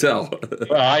excited, I could tell.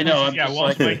 Well, I know.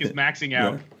 Walt's mic is maxing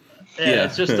out. Yeah,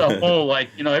 it's just a whole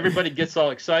everybody gets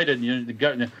all excited.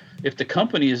 If the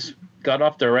companies got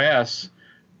off their ass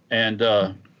and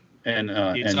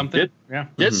did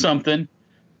something,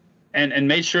 and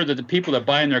made sure that the people that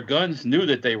buying their guns knew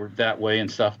that they were that way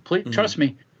and stuff. Please trust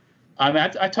me.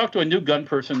 I talked to a new gun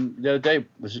person the other day.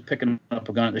 Was just picking up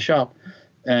a gun at the shop,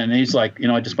 and he's like,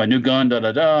 just my new gun, and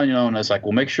I was like,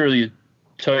 well, make sure that you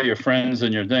tell your friends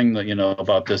and your thing that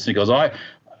about this. And he goes,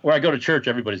 where I go to church,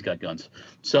 everybody's got guns.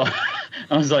 So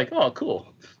I was like, oh, cool,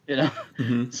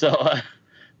 Mm-hmm. So,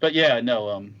 but yeah,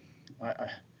 no,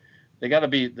 they got to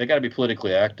be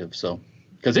politically active. So,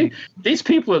 because these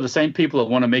people are the same people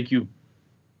that want to make you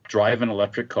drive an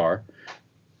electric car,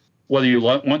 whether you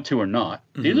want to or not.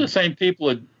 Mm-hmm. These are the same people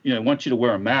that want you to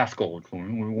wear a mask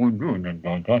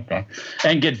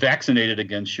and get vaccinated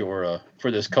against for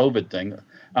this COVID thing.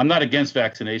 I'm not against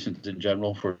vaccinations in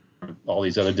general for all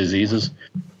these other diseases,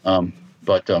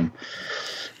 but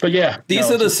yeah, these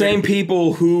are the same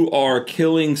people who are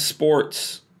killing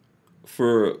sports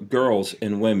for girls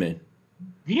and women.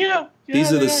 Yeah,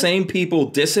 these are the same people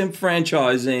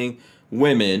disenfranchising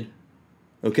women,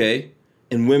 okay,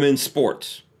 in women's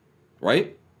sports,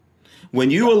 right?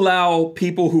 When you allow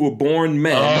people who are born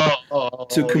men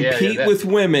to compete with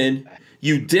women,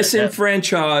 you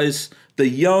disenfranchise the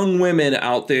young women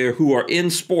out there who are in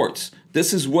sports.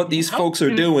 This is what these folks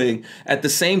are doing. At the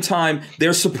same time,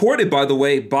 they're supported, by the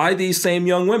way, by these same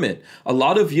young women. A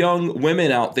lot of young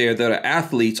women out there that are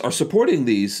athletes are supporting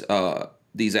these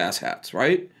asshats,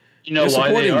 right? They're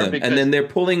supporting why they are, them, and then they're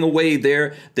pulling away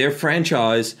their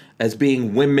franchise as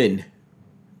being women.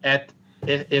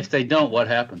 If they don't, what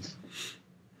happens?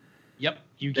 Yep,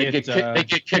 they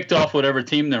get kicked off whatever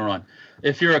team they're on.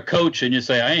 If you're a coach and you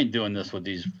say, I ain't doing this with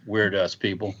these weird ass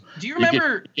people. Do you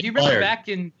remember back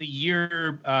in the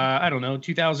year,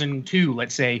 2002,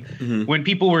 let's say, when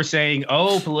people were saying,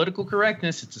 oh, political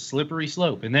correctness, it's a slippery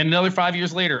slope. And then another 5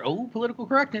 years later, oh, political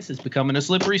correctness is becoming a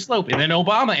slippery slope. And then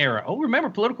Obama era, oh,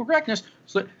 remember political correctness.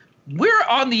 So we're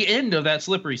on the end of that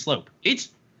slippery slope.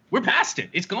 We're past it.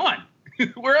 It's gone.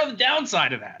 We're on the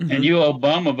downside of that. And you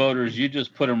Obama voters, you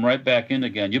just put them right back in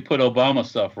again. You put Obama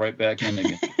stuff right back in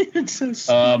again. It's so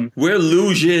stupid. We're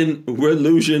losing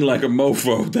like a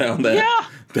mofo down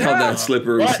that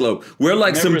slippery slope. We're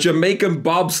like some Jamaican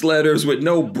bobsledders with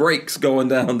no brakes going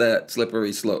down that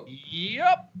slippery slope.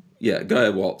 Yep. Yeah, go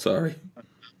ahead, Walt. Sorry.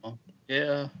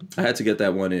 Yeah. I had to get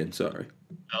that one in. Sorry.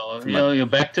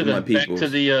 Back to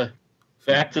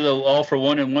the all for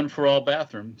one and one for all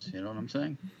bathrooms. You know what I'm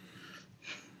saying?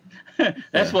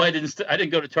 That's why I didn't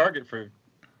go to Target for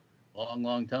a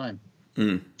long time.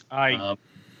 I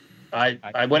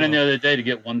went in the other day to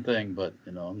get one thing, but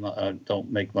I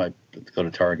don't make go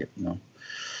to Target.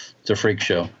 It's a freak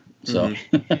show. So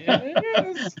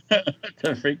it's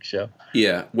a freak show.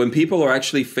 Yeah, when people are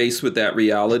actually faced with that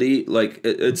reality, like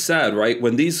it's sad, right?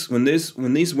 When these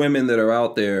women that are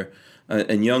out there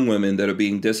and young women that are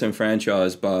being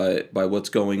disenfranchised by what's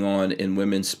going on in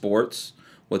women's sports,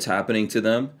 what's happening to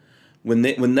them. When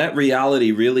that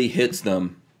reality really hits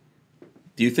them,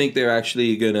 do you think they're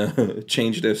actually gonna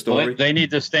change their story? Well, they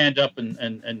need to stand up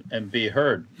and be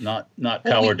heard, not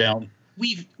cower down.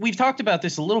 We've talked about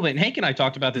this a little bit, and Hank and I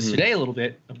talked about this today a little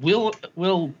bit. Will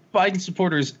Biden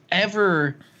supporters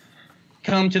ever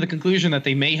come to the conclusion that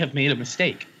they may have made a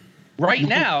mistake? Right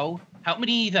now, how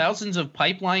many thousands of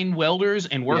pipeline welders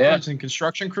and workers and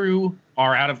construction crew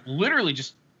are literally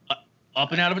just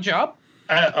up and out of a job?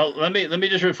 Let me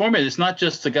just reform it. It's not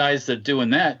just the guys that are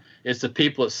doing that. It's the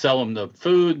people that sell them the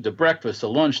food, the breakfast, the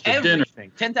lunch, the dinner,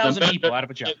 thing. 10,000 people out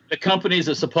of a job. The companies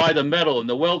that supply the metal and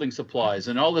the welding supplies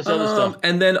and all this other stuff.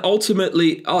 And then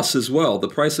ultimately us as well. The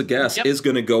price of gas is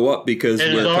going to go up because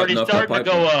It's we're already cutting off that starting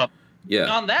to pipeline. go up. Yeah.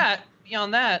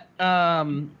 Beyond that,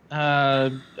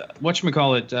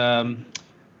 whatchamacallit,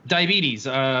 diabetes,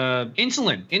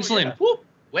 insulin, whoop,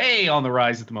 way on the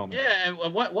rise at the moment. Yeah,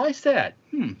 and why is that?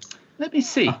 Let me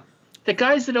see. The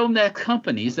guys that own that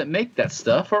companies that make that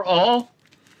stuff are all,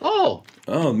 Oh,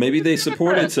 maybe they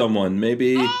supported someone.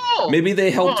 Maybe No. maybe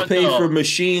they helped Oh, pay no. for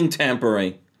machine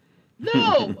tampering.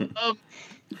 no.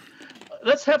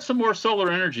 Let's have some more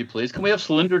solar energy, please. Can we have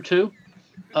Cylinder too?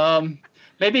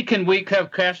 Maybe can we have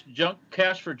cash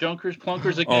for junkers,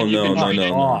 plunkers again? Oh, no, no,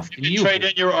 no. Off. You can trade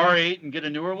in your R8 and get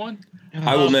a newer one.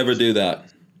 I will never do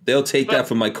that. They'll take that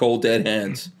from my cold dead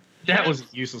hands. That was a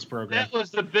useless program. That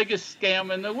was the biggest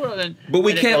scam in the world. But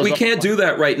we and it can't goes on. do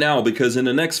that right now because in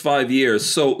the next 5 years.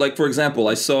 So like for example,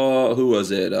 I saw who was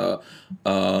it?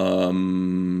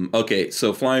 Okay,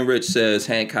 so Flying Rich says,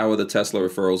 Hank, how are the Tesla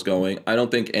referrals going? I don't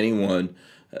think anyone,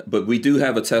 but we do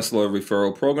have a Tesla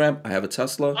referral program. I have a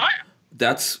Tesla.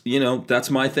 That's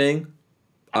my thing.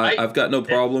 I've got no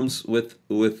problems with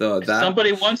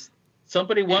that.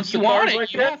 Somebody wants you the want cars it,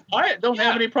 like you that. have- I don't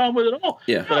have any problem with it at all.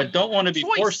 Yeah. But I don't want to be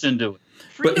Choice. forced into it.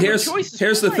 But Freedom of choice is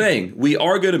here's the fine. thing: we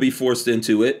are going to be forced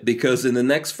into it because in the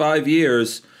next 5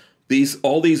 years,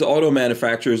 all these auto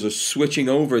manufacturers are switching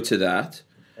over to that,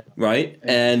 right?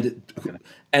 And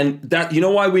that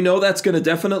why we know that's going to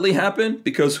definitely happen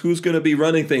because who's going to be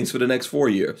running things for the next 4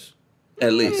 years,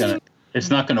 at least, It's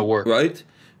not going to work. right?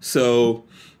 So,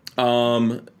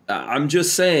 I'm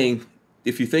just saying,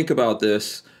 if you think about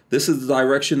this. This is the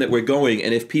direction that we're going.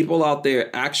 And if people out there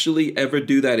actually ever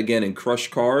do that again and crush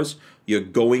cars, you're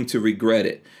going to regret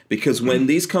it. Because when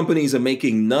these companies are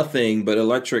making nothing but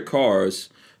electric cars,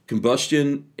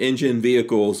 combustion engine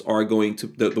vehicles are going to,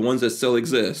 the ones that still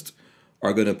exist,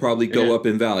 are going to probably go up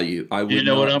in value. I would You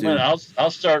know what not I'm do. going to I'll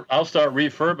start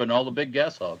refurbing all the big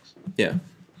gas hogs. Yeah.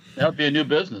 That'll be a new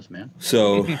business, man.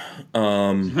 So,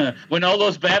 When all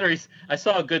those batteries, I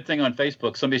saw a good thing on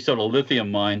Facebook. Somebody showed a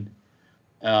lithium mine.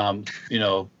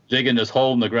 Digging this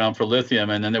hole in the ground for lithium,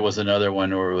 and then there was another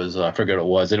one where it was I forget what it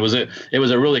was. It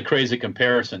was a really crazy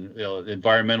comparison,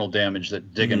 environmental damage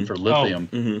that digging for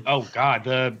lithium. Oh God,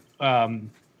 the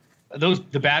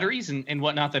batteries and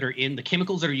whatnot that are in the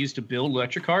chemicals that are used to build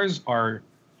electric cars are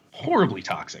horribly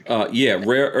toxic.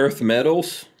 rare earth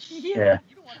metals. Yeah.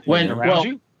 Around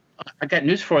you? I got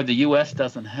news for you. The U.S.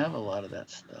 doesn't have a lot of that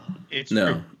stuff. It's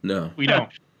No, true. no. We don't.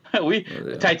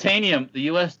 Titanium, the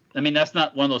U.S. I mean, that's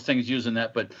not one of those things using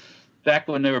that, but back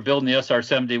when they were building the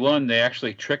SR-71, they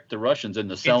actually tricked the Russians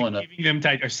into selling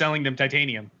Selling them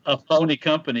titanium. a phony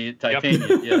company,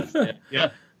 titanium. Yes.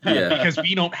 Yeah. Yeah. Because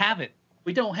we don't have it.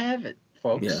 We don't have it,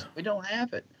 folks. Yeah. We don't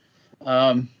have it.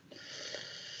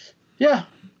 Yeah.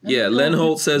 Yeah, Len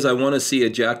Holt says, I want to see a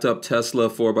jacked up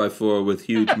Tesla 4x4 with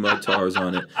huge mud tars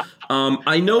on it.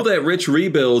 I know that Rich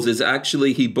Rebuilds is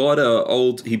actually, he bought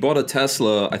a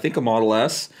Tesla, I think a Model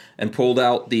S, and pulled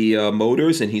out the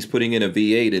motors, and he's putting in a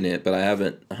V8 in it, but I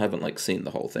haven't like seen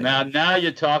the whole thing. Now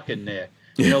you're talking, Nick.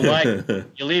 You know why?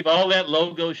 You leave all that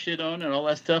logo shit on and all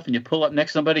that stuff, and you pull up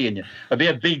next to somebody, and it'd be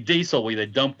a big diesel where they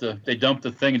dump the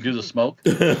thing and do the smoke.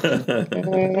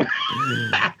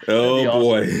 Oh awesome.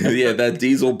 boy, yeah, that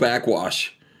diesel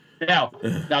backwash. Now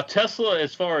Tesla,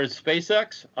 as far as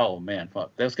SpaceX, oh man,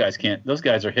 fuck, those guys can't. Those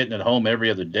guys are hitting it home every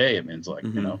other day. I mean, it's like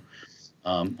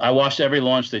I watch every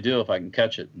launch they do if I can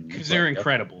catch it. Because they're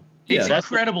incredible. Yeah, It's that's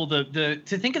incredible to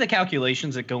think of the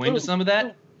calculations that go into some of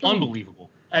that. Unbelievable.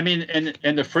 I mean,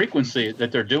 and the frequency that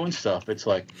they're doing stuff, it's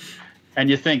like, and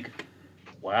you think,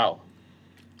 wow,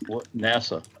 what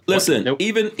NASA? Listen,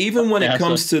 even when it NASA.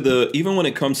 comes to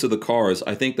the cars,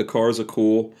 I think the cars are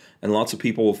cool, and lots of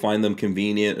people will find them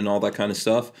convenient and all that kind of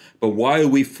stuff. But why are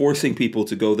we forcing people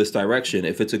to go this direction?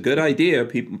 If it's a good idea,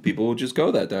 people will just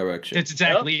go that direction. That's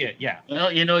exactly it. Yeah. Well,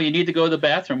 you need to go to the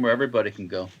bathroom where everybody can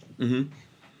go.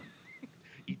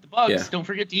 Eat the bugs. Yeah. Don't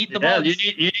forget to eat the bugs.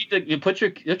 You need to put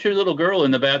your little girl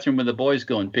in the bathroom when the boys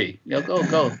go and pee. Go.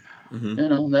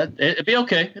 That it'll be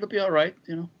okay. It'll be all right.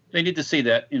 They need to see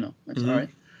that. That's all right.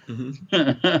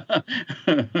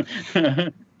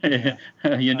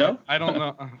 I don't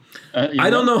know. I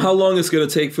don't know how long it's going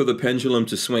to take for the pendulum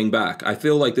to swing back. I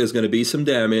feel like there's going to be some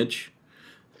damage.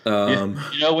 When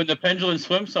the pendulum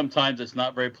swims, sometimes it's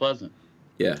not very pleasant.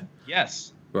 Yeah.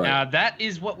 Yes. Right. That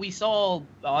is what we saw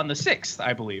on the 6th,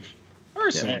 I believe.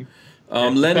 Personally.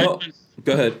 Len,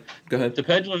 go ahead. The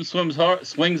pendulum swings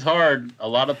hard. A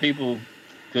lot of people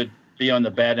could be on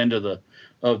the bad end of the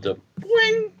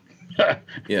wing.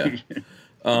 Yeah.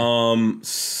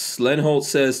 Slenholt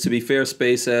says, to be fair,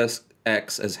 SpaceX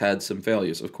has had some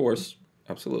failures. Of course,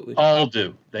 absolutely. All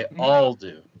do. They all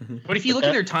do. But if you look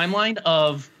at their timeline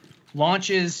of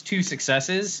launches to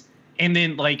successes, and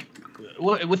then like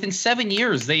within 7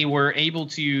 years, they were able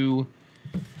to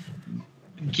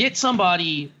get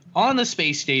somebody on the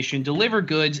space station, deliver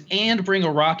goods, and bring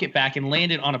a rocket back and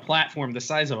land it on a platform the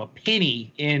size of a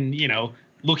penny in,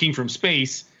 looking from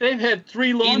space. They've had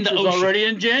 3 launches already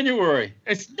in January.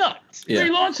 It's nuts. Yeah. 3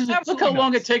 launches. Absolutely Look how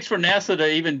long nuts. it takes for NASA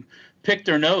to even pick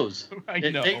their nose. I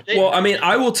know. Well, I mean,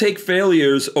 I will take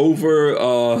failures over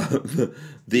the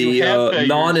failures.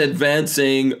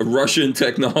 non-advancing Russian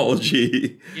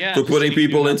technology Yeah, for just putting to be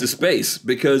people doing into space,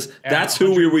 because Yeah, that's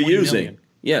who we were 120 using. million.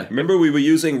 Yeah, remember we were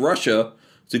using Russia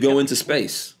to go into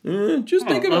space. Just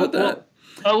think about that.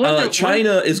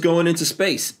 China is going into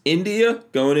space. India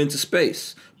going into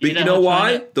space. But you know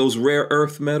why? China- Those rare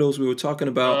earth metals we were talking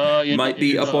about might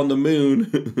be up on the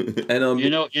moon. And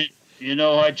You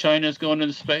know why China's going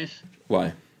into space?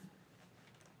 why?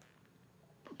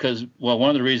 Because, well, one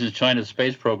of the reasons China's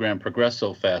space program progressed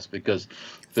so fast because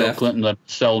Bill Theft. Clinton let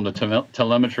sell the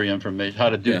telemetry information, how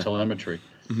to do telemetry.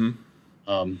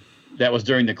 That was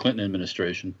during the Clinton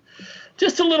administration.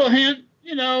 Just a little hint,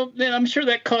 I'm sure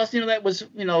that cost, that was,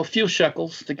 a few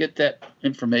shekels to get that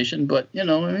information. But,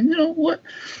 what?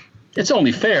 It's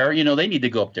only fair. They need to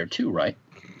go up there too, right?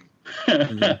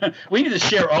 We need to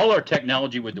share all our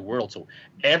technology with the world so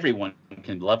everyone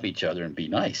can love each other and be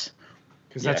nice.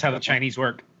 Because that's how the Chinese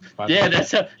work. Yeah,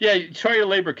 try your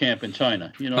labor camp in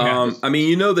China. I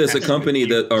mean, there's a company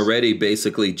that already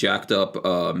basically jacked up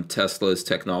Tesla's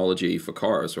technology for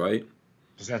cars, right?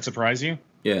 Does that surprise you?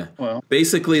 Yeah. Well,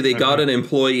 basically, they got an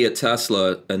employee at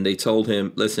Tesla and they told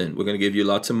him, listen, we're going to give you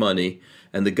lots of money.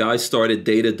 And the guy started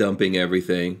data dumping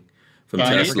everything from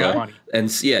Chinese Tesla. guy?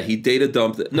 And yeah, he data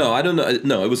dumped. No, I don't know.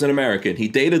 No, it was an American. He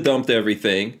data dumped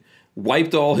everything,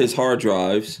 wiped all his hard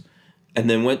drives, and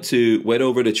then went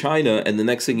over to China. And the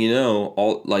next thing you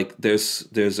know,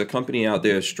 there's a company out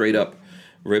there straight up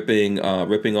ripping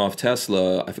off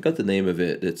Tesla. I forgot the name of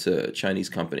it. It's a Chinese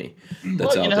company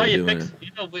that's out there doing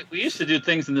it. We used to do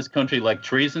things in this country like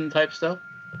treason type stuff,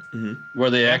 where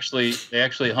they actually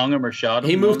hung him or shot him.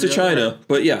 He moved to China,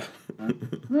 but yeah.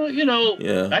 Well,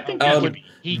 Yeah. I think That would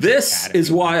be This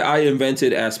is why I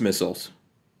invented ass missiles.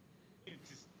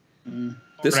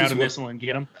 This Ground is a what, missile and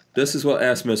get them. this is what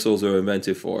ass missiles are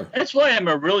invented for. that's why I'm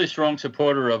a really strong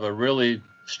supporter of a really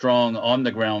strong on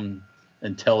the ground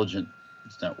intelligence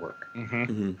network.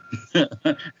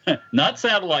 Not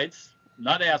satellites,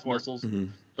 not ass missiles,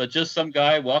 but just some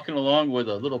guy walking along with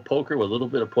a little poker with a little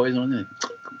bit of poison in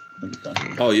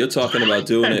it. Oh, you're talking about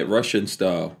doing it Russian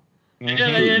style. Yeah,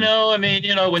 when they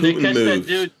Putin catch moves. that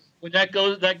dude, when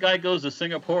that guy goes to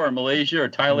Singapore or Malaysia or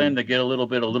Thailand to get a little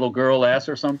bit of little girl ass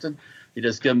or something, you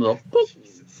just give him a little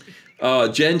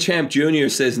boop. Gen Champ Jr.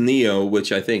 says Neo,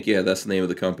 which I think, that's the name of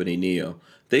the company, Neo.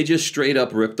 They just straight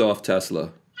up ripped off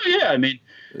Tesla. Yeah, And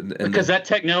because that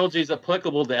technology is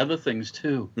applicable to other things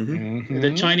too.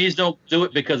 The Chinese don't do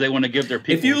it because they want to give their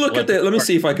people. if you look at their, let me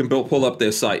see if I can pull up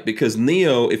their site, because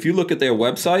Neo, if you look at their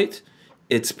website,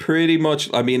 it's pretty much,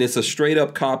 it's a straight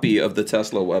up copy of the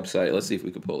Tesla website. Let's see if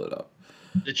we can pull it up.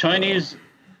 The Chinese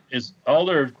is all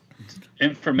their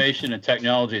information and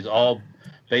technology is all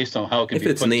based on how it can If be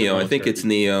it's put to Neo, I think military. it's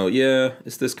Neo. Yeah,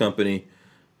 it's this company.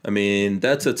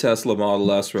 That's a Tesla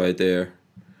Model S right there.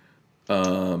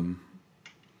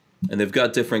 And they've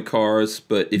got different cars,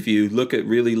 but if you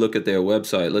really look at their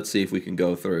website, let's see if we can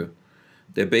go through.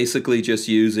 They're basically just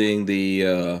using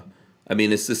the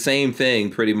it's the same thing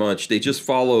pretty much. They just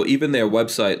follow, even their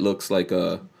website looks like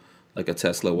a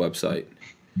Tesla website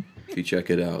if you check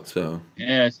it out. So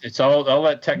Yeah, it's all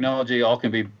that technology all can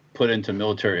be put into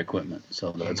military equipment.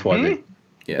 So that's why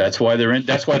they're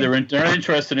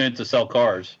interested in it to sell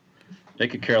cars. They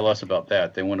could care less about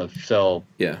that. They want to sell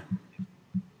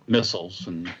missiles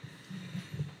and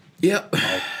Yep.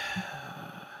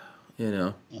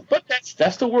 But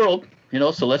that's the world,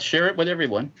 so let's share it with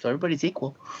everyone. So everybody's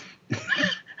equal.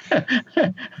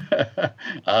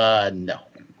 No.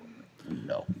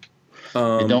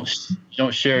 You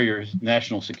don't share your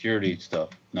national security stuff.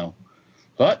 No.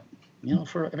 But,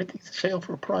 for everything's a sale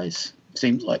for a price,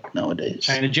 seems like nowadays.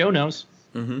 China Joe knows.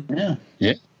 Yeah.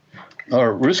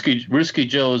 Or Risky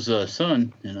Joe's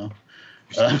son,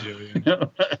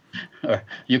 or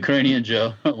Ukrainian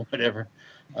Joe, whatever.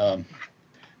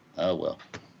 Oh well,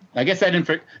 I guess that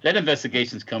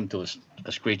investigation's come to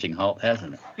a screeching halt,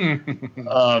 hasn't it?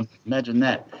 Imagine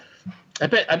that. I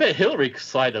bet Hillary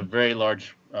sighed a very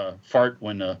large fart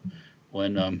when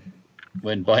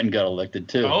when Biden got elected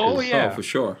too. Oh, 'cause- yeah. Oh, for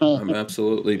sure. I'm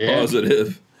absolutely Yeah.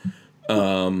 positive.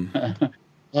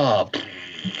 Oh,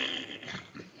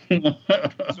 Soiled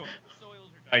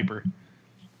her diaper.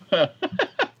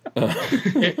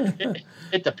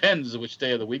 it depends which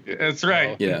day of the week. That's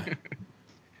right. Yeah.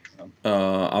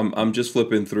 I'm just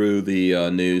flipping through the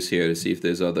news here to see if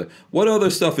there's what other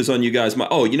stuff is on you guys' mind.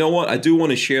 Oh, you know what? I do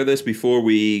want to share this before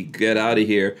we get out of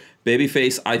here.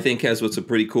 Babyface, I think, has what's a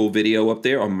pretty cool video up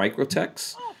there on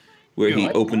Microtechs, where he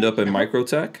opened up a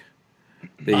Microtech.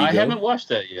 There you I go. haven't watched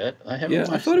that yet. I haven't. Yeah,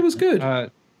 watched I thought it was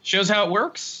good. Shows how it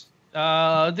works.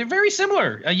 They're very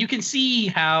similar. You can see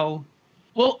how.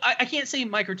 Well, I can't say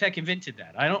Microtech invented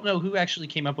that. I don't know who actually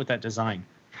came up with that design.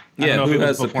 I don't Yeah, know if who it was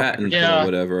has the before patent Yeah. or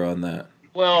whatever on that?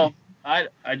 Well, I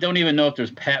don't even know if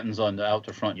there's patents on the out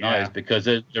the front Yeah. knives because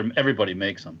everybody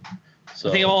makes them. So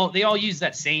They all use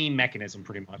that same mechanism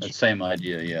pretty much. the same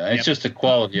idea. Yeah, it's Yep. just the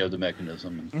quality of the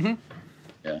mechanism.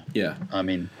 Yeah. I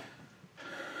mean,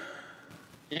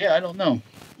 yeah, I don't know.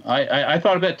 I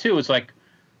thought of that too. It's like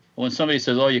when somebody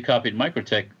says, "Oh, you copied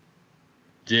Microtech."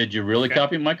 Did you really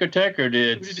copy Microtech, or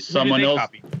did Who did someone they else?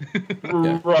 copy?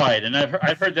 Yeah. Right, and I've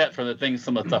heard that for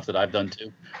some of the stuff that I've done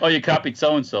too. Oh, you copied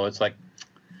so and so. It's like,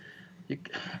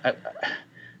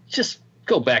 just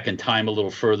go back in time a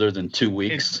little further than 2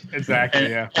 weeks. Exactly.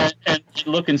 Yeah. And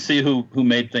look and see who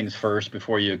made things first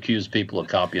before you accuse people of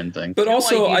copying things. But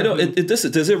also, idea I don't. who-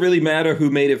 Does it really matter who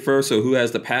made it first or who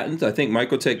has the patent? I think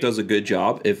Microtech does a good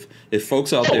job. If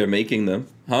folks out there making them,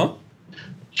 huh?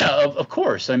 Yeah, of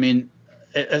course. I mean,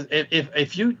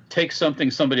 if you take something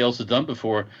somebody else has done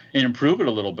before and improve it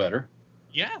a little better,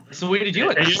 Yeah, it's the way to do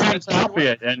it. and you didn't copy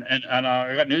it, and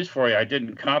I got news for you. I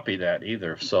didn't copy that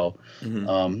either, so I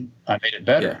made it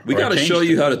better. Yeah. We or I got to changed show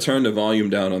you it. how to turn the volume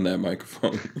down on that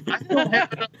microphone. I don't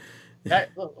have it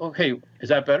up. Okay, is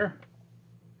that better?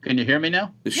 Can you hear me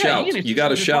now? Shout. you can- You got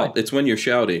to you're shout. fine. It's when you're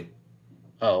shouting.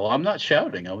 Oh, well, I'm not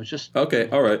shouting. I was just. Okay.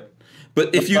 All right.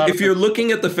 But if you're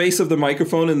looking at the face of the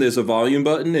microphone and there's a volume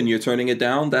button and you're turning it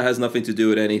down, that has nothing to do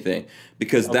with anything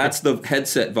because that's the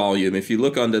headset volume. If you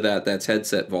look under that, that's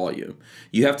headset volume.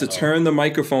 You have to turn the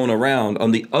microphone around.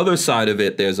 On the other side of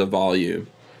it, there's a volume,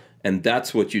 and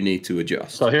that's what you need to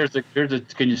adjust. So here's the.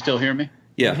 Can you still hear me?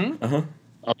 Yeah.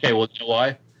 Okay. Well, you know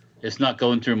why? It's not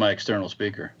going through my external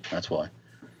speaker. That's why.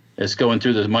 It's going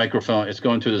through the microphone. It's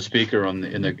going through the speaker in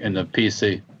the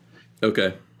PC.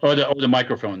 Okay. Or the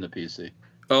microphone in the PC.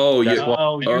 Oh, That's yeah. why-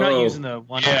 Oh, you're not Oh. using the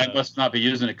one. Yeah, I must not be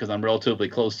using it because I'm relatively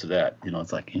close to that.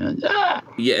 It's like,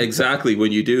 Yeah, exactly.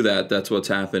 When you do that, that's what's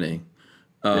happening.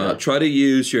 Yeah. Try to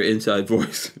use your inside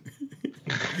voice.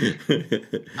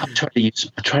 I try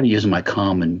to use my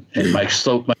calm and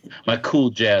my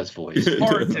cool jazz voice. It's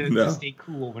hard to, No. to stay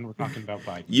cool when we're talking about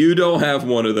Biden. You don't have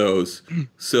one of those.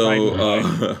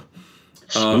 So,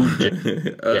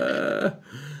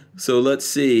 so let's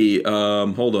see.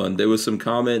 Hold on. There was some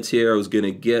comments here I was going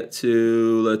to get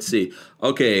to. Let's see.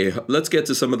 Okay, let's get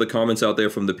to some of the comments out there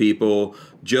from the people.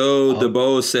 Joe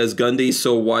DeBose says, Gundy's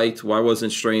so white. Why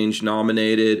wasn't Strange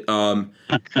nominated?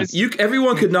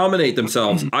 Everyone could nominate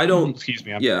themselves. I don't. Excuse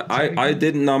me. Yeah, I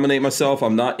didn't nominate myself.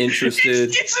 I'm not interested.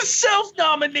 It's a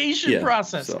self-nomination Yeah,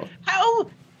 process. so. How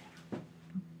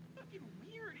fucking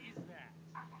weird is that?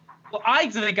 Well, I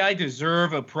think I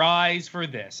deserve a prize for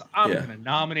this. I'm Yeah. going to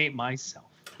nominate myself.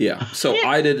 Yeah, so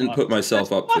I didn't put myself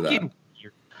That's up for that. fucking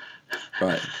weird.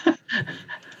 Right.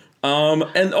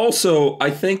 And also, I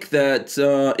think that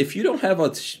if you don't have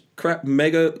a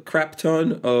mega crap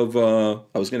ton of,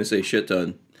 I was going to say shit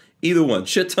ton, either one,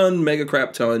 shit ton, mega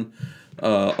crap ton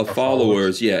of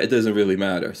followers, yeah, it doesn't really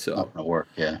matter. So, Not gonna work.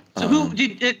 Yeah. So who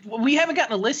did it? We haven't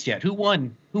gotten a list yet. Who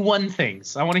won? Who won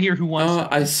things? I want to hear who won.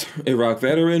 stuff. Iraq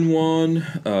veteran won,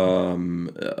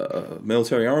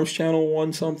 Military Arms Channel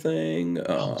won something.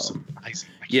 Surprising.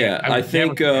 Yeah, would I never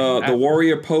think forget that. the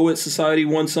Warrior Poet Society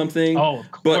won something. Oh, of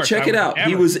But course, check I it would out. He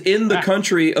never was in the forget that.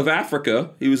 country of Africa.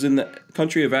 He was in the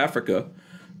country of Africa.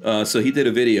 So he did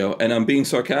a video. And I'm being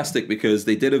sarcastic because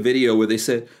they did a video where they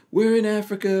said, we're in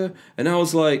Africa. And I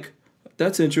was like,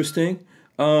 that's interesting.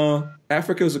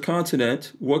 Africa is a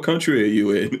continent. What country are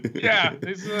you in? Yeah,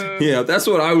 Yeah, that's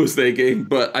what I was thinking.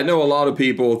 But I know a lot of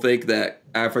people think that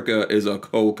Africa is a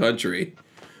whole country.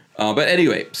 But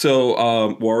anyway,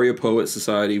 so Warrior Poet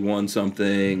Society won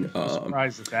something.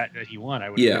 surprised that he won.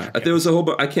 I would. Yeah, there was a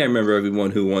whole. I can't remember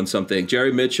everyone who won something.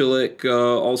 Jerry Michulik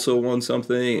also won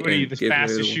something. What are you, and the gave away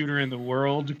fastest shooter in the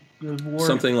world? War?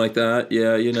 Something like that.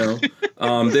 Yeah, you know.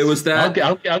 There was that.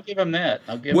 I'll give him that.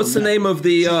 What's the name of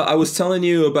the? I was telling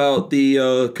you about the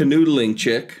canoodling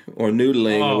chick or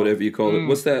noodling or whatever you call it.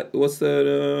 What's that? What's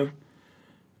that?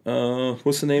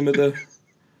 What's the name of the?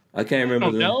 I can't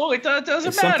remember. No, it doesn't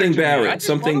matter. Something to me. I Barrett. just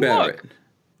Something wanna Barrett.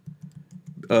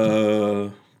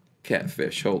 look.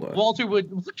 Catfish. Hold on. Walter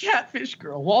would catfish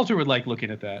girl. Walter would like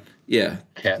looking at that. Yeah.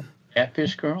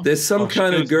 Catfish girl. There's some she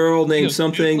kind of does- girl she named does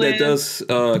something that noodling.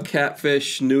 does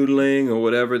catfish noodling or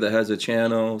whatever that has a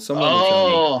channel. Someone will tell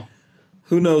me. Oh,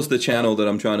 Who knows the channel that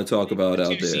I'm trying to talk about The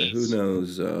out two there? Cs. Who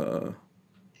knows?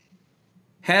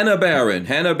 Hannah Barron.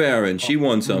 Hannah Barron. She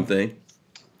won something.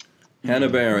 Hannah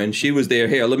Barron. She was there.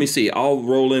 Here, let me see. I'll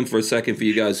roll in for a second for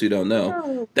you guys who don't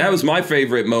know. That was my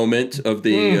favorite moment of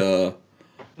the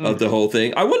whole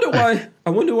thing. I wonder why. I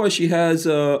wonder why she has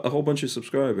a whole bunch of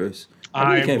subscribers.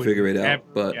 I really can't would figure it out. never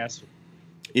But guess.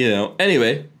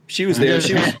 anyway, she was there.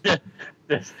 She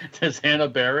was. Does Hannah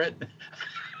Barrett?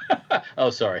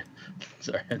 Oh, sorry.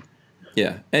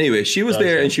 Yeah. Anyway, she was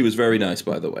there, and she was very nice,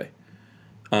 by the way.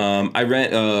 I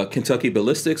ran. Kentucky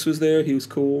Ballistics was there. He was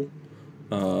cool.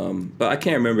 But I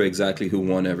can't remember exactly who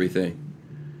won everything.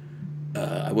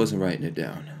 I wasn't writing it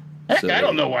down. Heck, So, I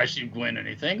don't know why she'd win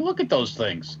anything. Look at those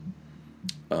things.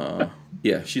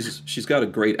 Yeah, she's got a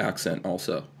great accent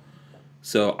also.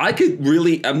 So I could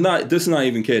really. This is not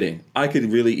even kidding. I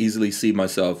could really easily see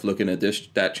myself looking at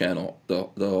that channel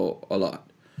a lot.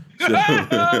 So,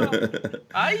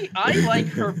 I like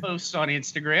her posts on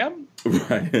Instagram.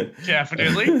 right.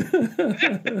 Definitely.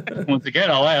 Once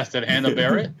again, I'll ask, did Hannah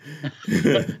Barrett?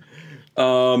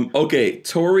 Okay,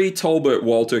 Tori Tolbert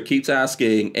Walter keeps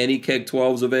asking, any Keg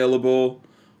 12s available?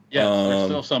 Yeah, there's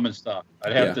still some in stock.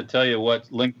 I'd have to tell you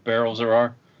what linked barrels there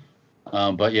are.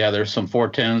 But yeah, there's some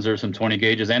 410s, there's some 20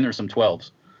 gauges, and there's some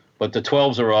 12s. But the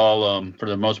 12s are all, for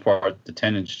the most part, the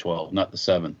 10-inch 12, not the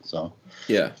 7. So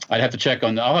Yeah. I'd have to check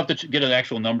on. I'll have to get an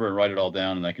actual number and write it all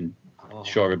down, and I can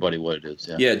show everybody what it is.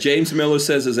 Yeah. Yeah, James Miller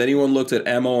says, has anyone looked at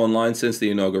ammo online since the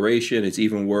inauguration? It's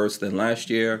even worse than last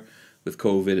year with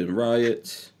COVID and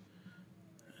riots.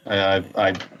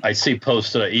 I see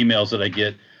posts, emails that I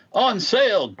get, on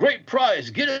sale, great price,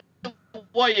 get it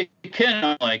while you can.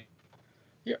 I'm like,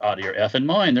 you're out of your effing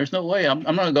mind. There's no way. I'm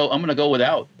gonna go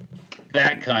without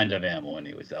that kind of ammo.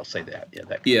 Anyways, I'll say that. Yeah.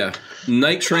 Yeah.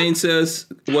 Night Train says,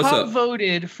 what's Top up?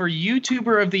 voted for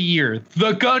YouTuber of the Year.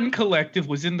 The Gun Collective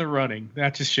was in the running.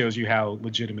 That just shows you how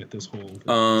legitimate this whole thing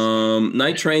is.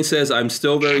 Night Train says, I'm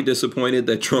still very disappointed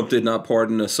that Trump did not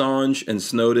pardon Assange and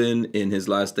Snowden in his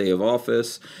last day of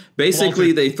office. Basically,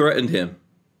 Walter. they threatened him.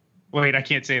 Wait, I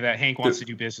can't say that. Hank wants to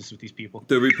do business with these people.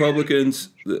 The Republicans,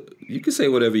 you can say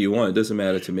whatever you want. It doesn't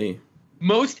matter to me.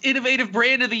 Most innovative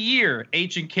brand of the year,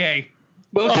 H&K.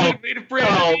 Most innovative brand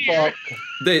of the year.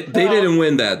 They didn't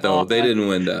win that, though. They didn't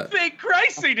win that. Thank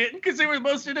Christ they didn't, because they were the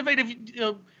most innovative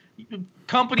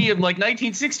company in like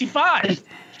 1965.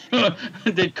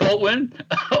 Did Colt win?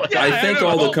 Yeah, I think know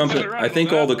all the Colt's company. gonna run I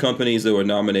think with all that the companies that were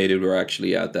nominated were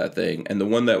actually at that thing, and the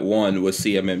one that won was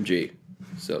CMMG.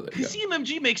 So there you go.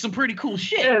 CMMG makes some pretty cool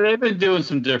shit. Yeah, they've been doing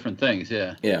some different things.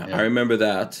 Yeah. Yeah, I remember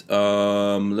that.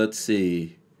 Let's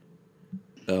see.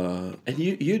 And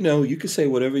you can say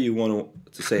whatever you want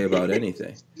to say about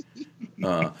anything.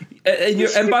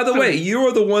 And by the way,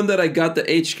 you're the one that I got the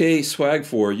HK swag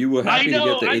for. You were happy to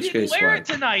get the I HK didn't wear it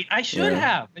swag. tonight. I should Yeah.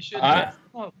 have. I should have.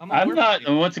 I'm not.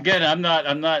 And once again, I'm not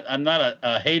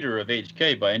a hater of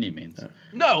HK by any means.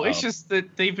 No, it's just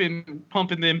that they've been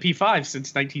pumping the MP5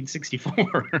 since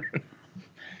 1964.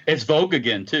 It's Vogue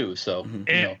again too. So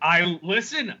you know. I ain't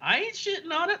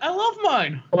shitting on it. I love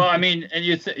mine. Well, I mean, and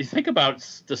you think about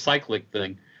the cyclic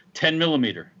thing, 10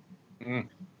 millimeter.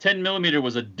 10 millimeter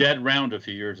was a dead round a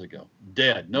few years ago.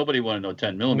 Dead. Nobody wanted no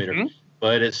 10 millimeter.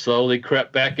 But it slowly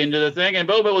crept back into the thing, and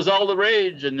boom, it was all the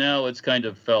rage, and now it's kind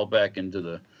of fell back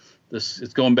into this.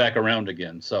 It's going back around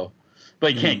again. So,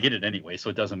 but you can't get it anyway,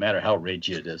 so it doesn't matter how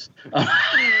ragey it is.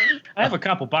 I have a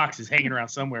couple boxes hanging around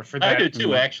somewhere for that. I do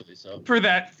too, actually. So for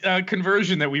that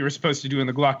conversion that we were supposed to do in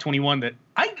the Glock 21, that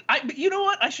you know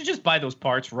what? I should just buy those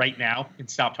parts right now and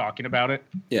stop talking about it.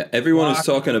 Yeah, everyone is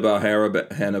talking about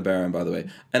Hannah Barron, by the way,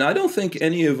 and I don't think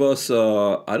any of us.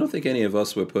 I don't think any of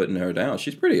us were putting her down.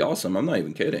 She's pretty awesome. I'm not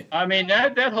even kidding. I mean,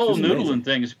 that whole She's noodling amazing.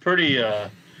 thing is pretty. I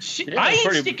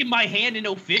ain't sticking my hand in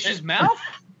no fish's mouth.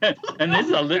 And he's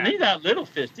not little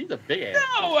fish. He's a big ass.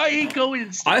 No, I ain't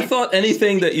going. I thought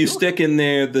anything that you stick in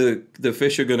there, the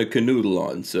fish are gonna canoodle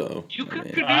on. So You can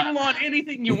canoodle on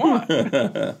anything you want.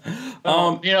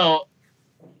 You know,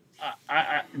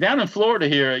 I down in Florida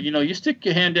here, you know, you stick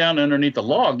your hand down underneath the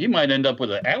log, you might end up with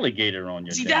an alligator on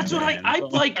your. See, damn that's what hand. I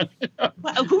like.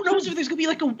 Who knows if there's gonna be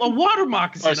like a water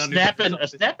moccasin Or under a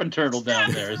snapping turtle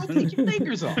down there. Take your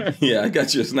fingers off. Yeah, I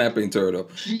got you a snapping turtle.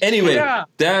 Anyway, Yeah.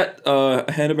 that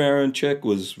Hannah Barron chick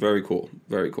was very cool.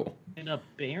 Very cool.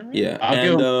 Baron? Yeah,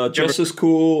 I'll and just as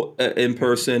cool in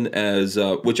person as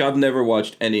which I've never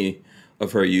watched any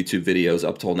of her YouTube videos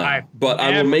up till now, but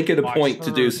I will make it a point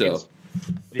to do so.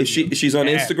 Is she's on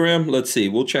Instagram? Let's see.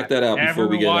 We'll check that out before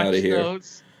we get out of here.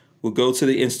 We'll go to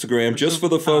the Instagram just for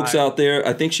the folks out there.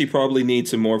 I think she probably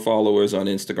needs some more followers on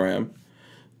Instagram.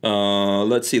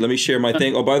 Let's see. Let me share my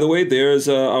thing. Oh, by the way, there's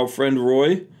our friend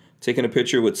Roy taking a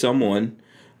picture with someone.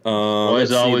 Let's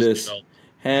see this.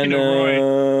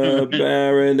 Hannah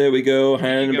Barron. There we go.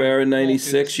 Hannah Barron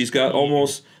 96. She's got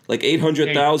almost like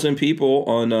 800,000 people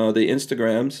on the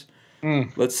Instagrams.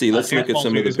 Let's see. Let's look at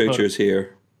some of the pictures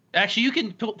here. Actually, you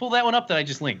can pull that one up that I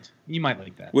just linked. You might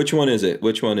like that. Which one is it?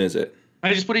 Which one is it?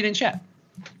 I just put it in chat.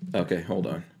 Okay, hold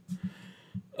on.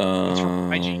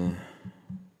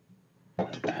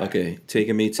 Okay,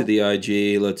 taking me to the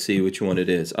IG. Let's see which one it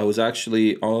is. I was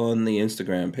actually on the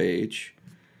Instagram page.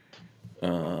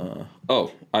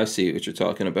 Oh, I see what you're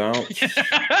talking about.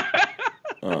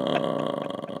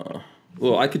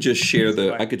 Well, I could just share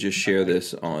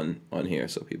this on here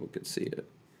so people could see it.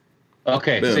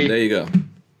 Okay, Boom, see, there you go.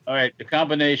 all right, the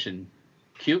combination,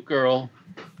 cute girl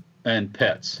and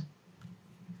pets.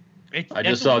 I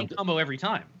just saw a combo every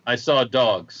time. I saw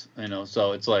dogs,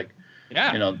 so it's like,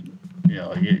 I'm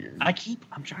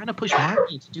trying to push back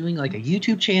into doing like a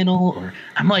YouTube channel, or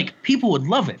I'm like, people would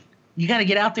love it. You got to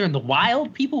get out there in the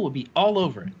wild. People would be all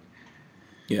over it.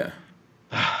 Yeah.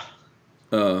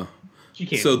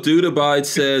 So Dude Abide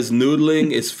says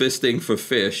noodling is fisting for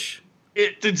fish.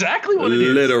 It's exactly what it is.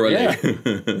 Literally. Yeah.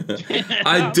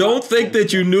 I don't think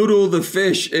that you noodle the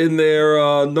fish in their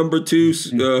number 2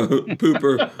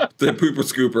 pooper, the pooper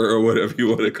scooper or whatever you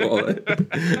want to call it.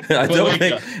 I don't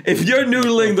think if you're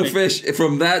noodling the fish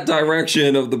from that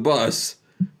direction of the bus,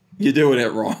 you're doing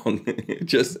it wrong.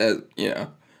 Just as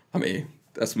I mean,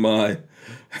 that's my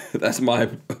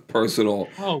personal.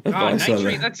 Oh God,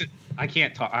 nitrate. That's it. I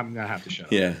can't talk. I'm gonna have to shut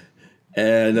up. Yeah,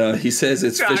 and he says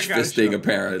it's fish fisting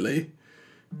apparently.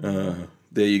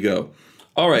 There you go.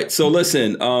 All right, so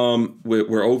listen,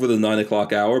 we're over the 9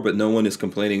 o'clock hour, but no one is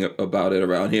complaining about it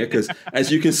around here because,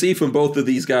 as you can see from both of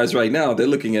these guys right now, they're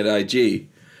looking at IG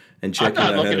and checking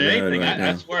out. I'm not looking at anything.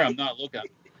 I swear I'm not looking.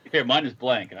 Here, mine is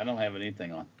blank, and I don't have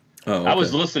anything on. Oh, okay. I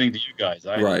was listening to you guys.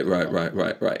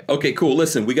 Right. Okay, cool.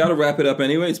 Listen, we got to wrap it up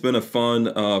anyway. It's been a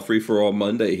fun free-for-all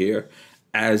Monday here,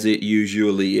 as it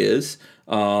usually is.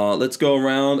 Let's go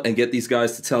around and get these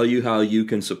guys to tell you how you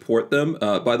can support them.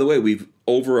 By the way, we've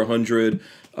over 100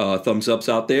 thumbs ups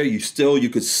out there. You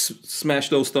could smash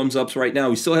those thumbs ups right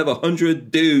now. We still have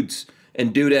 100 dudes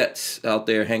and dudettes out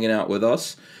there hanging out with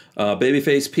us.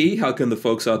 Babyface P, how can the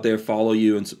folks out there follow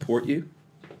you and support you?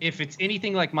 If it's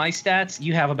anything like my stats,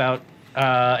 you have about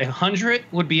 100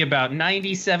 would be about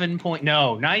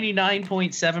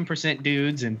 99.7%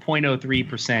 dudes and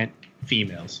 0.03%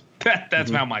 females.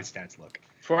 That's how my stats look.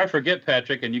 Before I forget,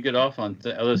 Patrick, and you get off on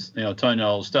this, telling you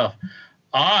all the stuff.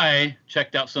 I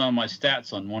checked out some of my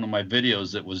stats on one of my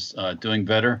videos that was doing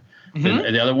better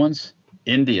than the other ones.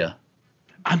 India.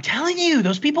 I'm telling you,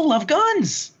 those people love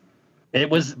guns. It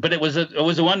was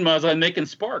the one where I was making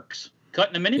sparks,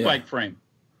 cutting a mini bike frame.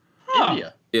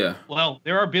 India. Yeah. Well,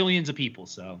 there are billions of people,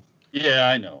 so. Yeah,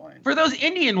 I know. For those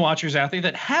Indian watchers out there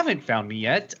that haven't found me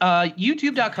yet,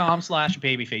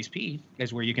 youtube.com/babyfaceP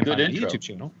is where you can find the YouTube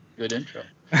channel. Good intro.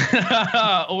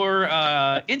 Or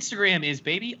Instagram is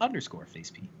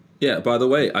baby_faceP. Yeah, by the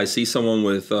way, I see someone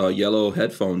with yellow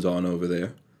headphones on over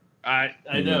there. I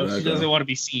know. She doesn't want to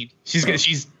be seen.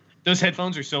 Those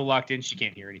headphones are so locked in, she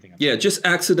can't hear anything. Yeah, just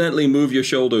accidentally move your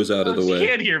shoulders out of the way. She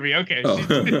can't hear me. Okay. Oh.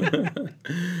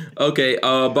 Okay.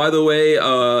 By the way,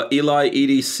 Eli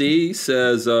EDC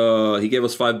says he gave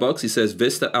us $5. He says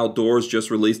Vista Outdoors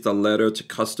just released a letter to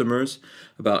customers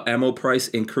about ammo price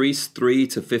increase, 3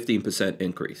 to 15%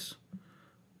 increase.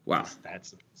 Wow.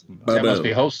 That must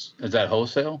be Is that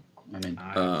wholesale? I mean,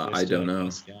 I don't know.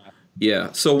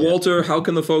 Yeah. So Walter, how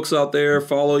can the folks out there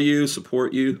follow you,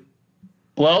 support you?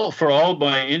 Well, for all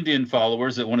my Indian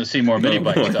followers that want to see more mini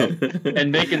bike stuff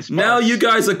and making sparks. Now you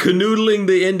guys are canoodling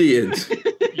the Indians.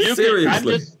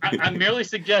 Seriously. I'm merely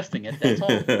suggesting it. That's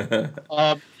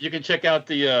all. You can check out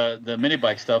the mini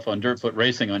bike stuff on Dirtfoot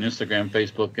Racing on Instagram,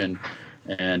 Facebook, and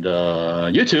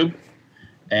YouTube.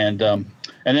 And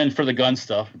then for the gun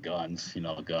stuff, guns,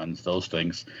 those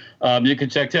things. You can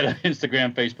check that on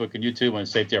Instagram, Facebook, and YouTube on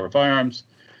Safety Hour Firearms.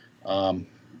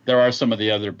 There are some of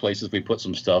the other places we put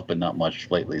some stuff, but not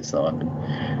much lately, so I've been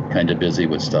kind of busy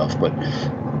with stuff. But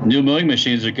new milling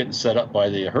machines are getting set up by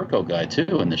the Herco guy,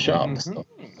 too, in the shop. So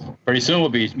pretty soon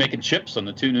we'll be making chips on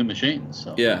the 2 new machines.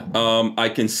 So. Yeah, I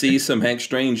can see some Hank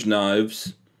Strange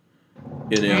knives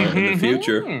in the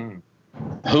future.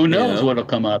 Who knows know? what'll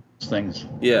come out of these things?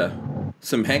 Yeah.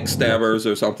 Some Hank stabbers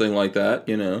or something like that,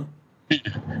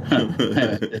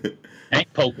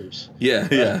 Hank pokers.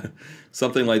 Yeah.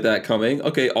 Something like that coming.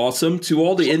 Okay, awesome. To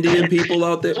all the Indian people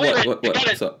out there. Wait, What? I got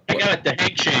What's it. up? I got it. The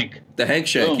Hank Shank. The Hank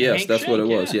Shank, Boom. yes, Hank that's what it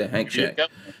Shank, was. Yeah, Hank Shank. Yep.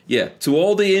 Yeah, to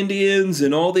all the Indians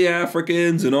and all the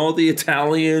Africans and all the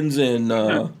Italians and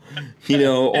all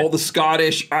the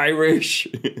Scottish, Irish,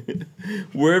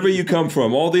 wherever you come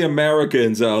from, all the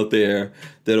Americans out there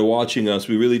that are watching us,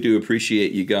 we really do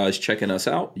appreciate you guys checking us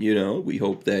out. We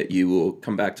hope that you will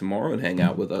come back tomorrow and hang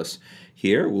out with us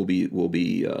here. We'll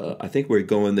be. I think we're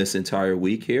going this entire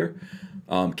week here.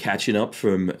 Catching up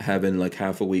from having like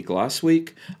half a week last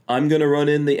week. I'm going to run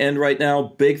in the end right now.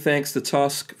 Big thanks to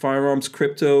Tusk, Firearms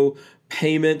Crypto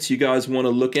Payments. You guys want to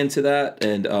look into that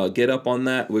and get up on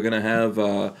that. We're going to have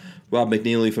Rob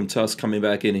McNeely from Tusk coming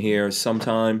back in here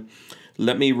sometime.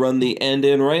 Let me run the end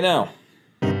in right now.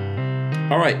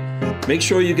 All right. Make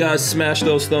sure you guys smash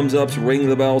those thumbs ups, ring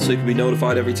the bell so you can be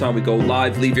notified every time we go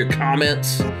live. Leave your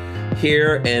comments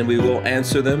here and we will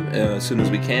answer them as soon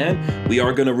as we can. We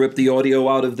are going to rip the audio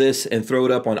out of this and throw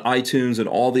it up on iTunes and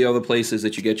all the other places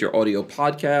that you get your audio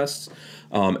podcasts,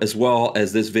 as well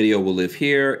as this video will live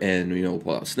here, and we'll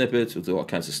pull out snippets, we'll do all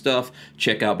kinds of stuff.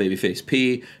 Check out Babyface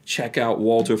P, check out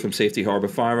Walter from Safety Harbor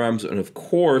Firearms, and of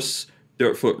course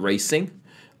Dirtfoot Racing.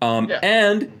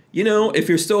 And if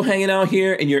you're still hanging out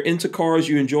here and you're into cars,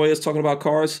 you enjoy us talking about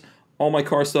cars, all my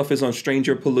car stuff is on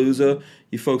Stranger Palooza.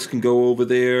 You folks can go over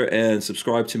there and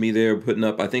subscribe to me there. Putting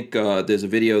up, I think there's a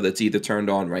video that's either turned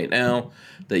on right now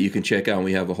that you can check out. And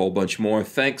we have a whole bunch more.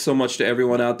 Thanks so much to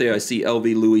everyone out there. I see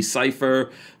LV Louis Cypher,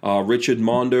 Richard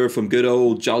Monder from good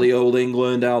old jolly old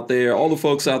England out there. All the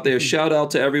folks out there. Shout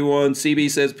out to everyone. CB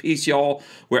says, peace, y'all.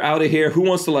 We're out of here. Who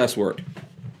wants the last word?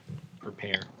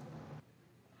 Prepare.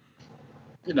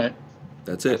 Good night.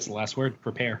 That's it. That's the last word.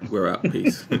 Prepare. We're out.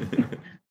 Peace.